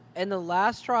 In the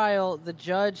last trial, the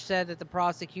judge said that the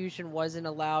prosecution wasn't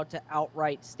allowed to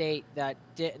outright state that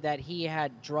he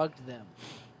had drugged them.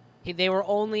 They were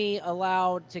only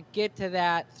allowed to get to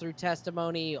that through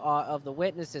testimony of the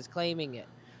witnesses claiming it.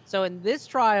 So in this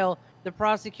trial, the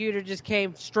prosecutor just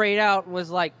came straight out and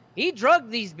was like, he drugged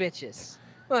these bitches.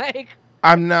 Like,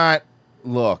 I'm not.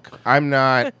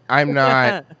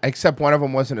 Except one of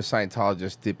them wasn't a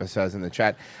Scientologist, Deepa says in the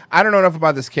chat. I don't know enough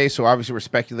about this case, so obviously we're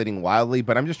speculating wildly,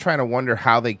 but I'm just trying to wonder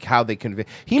how they convict.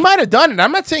 He might have done it.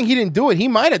 I'm not saying he didn't do it. He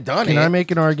might have done it. Can I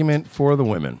make an argument for the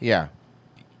women? Yeah.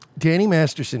 Danny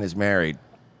Masterson is married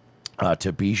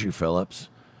to Bijou Phillips,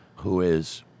 who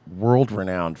is world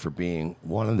renowned for being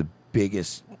one of the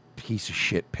biggest piece of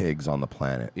shit pigs on the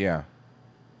planet. Yeah.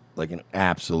 Like an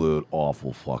absolute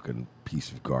awful fucking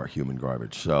piece of human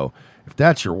garbage. So if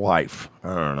that's your wife,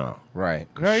 I don't know. Right.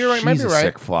 No, you're right. She's Might be a right.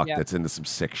 sick fuck Yeah. that's into some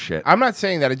sick shit. I'm not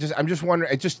saying that. I'm just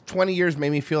wondering. It just 20 years made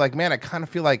me feel like, man, I kind of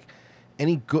feel like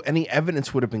any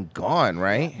evidence would have been gone,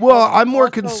 right? Well, I'm more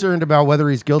concerned about whether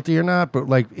he's guilty or not, but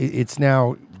like it's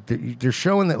now they're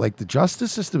showing that like the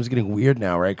justice system is getting weird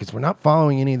now, right? Because we're not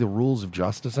following any of the rules of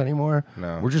justice anymore.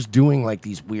 No. We're just doing like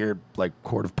these weird like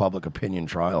court of public opinion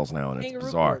trials now, and it's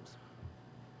bizarre.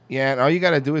 Yeah, and all you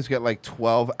got to do is get like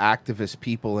 12 activist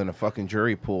people in a fucking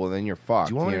jury pool, and then you're fucked.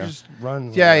 Do you want me to know? just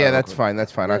run? Yeah, that's fine.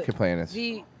 That's fine. I'll keep playing this.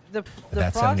 the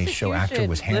That 70s show actor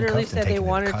was prosecution literally handcuffed and said they taken into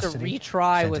wanted to custody.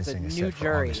 retry with a Sentencing is new set for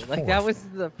jury. August Like that 4th. was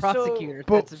the prosecutor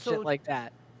But- said some shit like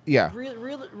that. Yeah.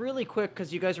 Really quick,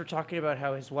 because you guys were talking about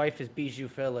how his wife is Bijou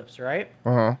Phillips, right?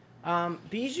 Uh-huh.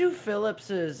 Bijou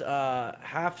Phillips's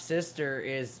half sister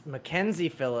is Mackenzie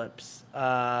Phillips,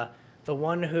 the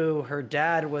one who her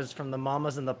dad was from the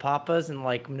Mamas and the Papas and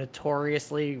like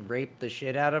notoriously raped the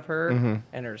shit out of her Mhm.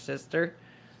 and her sister.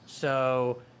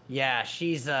 So yeah,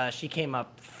 she came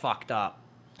up fucked up,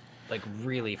 like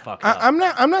really fucked up. I'm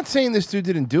not saying this dude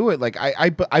didn't do it. Like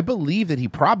I believe that he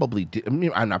probably did. I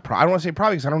mean, I don't want to say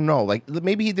probably because I don't know. Like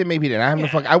maybe he did, maybe he didn't. I have no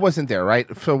fuck. I wasn't there, right?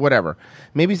 So whatever.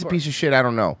 Maybe he's a piece of shit. I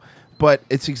don't know. But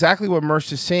it's exactly what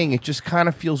Merce is saying. It just kind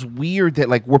of feels weird that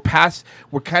like we're kind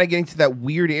of getting to that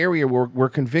weird area where we're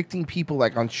convicting people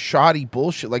like on shoddy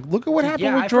bullshit. Like look at what happened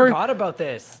Yeah, with I George. forgot about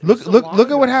this. It Look was so look long look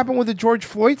at ago. what happened with the George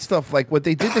Floyd stuff. Like what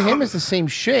they did to him is the same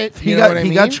shit. He You know got what I he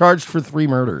mean? got charged for 3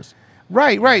 murders.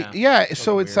 Right. Yeah.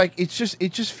 So it's like it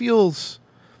just feels.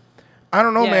 I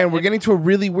don't know, Yeah, man. We're getting to a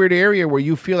really weird area where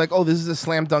you feel like, oh, this is a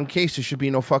slam dunk case. There should be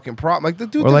no fucking problem. Like the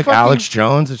dude, Or like fucking, Alex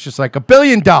Jones, it's just like $1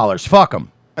 billion. Fuck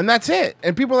him. and that's it.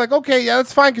 And people are like, okay, yeah,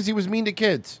 that's fine because he was mean to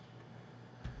kids.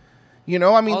 You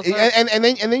know, I mean, Also- and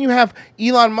then you have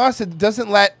Elon Musk that doesn't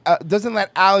let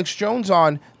Alex Jones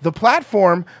on the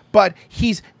platform, but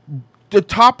he's the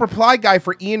top reply guy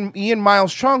for Ian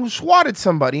Miles Chung, who swatted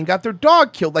somebody and got their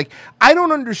dog killed. Like, I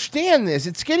don't understand this.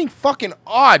 It's getting fucking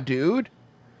odd, dude.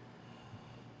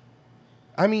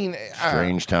 I mean,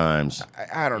 Strange times.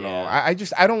 I don't know. I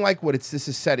don't like what this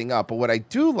is setting up. But what I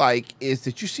do like is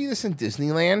that you see this in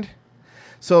Disneyland.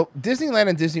 So Disneyland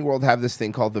and Disney World have this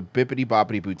thing called the Bippity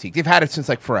Boppity Boutique. They've had it since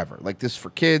like forever. Like this for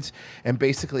kids, and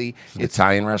basically It's an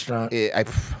Italian restaurant. I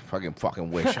fucking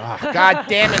wish. Oh, God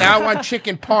damn it! I want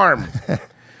chicken parm.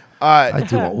 I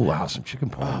do want I'll have some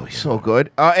chicken parm. Oh, he's so good.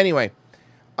 Anyway,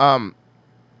 so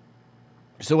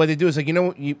what they do is like, you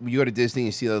know, you go to Disney,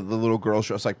 you see the little girls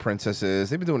dressed like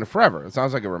princesses. They've been doing it forever. It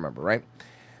sounds like I remember, right?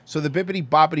 So the Bibbidi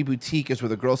Bobbidi Boutique is where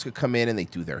the girls could come in and they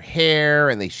do their hair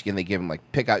and they give them like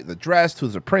pick out the dress,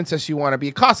 who's the princess you want to be.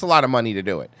 It costs a lot of money to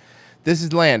do it. This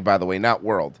is land, by the way, not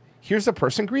world. Here's the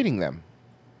person greeting them.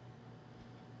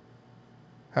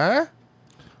 Huh?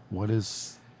 What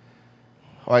is?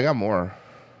 Oh, I got more.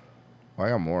 Oh, I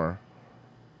got more.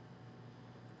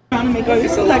 Trying to make all your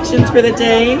selections for the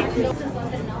day.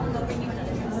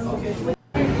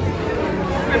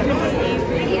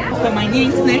 So my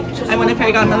name's Nick. I'm one of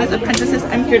Fairy Godmother's apprentices.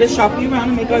 I'm here to shop you around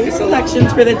and make all your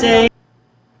selections for the day.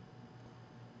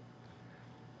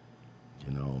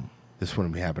 You know, this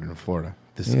wouldn't be happening in Florida.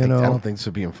 You I know. don't think this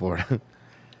would be in Florida.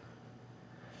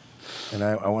 And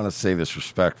I want to say this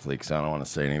respectfully because I don't want to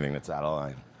say anything that's out of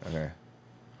line. Okay.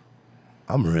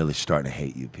 I'm really starting to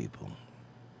hate you people.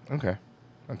 Okay.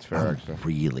 That's fair, I'm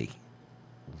actually.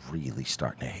 really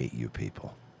starting to hate you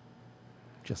people.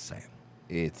 Just saying.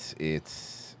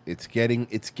 It's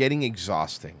getting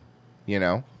exhausting, you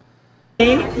know?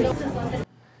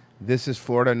 This is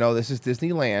Florida. No, this is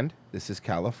Disneyland. This is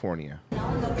California.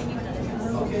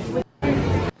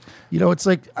 You know, it's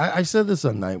like, I said this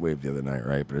on Nightwave the other night,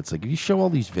 right? But it's like, if you show all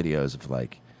these videos of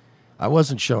like, I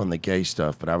wasn't showing the gay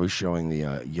stuff, but I was showing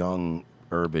the young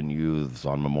urban youths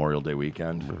on Memorial Day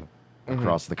weekend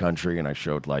across the country. And I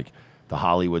showed like the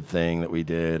Hollywood thing that we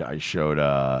did. I showed,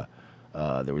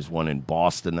 there was one in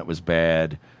Boston that was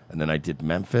bad. And then I did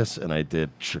Memphis and I did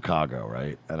Chicago,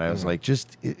 right? And I was like,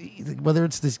 just whether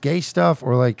it's this gay stuff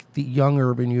or like the young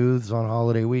urban youths on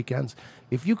holiday weekends,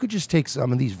 if you could just take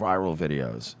some of these viral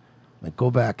videos, like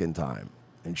go back in time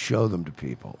and show them to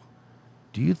people,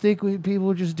 do you think people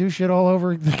would just do shit all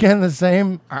over again the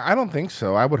same? I don't think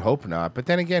so. I would hope not. But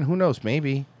then again, who knows?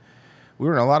 Maybe we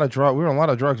were in a lot of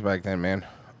drugs back then, man.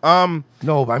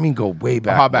 No, I mean go way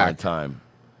back. How back? In time,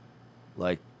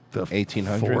 like the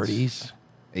 1800s, 40s,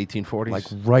 1840s, like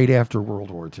right after World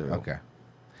War II. Okay.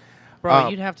 Bro,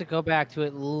 you'd have to go back to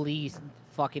at least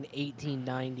fucking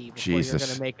 1890 before you're Jesus.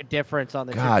 going to make a difference on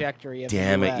the God trajectory of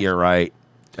damn the it, US. you're right.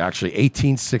 Actually,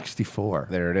 1864.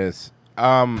 There it is.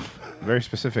 Very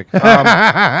specific.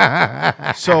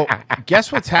 So,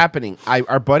 guess what's happening?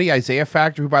 Our buddy Isaiah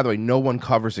Factor, who, by the way, no one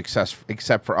covers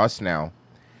except for us now,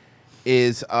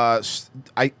 is I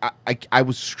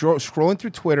was scrolling through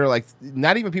Twitter, like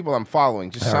not even people I'm following,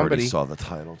 just I somebody already saw the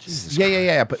title. Jesus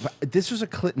Yeah. But this was a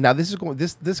clip. Now this is going.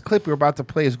 This clip we're about to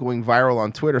play is going viral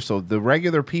on Twitter. So the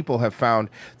regular people have found,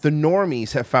 the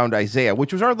normies have found Isaiah,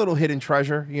 which was our little hidden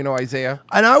treasure. You know, Isaiah.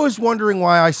 And I was wondering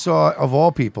why I saw, of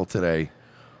all people today,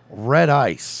 Red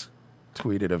Ice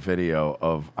tweeted a video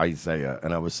of Isaiah,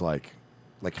 and I was like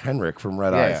Henrik from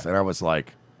Red Yeah. Ice, and I was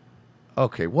like,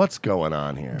 okay, what's going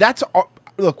on here? That's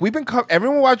look. We've been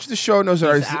everyone watches the show knows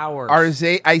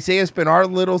that Isaiah's been our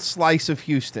little slice of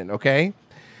Houston. Okay,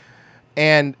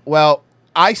 and well,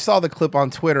 I saw the clip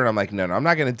on Twitter, and I'm like, no, I'm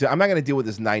not gonna deal with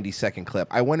this 90-second clip.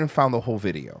 I went and found the whole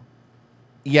video.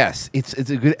 Yes, it's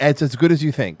as good as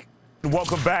you think.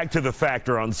 Welcome back to The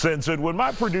Factor Uncensored. When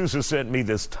my producer sent me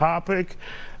this topic,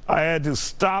 I had to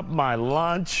stop my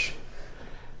lunch.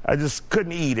 I just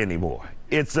couldn't eat anymore.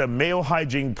 It's a male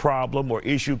hygiene problem or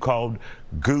issue called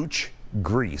gooch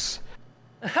grease.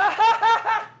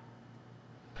 I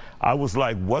was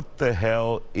like, what the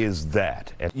hell is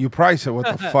that? And You probably said,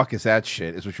 what the fuck is that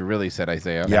shit, is what you really said,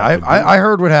 Isaiah. Yeah, I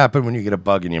heard what happened when you get a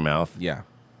bug in your mouth. Yeah.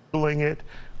 it,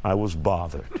 I was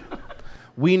bothered.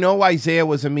 We know Isaiah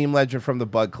was a meme legend from the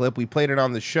bug clip. We played it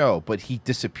on the show, but he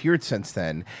disappeared since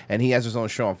then, and he has his own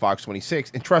show on Fox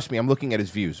 26. And trust me, I'm looking at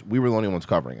his views. We were the only ones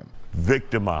covering him.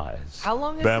 Victimized. How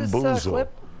long is bamboozled. this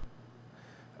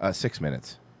clip? 6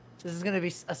 minutes. This is going to be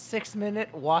a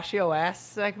 6-minute wash your ass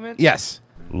segment? Yes.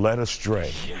 Led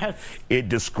astray. Yes. It's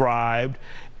described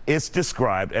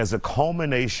as a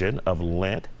culmination of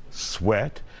lint,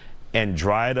 sweat, and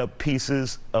dried up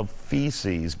pieces of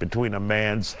feces between a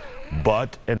man's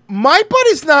butt and My butt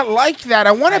is not like that.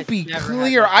 I want to be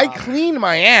clear. I clean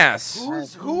my ass.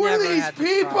 Who are these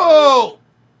people?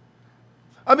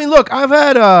 I mean, look, I've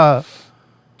had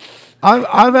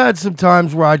some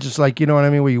times where I just like, you know what I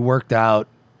mean, where you worked out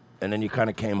and then you kind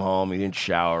of came home, you didn't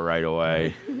shower right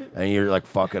away, and you're like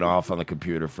fucking off on the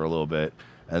computer for a little bit.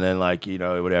 And then, like, you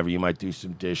know, whatever, you might do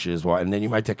some dishes, and then you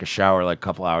might take a shower like a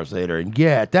couple hours later. And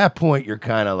yeah, at that point, you're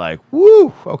kind of like,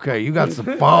 woo, okay, you got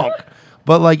some funk.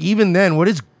 But like, even then, what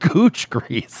is gooch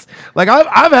grease? Like,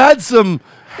 I've had some,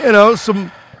 you know, some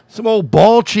old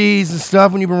ball cheese and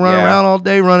stuff when you've been running around all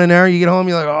day running there. You get home,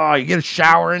 you're like, oh, you get a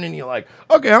shower in, and you're like,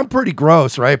 okay, I'm pretty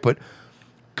gross, right? But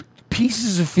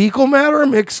pieces of fecal matter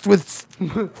mixed with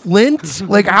lint?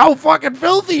 Like, how fucking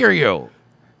filthy are you?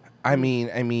 I mean,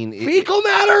 Fecal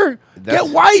matter? Get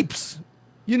wipes.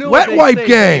 You know Wet what they wipe say,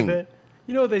 gang. Baby?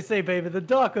 You know what they say, baby? The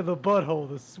darker the butthole,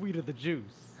 the sweeter the juice.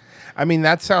 I mean,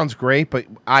 that sounds great, but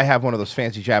I have one of those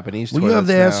fancy Japanese Well, you have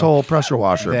the toilets now. asshole pressure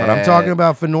washer, but I'm that- talking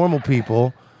about for normal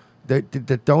people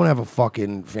that don't have a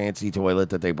fucking fancy toilet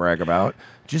that they brag about.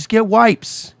 Just get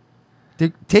wipes.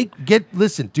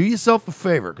 Listen, do yourself a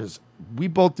favor, because we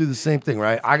both do the same thing,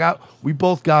 right? We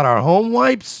both got our home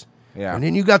wipes, Yeah. and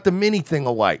then you got the mini thing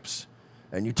of wipes,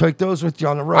 and you take those with you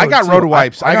on the road. I got too. road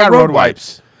wipes. I got road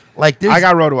wipes. Like this, I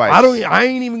got road wipes. I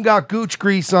ain't even got gooch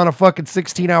grease on a fucking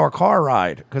 16-hour car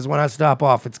ride, because when I stop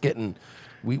off, it's getting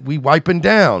we wiping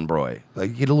down, bro. Like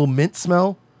you get a little mint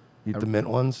smell. You get the mint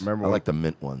ones. I like the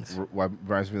mint ones.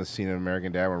 Reminds me of the scene in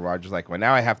American Dad when Roger's like, well,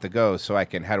 now I have to go so I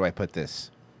can, how do I put this?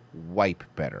 Wipe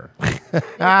better.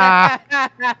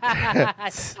 I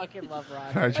fucking love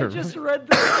Roger. I just read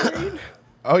the screen.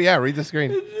 Oh, yeah, read the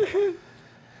screen.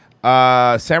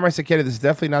 Samurai Cicada, this is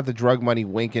definitely not the drug money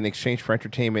wink in exchange for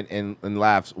entertainment and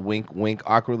laughs. Wink, wink,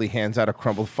 awkwardly hands out a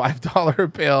crumbled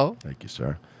 $5 bill. Thank you,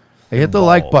 sir. Hey, hit the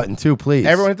like button, too, please.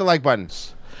 Everyone hit the like button.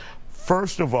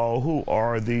 First of all, who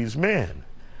are these men?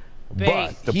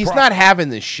 But He's not having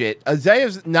this shit.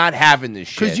 Isaiah's not having this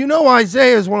shit. Because you know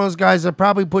Isaiah is one of those guys that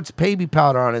probably puts baby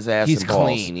powder on his ass. He's and balls.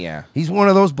 clean, yeah. He's one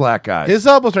of those black guys. His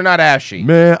elbows are not ashy.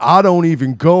 Man, I don't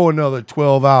even go another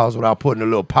 12 hours without putting a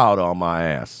little powder on my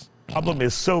ass. problem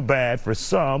is so bad for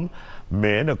some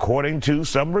men, according to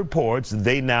some reports,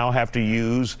 they now have to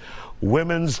use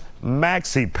women's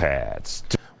maxi pads.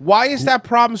 Why is that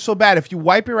problem so bad? If you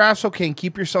wipe your ass okay and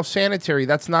keep yourself sanitary,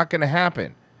 that's not going to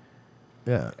happen.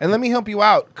 Yeah. And let me help you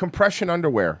out. Compression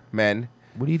underwear, men.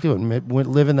 What are you doing?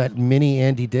 Living that mini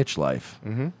Andy Ditch life.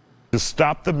 Mm-hmm. To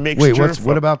stop the mixture. Wait,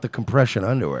 what about the compression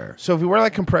underwear? So if you wear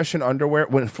like compression underwear,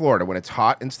 when in Florida, when it's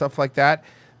hot and stuff like that,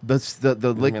 the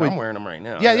liquid. I'm wearing them right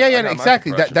now. Yeah, I got my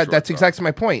exactly. compression That's shorts exactly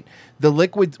my point. The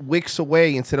liquid wicks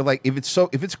away instead of like if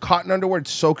it's cotton underwear, it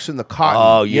soaks in the cotton.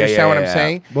 Oh, you yeah, understand what yeah, I'm yeah.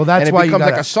 saying? Well, that's and it why you becomes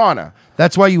like gotta- a sauna.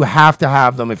 That's why you have to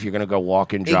have them if you're gonna go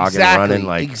walking, jogging, Exactly, running.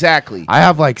 Like exactly. I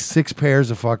have like 6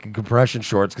 pairs of fucking compression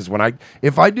shorts because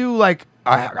if I do like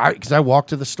because I walk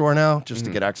to the store now just Mm-hmm.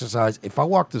 to get exercise. If I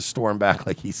walk to the store and back,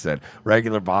 like he said,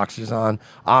 regular boxers on,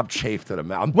 I'm chafed to the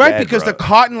mouth. I'm Right, dead, because bro. the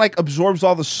cotton like absorbs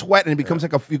all the sweat and it becomes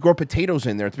like you grow potatoes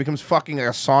in there. It becomes fucking like a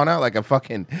sauna, like a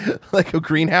fucking like a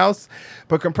greenhouse.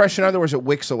 But compression underwear, it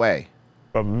wicks away.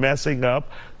 Of messing up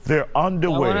their The one on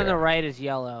the underwear. right is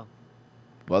yellow.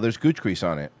 Well, there's gooch grease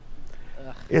on it.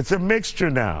 It's a mixture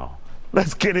now.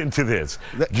 Let's get into this.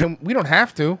 We don't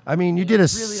have to. I mean, you did a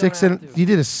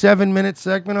 7-minute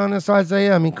segment on this,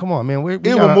 Isaiah. I mean, come on, man. We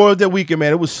It was more than weekend,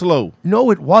 man. It was slow.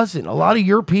 No, it wasn't. A lot of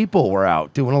your people were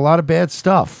out doing a lot of bad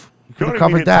stuff. You could have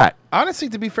covered that. Honestly,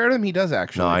 to be fair to him, he does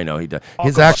actually. No, I know he does.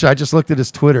 I just looked at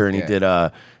his Twitter and he Yeah.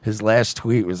 did his last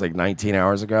tweet was like 19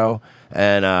 hours ago,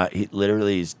 and he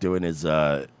literally is doing his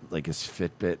like his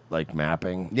Fitbit like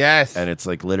mapping. Yes. And it's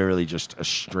like literally just a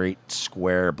straight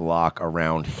square block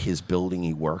around his building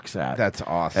he works at. That's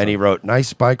awesome. And he wrote,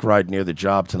 "Nice bike ride near the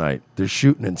job tonight. They're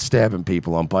shooting and stabbing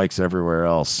people on bikes everywhere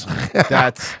else."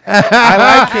 That's I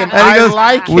like him. And he I goes,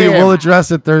 like him. We will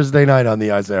address it Thursday night on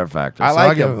the Isaiah Factor. I So like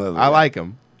I'll give him. a- I like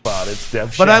him.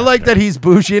 But I like that he's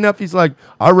bougie enough. He's like,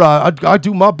 I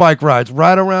do my bike rides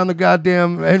right around the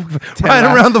goddamn and right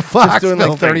around the Fox Just doing like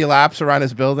building 30 laps around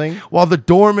his building while the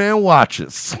doorman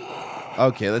watches.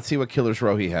 Okay, let's see what Killer's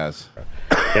Row he has.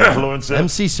 Influencer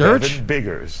MC Search? Evan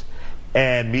Biggers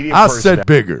and media I said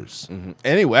Biggers.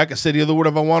 Anyway, I could say the other word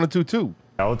if I wanted to too.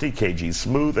 KG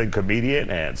Smooth and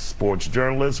comedian and sports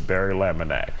journalist Barry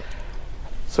Laminack.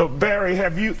 So Barry,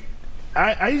 have you?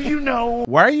 Why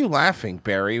are you laughing,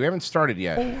 Barry? We haven't started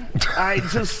yet.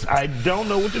 I don't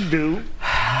know what to do.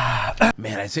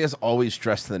 Man, Isaiah's always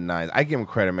dressed to the nines. I give him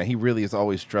credit, man. He really is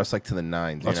always dressed like to the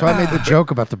nines. That's why I made the joke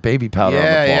about the baby powder on the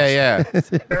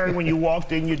balls. Yeah. Barry, when you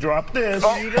walked in, you dropped this.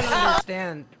 You didn't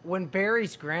understand. When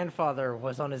Barry's grandfather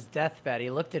was on his deathbed, he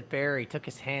looked at Barry, took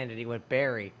his hand, and he went,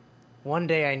 "Barry, one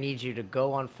day I need you to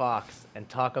go on Fox and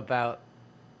talk about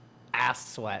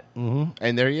ass sweat." Mm-hmm.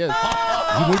 And there he is.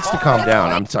 He needs to calm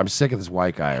down. I'm sick of this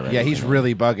white guy already. Yeah, he's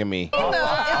really bugging me.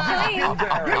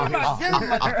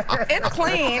 It's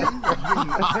clean.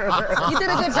 You did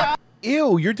a good job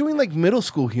Ew, you're doing like middle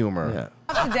school humor.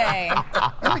 today.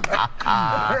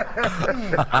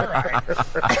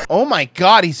 Oh my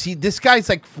god, this guy's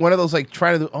like one of those like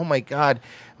trying to do, oh my god,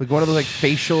 like one of those like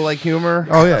facial like humor.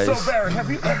 Oh yeah, So he's Barry, have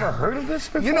you ever heard of this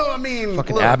before? You know, I mean,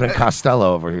 fucking look, Abbott and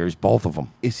Costello over here. He's both of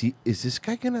them. Is this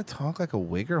guy gonna talk like a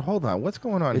wigger? Hold on, what's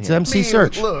going on It's here? MC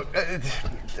Search. Look,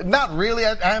 not really.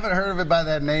 I haven't heard of it by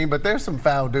that name, but there's some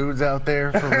foul dudes out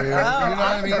there for real. You know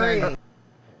what I mean?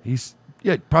 He's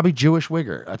Yeah, probably Jewish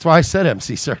wigger. That's why I said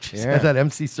MC Search. He Yeah. had that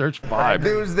MC Search vibe.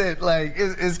 Dudes that like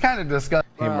is kind of disgusting.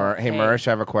 Hey, Murish,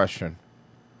 I have a question.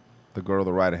 The girl to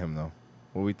the right of him, though.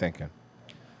 What are we thinking?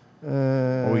 What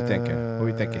are we thinking? What are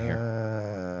we thinking here?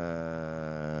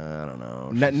 I don't know.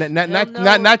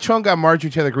 Not Chonga Marjorie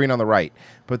Taylor Greene on the right,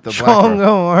 but the black Chongo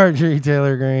girl. Marjorie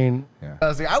Taylor Greene.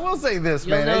 Yeah. See, I will say this,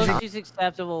 You'll man. know As you she's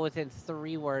acceptable within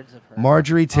 3 words of her.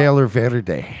 Marjorie Taylor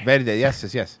Verde. Verde,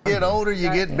 yes. get older,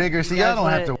 you get bigger. See, I don't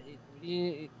have to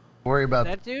worry about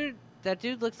that dude. That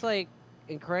dude looks like,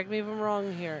 and correct me if I'm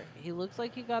wrong here, he looks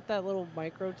like he got that little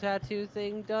micro tattoo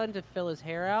thing done to fill his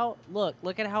hair out.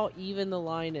 Look at how even the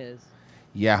line is.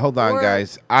 Yeah, hold on,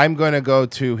 guys. I'm going to go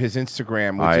to his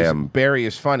Instagram, which Barry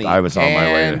is funny. I was on my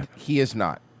way and he is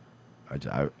not.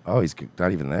 Oh, he's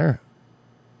not even there.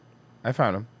 I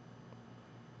found him.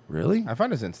 Really? I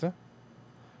found his Insta.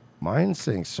 Mine's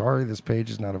saying, sorry, this page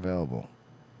is not available.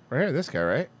 Right here, this guy,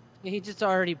 right? He just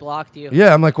already blocked you.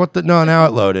 Yeah, I'm like, what the? No, now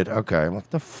it loaded. Okay. I'm like,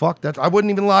 the fuck? I wasn't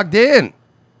even logged in.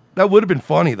 That would have been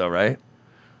funny, though, right?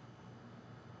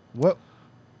 What?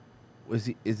 Was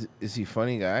he? Is he a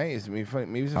funny guy? Is he funny?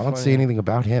 Maybe he's a I don't funny see guy. anything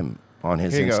about him on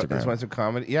his Here you go. Instagram. This one's a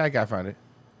comedy. Yeah, I found it.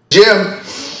 Jim,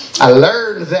 I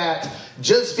learned that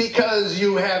just because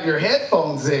you have your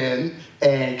headphones in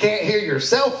and can't hear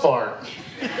yourself fart.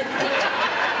 You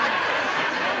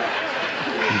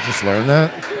just learned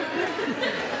that?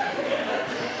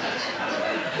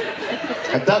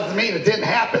 That doesn't mean it didn't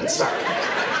happen, sir.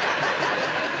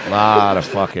 A lot of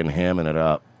fucking hamming it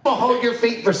up. Hold your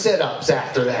feet for sit-ups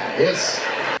after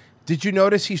that. Did you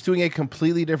notice he's doing a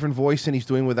completely different voice than he's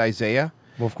doing with Isaiah?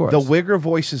 Well, of course. The Wigger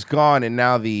voice is gone, and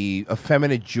now the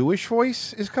effeminate Jewish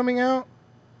voice is coming out.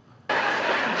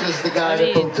 Just the guy I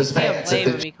mean, that pooped his you can't pants. blame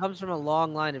him. He comes from a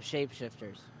long line of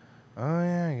shapeshifters. Oh,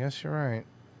 yeah, I guess you're right.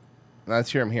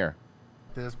 Let's hear him here.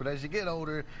 but as you get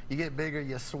older, you get bigger,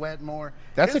 you sweat more.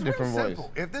 That's It's a different real voice.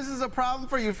 simple. If this is a problem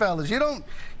for you fellas, you don't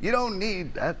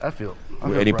need. I feel.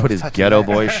 And he put his Ghetto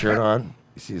Boy shirt on.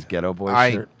 You see his Ghetto Boy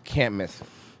I shirt? can't miss.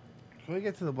 Can we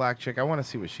get to the black chick? I want to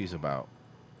see what she's about.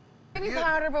 Baby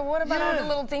powder, but what about all the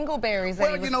little dingleberries that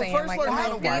Well, he was you know, saying? first like learn the how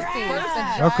to little wipe.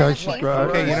 feces. Okay, she's right.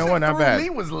 Okay, you know what? Not bad. Me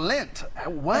was lint.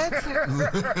 What?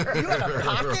 You had a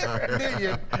pocket near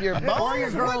your Or your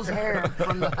balls? girl's hair.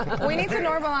 We need to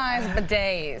normalize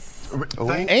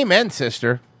bidets. Amen,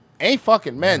 sister. Ain't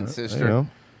fucking men, sister.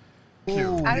 I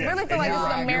really feel like this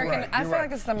is American. I feel like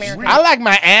this is American. I like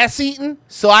my ass eaten,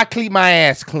 so I keep my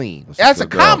ass clean. That's a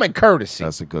good girl. common courtesy.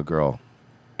 That's a good girl.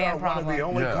 One of the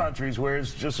only countries where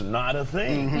it's just not a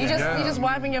thing. You just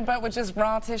wiping your butt with just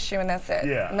raw tissue and that's it.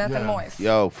 Yeah. Nothing moist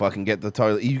Yo, fucking get the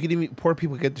toilet. You can even poor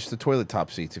people get just the toilet top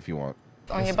seats if you want.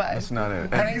 on your butt. That's not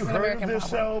it. I think it's an American this,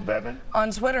 problem. Bevan? On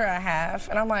Twitter, I have,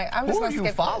 and I'm like, I'm just Who gonna do you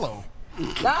skip follow? I'm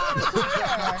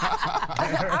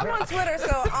on Twitter,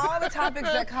 so all the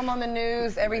topics that come on the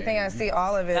news, everything I see,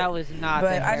 all of it. That was not but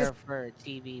the I hair just for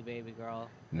TV, baby girl.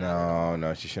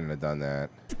 No, she shouldn't have done that.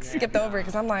 skipped over it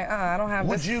because I'm like, I don't have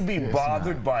Would this. you be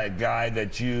bothered by a guy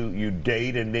that you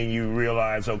date and then you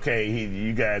realize, okay,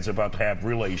 you guys are about to have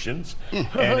relations,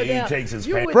 and he takes his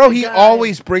pants Bro, he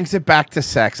always brings it back to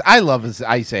sex. I love his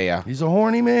Isaiah. He's a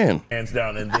horny man.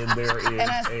 down, and then there is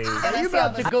Are you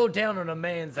about to go down on a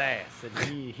man's ass and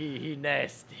he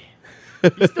nasty?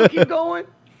 You still keep going?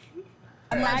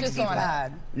 I'm not just on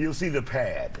it. You'll see the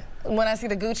pad. When I see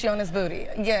the Gucci on his booty,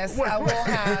 yes, I will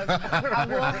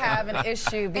have an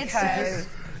issue because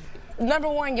number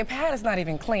one, your pad is not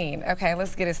even clean. Okay,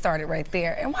 let's get it started right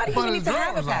there. And why do you But even need his to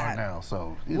have a drawers pad? are now,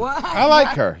 so. What? I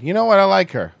like her. You know what? I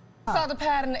like her. I saw the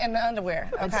pad and the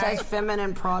underwear. Okay? It says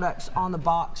feminine products on the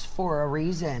box for a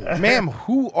reason. Ma'am,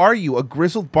 who are you? A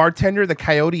grizzled bartender, the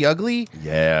Coyote Ugly?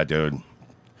 Yeah, dude.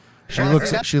 She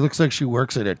looks like she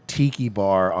works at a tiki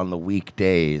bar on the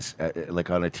weekdays, like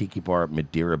on a tiki bar at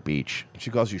Madeira Beach. She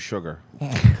calls you sugar.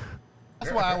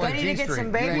 That's why I They went need to get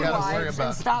some baby wipes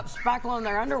and stop spackling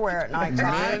their underwear at night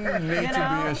time. Men need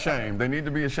to be ashamed. They need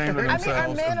to be ashamed of I mean, are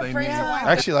themselves men if they afraid need. to wipe?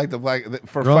 I actually like the black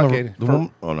for Girl, fucking the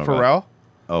woman- oh, no, go ahead. Pharrell.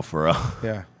 Oh, Pharrell.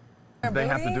 Yeah. They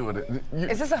have to do with it.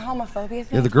 Is this a homophobia thing?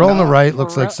 Yeah, the girl on the right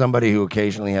looks For like real? somebody who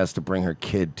occasionally has to bring her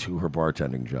kid to her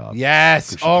bartending job. Yes.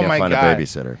 'Cause she Oh can't my find god. a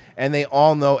babysitter. And they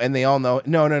all know.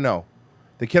 No.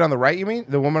 The kid on the right, you mean?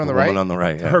 The woman on the right? woman on the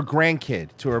right, yeah. Her grandkid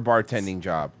to her bartending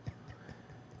job.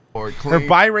 Or Her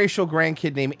biracial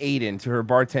grandkid named Aiden to her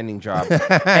bartending job. And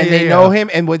Yeah, they yeah. know him,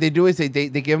 and what they do is they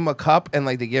give him a cup and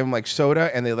like they give him like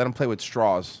soda and they let him play with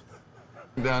straws.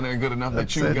 Down there good enough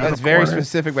that you got That's a very corner.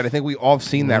 specific, but I think we all have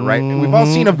seen that, right? We've all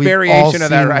seen a We've all variation of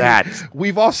that, seen right? that.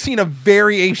 We've all seen a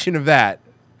variation of that.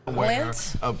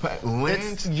 Lint?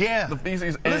 Lint? Yeah. The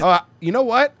feces. You know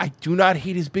what? I do not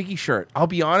hate his Biggie shirt. I'll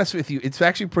be honest with you. It's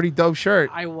actually a pretty dope shirt.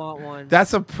 I want one.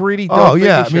 That's a pretty dope Oh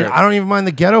yeah, Biggie I mean, shirt. I don't even mind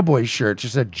the Ghetto Boys shirt.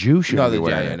 Just that Jew shit. No,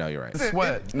 you're right.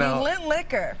 Sweat. Now, Lint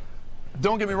liquor.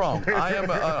 don't get me wrong.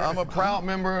 I'm a proud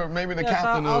member, maybe the Yes,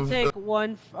 captain I'll of. take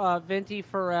one Venti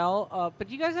Pharrell. But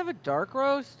do you guys have a dark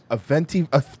roast? A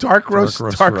dark roast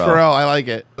Pharrell. I like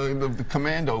it. The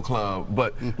Commando Club,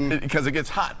 but because it gets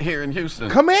hot here in Houston.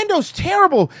 Commando's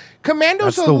terrible.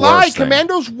 Commando's That's a the lie. worst thing.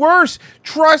 Commando's worse.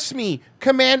 Trust me.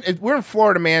 We're in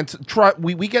Florida, man.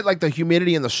 We get like the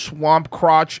humidity and the swamp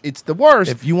crotch. It's the worst.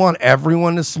 If you want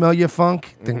everyone to smell your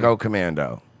funk, then go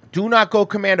Commando. Do not go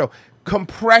Commando.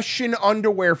 Compression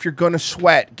underwear if you're gonna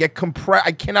sweat. Get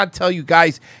I cannot tell you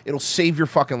guys, it'll save your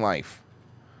fucking life.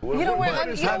 You don't wear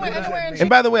underwear. And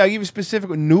by the way, I'll give you specific.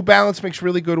 New Balance makes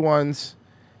really good ones,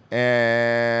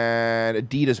 and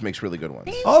Adidas makes really good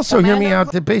ones. Also, hear me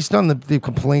out. Based on the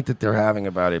complaint that they're having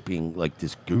about it being like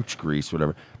this gooch grease,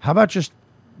 whatever. How about just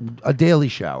a daily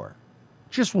shower?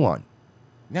 Just one.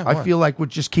 Yeah, I one. feel like would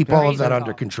just keep Very all of that easy.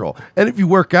 under control. And if you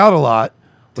work out a lot,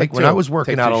 Take like when two. I was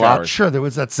working Take out 2 a lot, showers. sure, there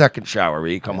was that second shower where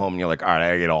you come home and you're like, all right, I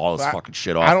gotta get all this But fucking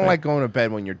shit off. I don't me. like going to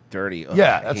bed when you're dirty. Ugh,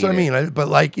 Yeah, that's hate what I it. mean. But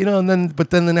like, you know, but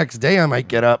then the next day I might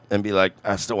get up and be like,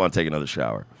 I still want to take another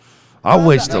shower. I'll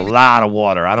waste a lot of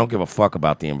water. I don't give a fuck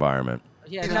about the environment.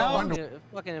 Yeah, no,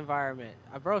 fucking environment.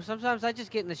 Bro, sometimes I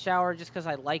just get in the shower just because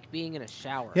I like being in a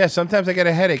shower. Yeah, sometimes I get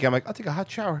a headache. I'm like, I'll take a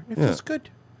hot shower. It Yeah. feels good.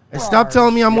 And stop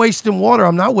telling me I'm wasting water.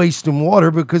 I'm not wasting water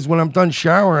because when I'm done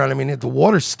showering, I mean, the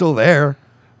water's still there.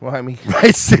 Well, I mean,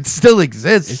 it still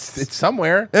exists. It's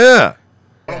somewhere. Yeah.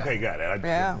 Okay, got it.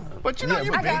 Yeah. But you know,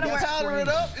 you powder it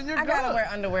up and you're I gotta wear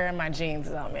underwear in my jeans,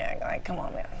 though, man. Like, come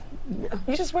on, man.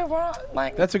 You just wear bra,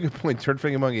 like. That's a good point. Turd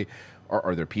finger monkey.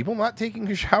 Are there people not taking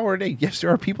a shower a day? Yes, there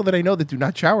are people that I know that do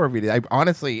not shower every day.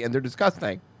 Honestly, and they're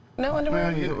disgusting. No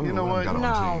underwear. You know what?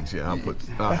 No. Yeah, I'll put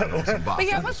some But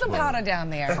yeah, put some powder down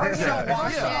there. First of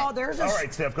all, there's a All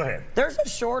right, Steph, go ahead. There's a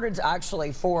shortage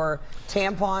actually for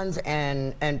tampons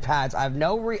and pads. I have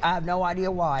no idea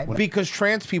why. Because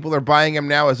trans people are buying them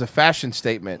now as a fashion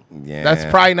statement. Yeah. That's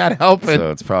probably not helping.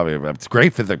 So it's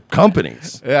great for the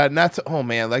companies. Yeah, and that's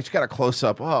man, like you got a close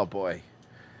up. Oh boy.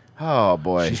 Oh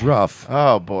boy. She's rough.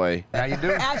 Oh boy. How you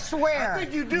doing? I swear. I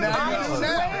think you do. I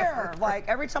swear. Like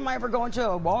every time I ever go into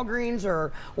a Walgreens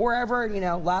or wherever,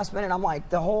 last minute, I'm like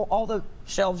all the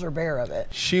shelves are bare of it.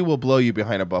 She will blow you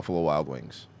behind a Buffalo Wild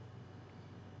Wings.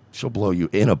 She'll blow you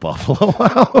in a Buffalo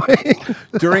Wild Wings.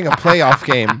 During a playoff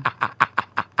game.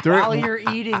 While you're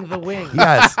eating the wing.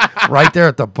 Yes, right there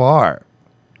at the bar.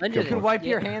 You can wipe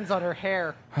your hands on her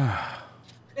hair.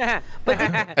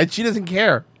 And she doesn't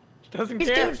care. Doesn't These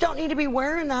dudes don't need to be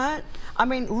wearing that. I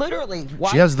mean, literally.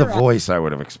 She has the voice I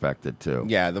would have expected too.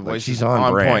 Yeah, the Like, voice she's is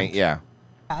on brand. point. Yeah.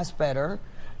 Ass better,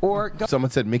 or go Someone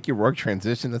said Mickey Rourke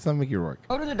transition. That's not Mickey Rourke.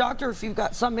 to the doctor if you've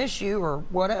got some issue or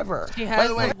whatever. She has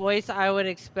the voice I would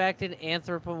expect an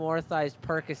anthropomorphized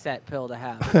Percocet pill to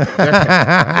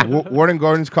have. Warden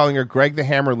Gordon's calling her Greg the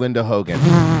Hammer Linda Hogan.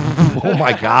 Oh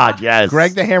my God, yes.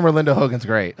 Greg the Hammer Linda Hogan's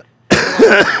great.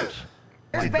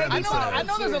 I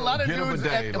know there's a lot of dudes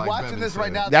watching this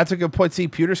right now. That's a good point. See,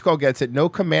 Pewter Skull gets it. No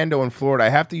Commando in Florida. I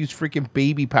have to use freaking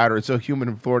baby powder. It's so humid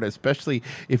in Florida, especially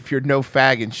if you're no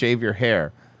fag and shave your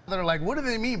hair. They're like, what do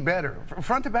they mean better?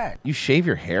 Front to back. You shave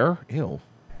your hair? Ew.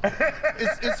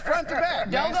 It's front to back.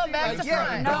 Don't go back to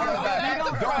front.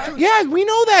 No, Yeah, we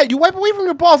know that. You wipe away from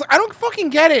your balls. I don't fucking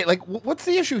get it. Like, what's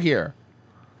the issue here?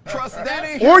 Trust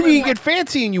Danny. Or you get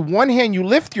fancy and you one hand you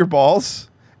lift your balls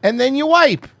and then you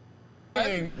wipe.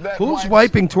 Who's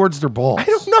wiping towards their balls? I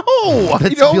don't know.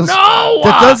 That I don't feels- know.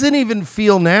 That doesn't even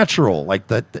feel natural. Like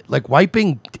like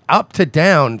wiping up to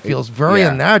down feels very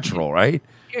Yeah. unnatural, right?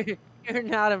 You're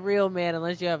not a real man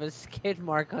unless you have a skid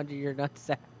mark under your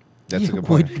nutsack. That's a good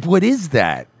point. What is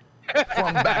that?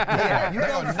 From back there. You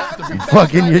don't have to be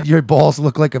Fucking your balls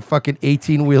look like a fucking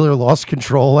 18-wheeler lost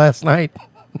control last night.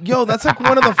 Yo, that's like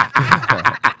one of the.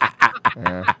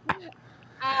 Yeah.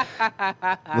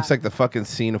 Looks like the fucking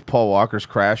scene of Paul Walker's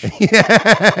crash.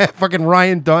 Yeah, fucking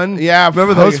Ryan Dunn. Yeah,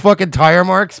 remember those fucking tire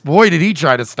marks? Boy, did he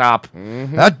try to stop.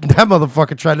 That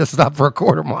motherfucker tried to stop for a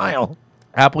quarter mile.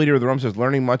 Apple Eater of the Room says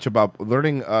learning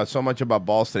so much about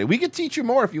balls today. We could teach you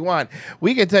more if you want.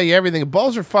 We can tell you everything.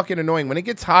 Balls are fucking annoying. When it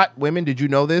gets hot, women, did you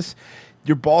know this?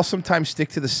 Your balls sometimes stick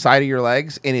to the side of your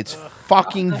legs, and it's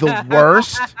fucking the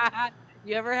worst.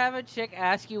 You ever have a chick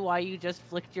ask you why you just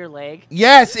flicked your leg?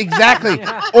 Yes, exactly.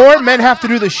 Or men have to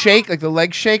do the shake, like the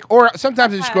leg shake, or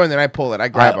sometimes I just go in there and I pull it. I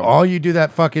grab them. Oh, you do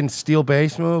that fucking steel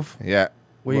base move? Yeah.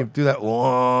 Where you do that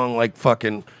long, like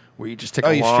fucking, Where you just take Oh,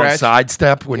 a you long stretch? side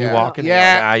step when Yeah. you're walking.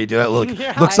 Yeah. You do that.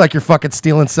 Yeah. Looks like you're fucking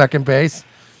stealing second base.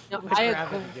 No,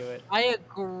 I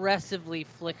aggressively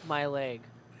flick my leg.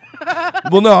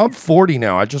 Well, no, I'm 40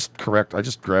 now. I just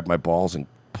grab my balls and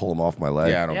pull them off my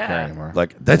leg. Yeah, I don't care anymore.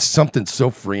 Like that's something so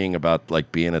freeing about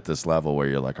like being at this level where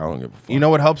you're like, I don't give a fuck. You know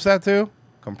what helps that too?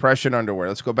 Compression underwear.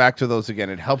 Let's go back to those again.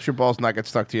 It helps your balls not get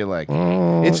stuck to your leg.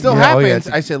 It still Yeah, oh, yeah, happens.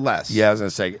 it's- I said less. Yeah, I was gonna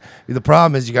say the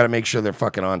problem is you got to make sure they're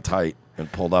fucking on tight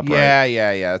and pulled up. Yeah, right.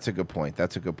 yeah. That's a good point.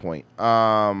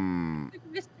 Mr.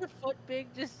 Footbig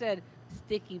just said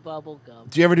sticky bubble gum.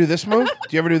 Do you ever do this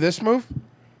move?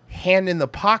 Hand in the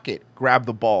pocket, grab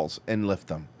the balls and lift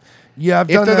them. Yeah, I've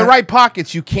if done they're that. the right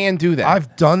pockets, you can do that.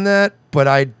 I've done that, but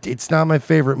it's not my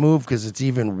favorite move because it's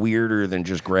even weirder than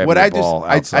just grabbing What the I ball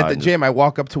just outside. at the gym, I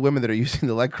walk up to women that are using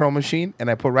the leg curl machine,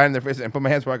 and I put right in their face and put my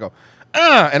hands where I go,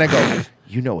 and I go,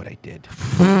 you know what I did,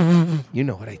 you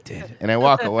know what I did, and I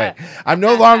walk away. I'm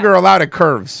no longer allowed at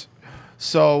curves,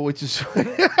 so which is.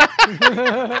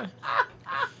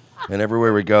 And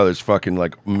everywhere we go, there's fucking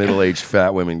like middle-aged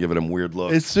fat women giving them weird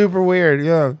looks. It's super weird,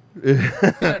 yeah.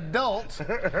 Adults,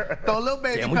 throw a little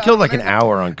baby. Damn, we killed like an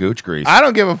hour on Gooch Grease. I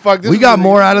don't give a fuck. This We is got a-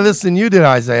 more out of this than you did,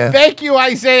 Isaiah. Thank you,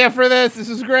 Isaiah, for this. This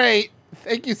is great.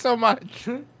 Thank you so much.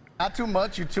 Not too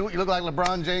much. You look like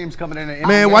LeBron James coming in. And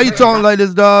Man, why you talking like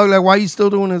this, dog? Like, why you still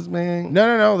doing this, man?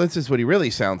 No. This is what he really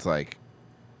sounds like.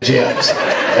 Gyms.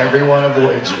 Everyone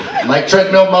avoids you. Like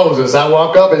treadmill Moses, I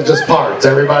walk up and just parts.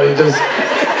 Everybody just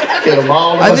get them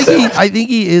all to I myself. think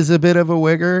he is a bit of a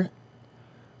wigger.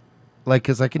 Like,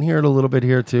 because I can hear it a little bit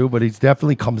here too, but he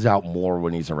definitely comes out more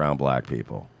when he's around black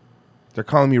people. They're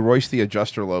calling me Royce the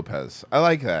Adjuster Lopez. I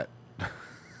like that.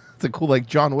 It's a cool, like,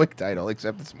 John Wick title,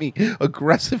 except it's me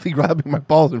aggressively grabbing my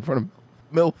balls in front of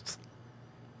MILFs.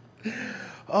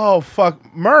 Oh, fuck.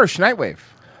 Mersh, Nightwave.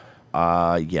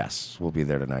 Yes, we'll be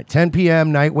there tonight. 10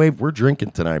 p.m. Nightwave. We're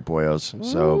drinking tonight, boyos.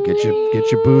 So get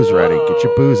your booze ready. Get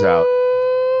your booze out.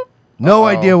 No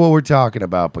idea what we're talking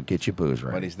about, but get your booze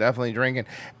ready. But he's definitely drinking.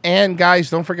 And,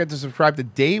 guys, don't forget to subscribe to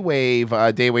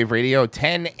Daywave Radio,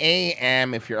 10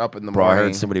 a.m. if you're up in the Bro, I morning.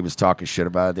 heard somebody was talking shit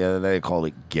about it the other day. They called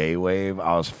it gay wave.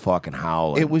 I was fucking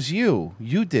howling. It was you.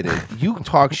 You did it. You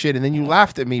talk shit, and then you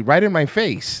laughed at me right in my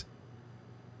face.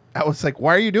 I was like,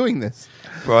 why are you doing this?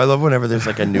 Bro, I love whenever there's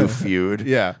like a new feud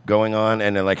Yeah. going on,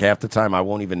 and then like half the time I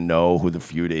won't even know who the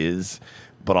feud is,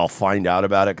 but I'll find out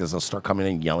about it because they'll start coming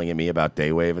in yelling at me about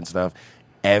Daywave and stuff.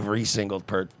 Every single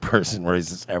person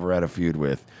Royce ever had a feud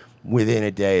with, within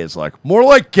a day is like, more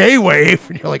like gay wave.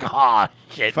 And you're like,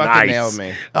 shit, Fucking nice. nailed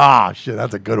me. Shit,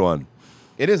 that's a good one.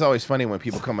 It is always funny when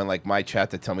people come in like my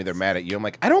chat to tell me they're mad at you. I'm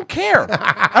like, I don't care.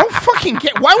 I don't fucking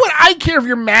care. Why would I care if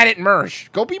you're mad at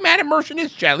Mersh? Go be mad at Mersh in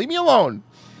his chat. Leave me alone.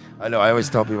 I know. I always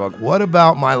tell people, like, what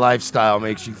about my lifestyle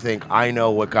makes you think I know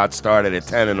what got started at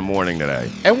 10 in the morning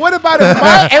today? And what about in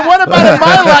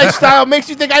my lifestyle makes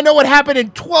you think I know what happened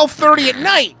at 12:30 at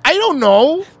night? I don't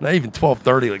know. Not even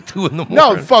 12:30, like 2 in the morning.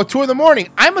 No, fuck, 2 in the morning.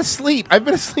 I'm asleep. I've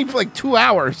been asleep for like 2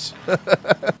 hours.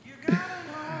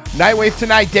 Nightwave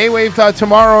tonight, Daywave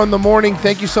tomorrow in the morning.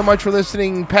 Thank you so much for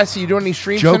listening. Pessy, you doing any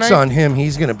streams Joke's tonight? on him.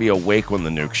 He's going to be awake when the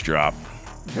nukes drop.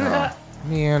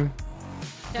 Man.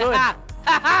 Good.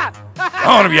 I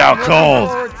want to be out cold.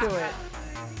 Forward to it.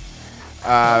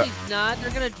 No, he's not.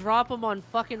 They're gonna drop him on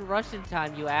fucking Russian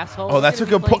time, you asshole. Oh, that's a He's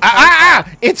gonna good be point.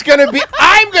 playing It's gonna be.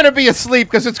 I'm gonna be asleep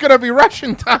because it's gonna be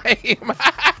Russian time.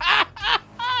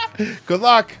 Good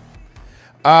luck.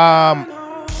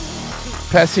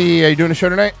 Pessy, are you doing a show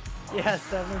tonight? Yeah,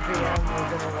 7 p.m.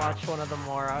 We're gonna watch one of the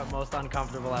most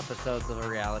uncomfortable episodes of a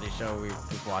reality show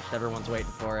we've watched. Everyone's waiting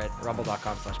for it.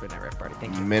 Rumble.com/Midnight Riff Party.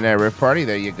 Thank you. Midnight Riff Party.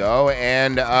 There you go.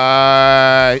 And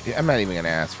I'm not even gonna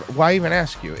ask. Why even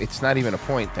ask you? It's not even a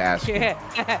point to ask. You.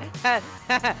 I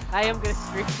am gonna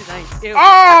stream tonight too.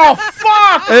 Oh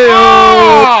fuck!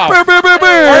 Hey-o.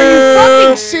 Are you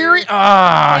fucking serious?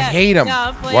 I hate him. No,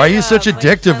 I'm playing, Why are you such a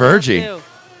dick to Virgie?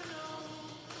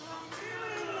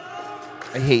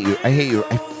 I hate you. I hate you.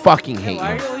 I fucking hate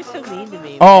Why are you. you always so mean to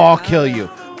me? Oh, I'll kill you.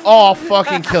 Oh, I'll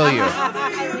fucking kill you.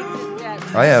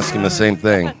 I ask him the same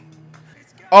thing.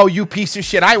 Oh, you piece of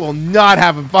shit. I will not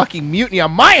have a fucking mutiny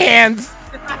on my hands.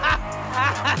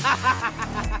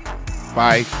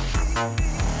 Bye.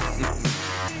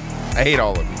 I hate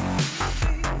all of you.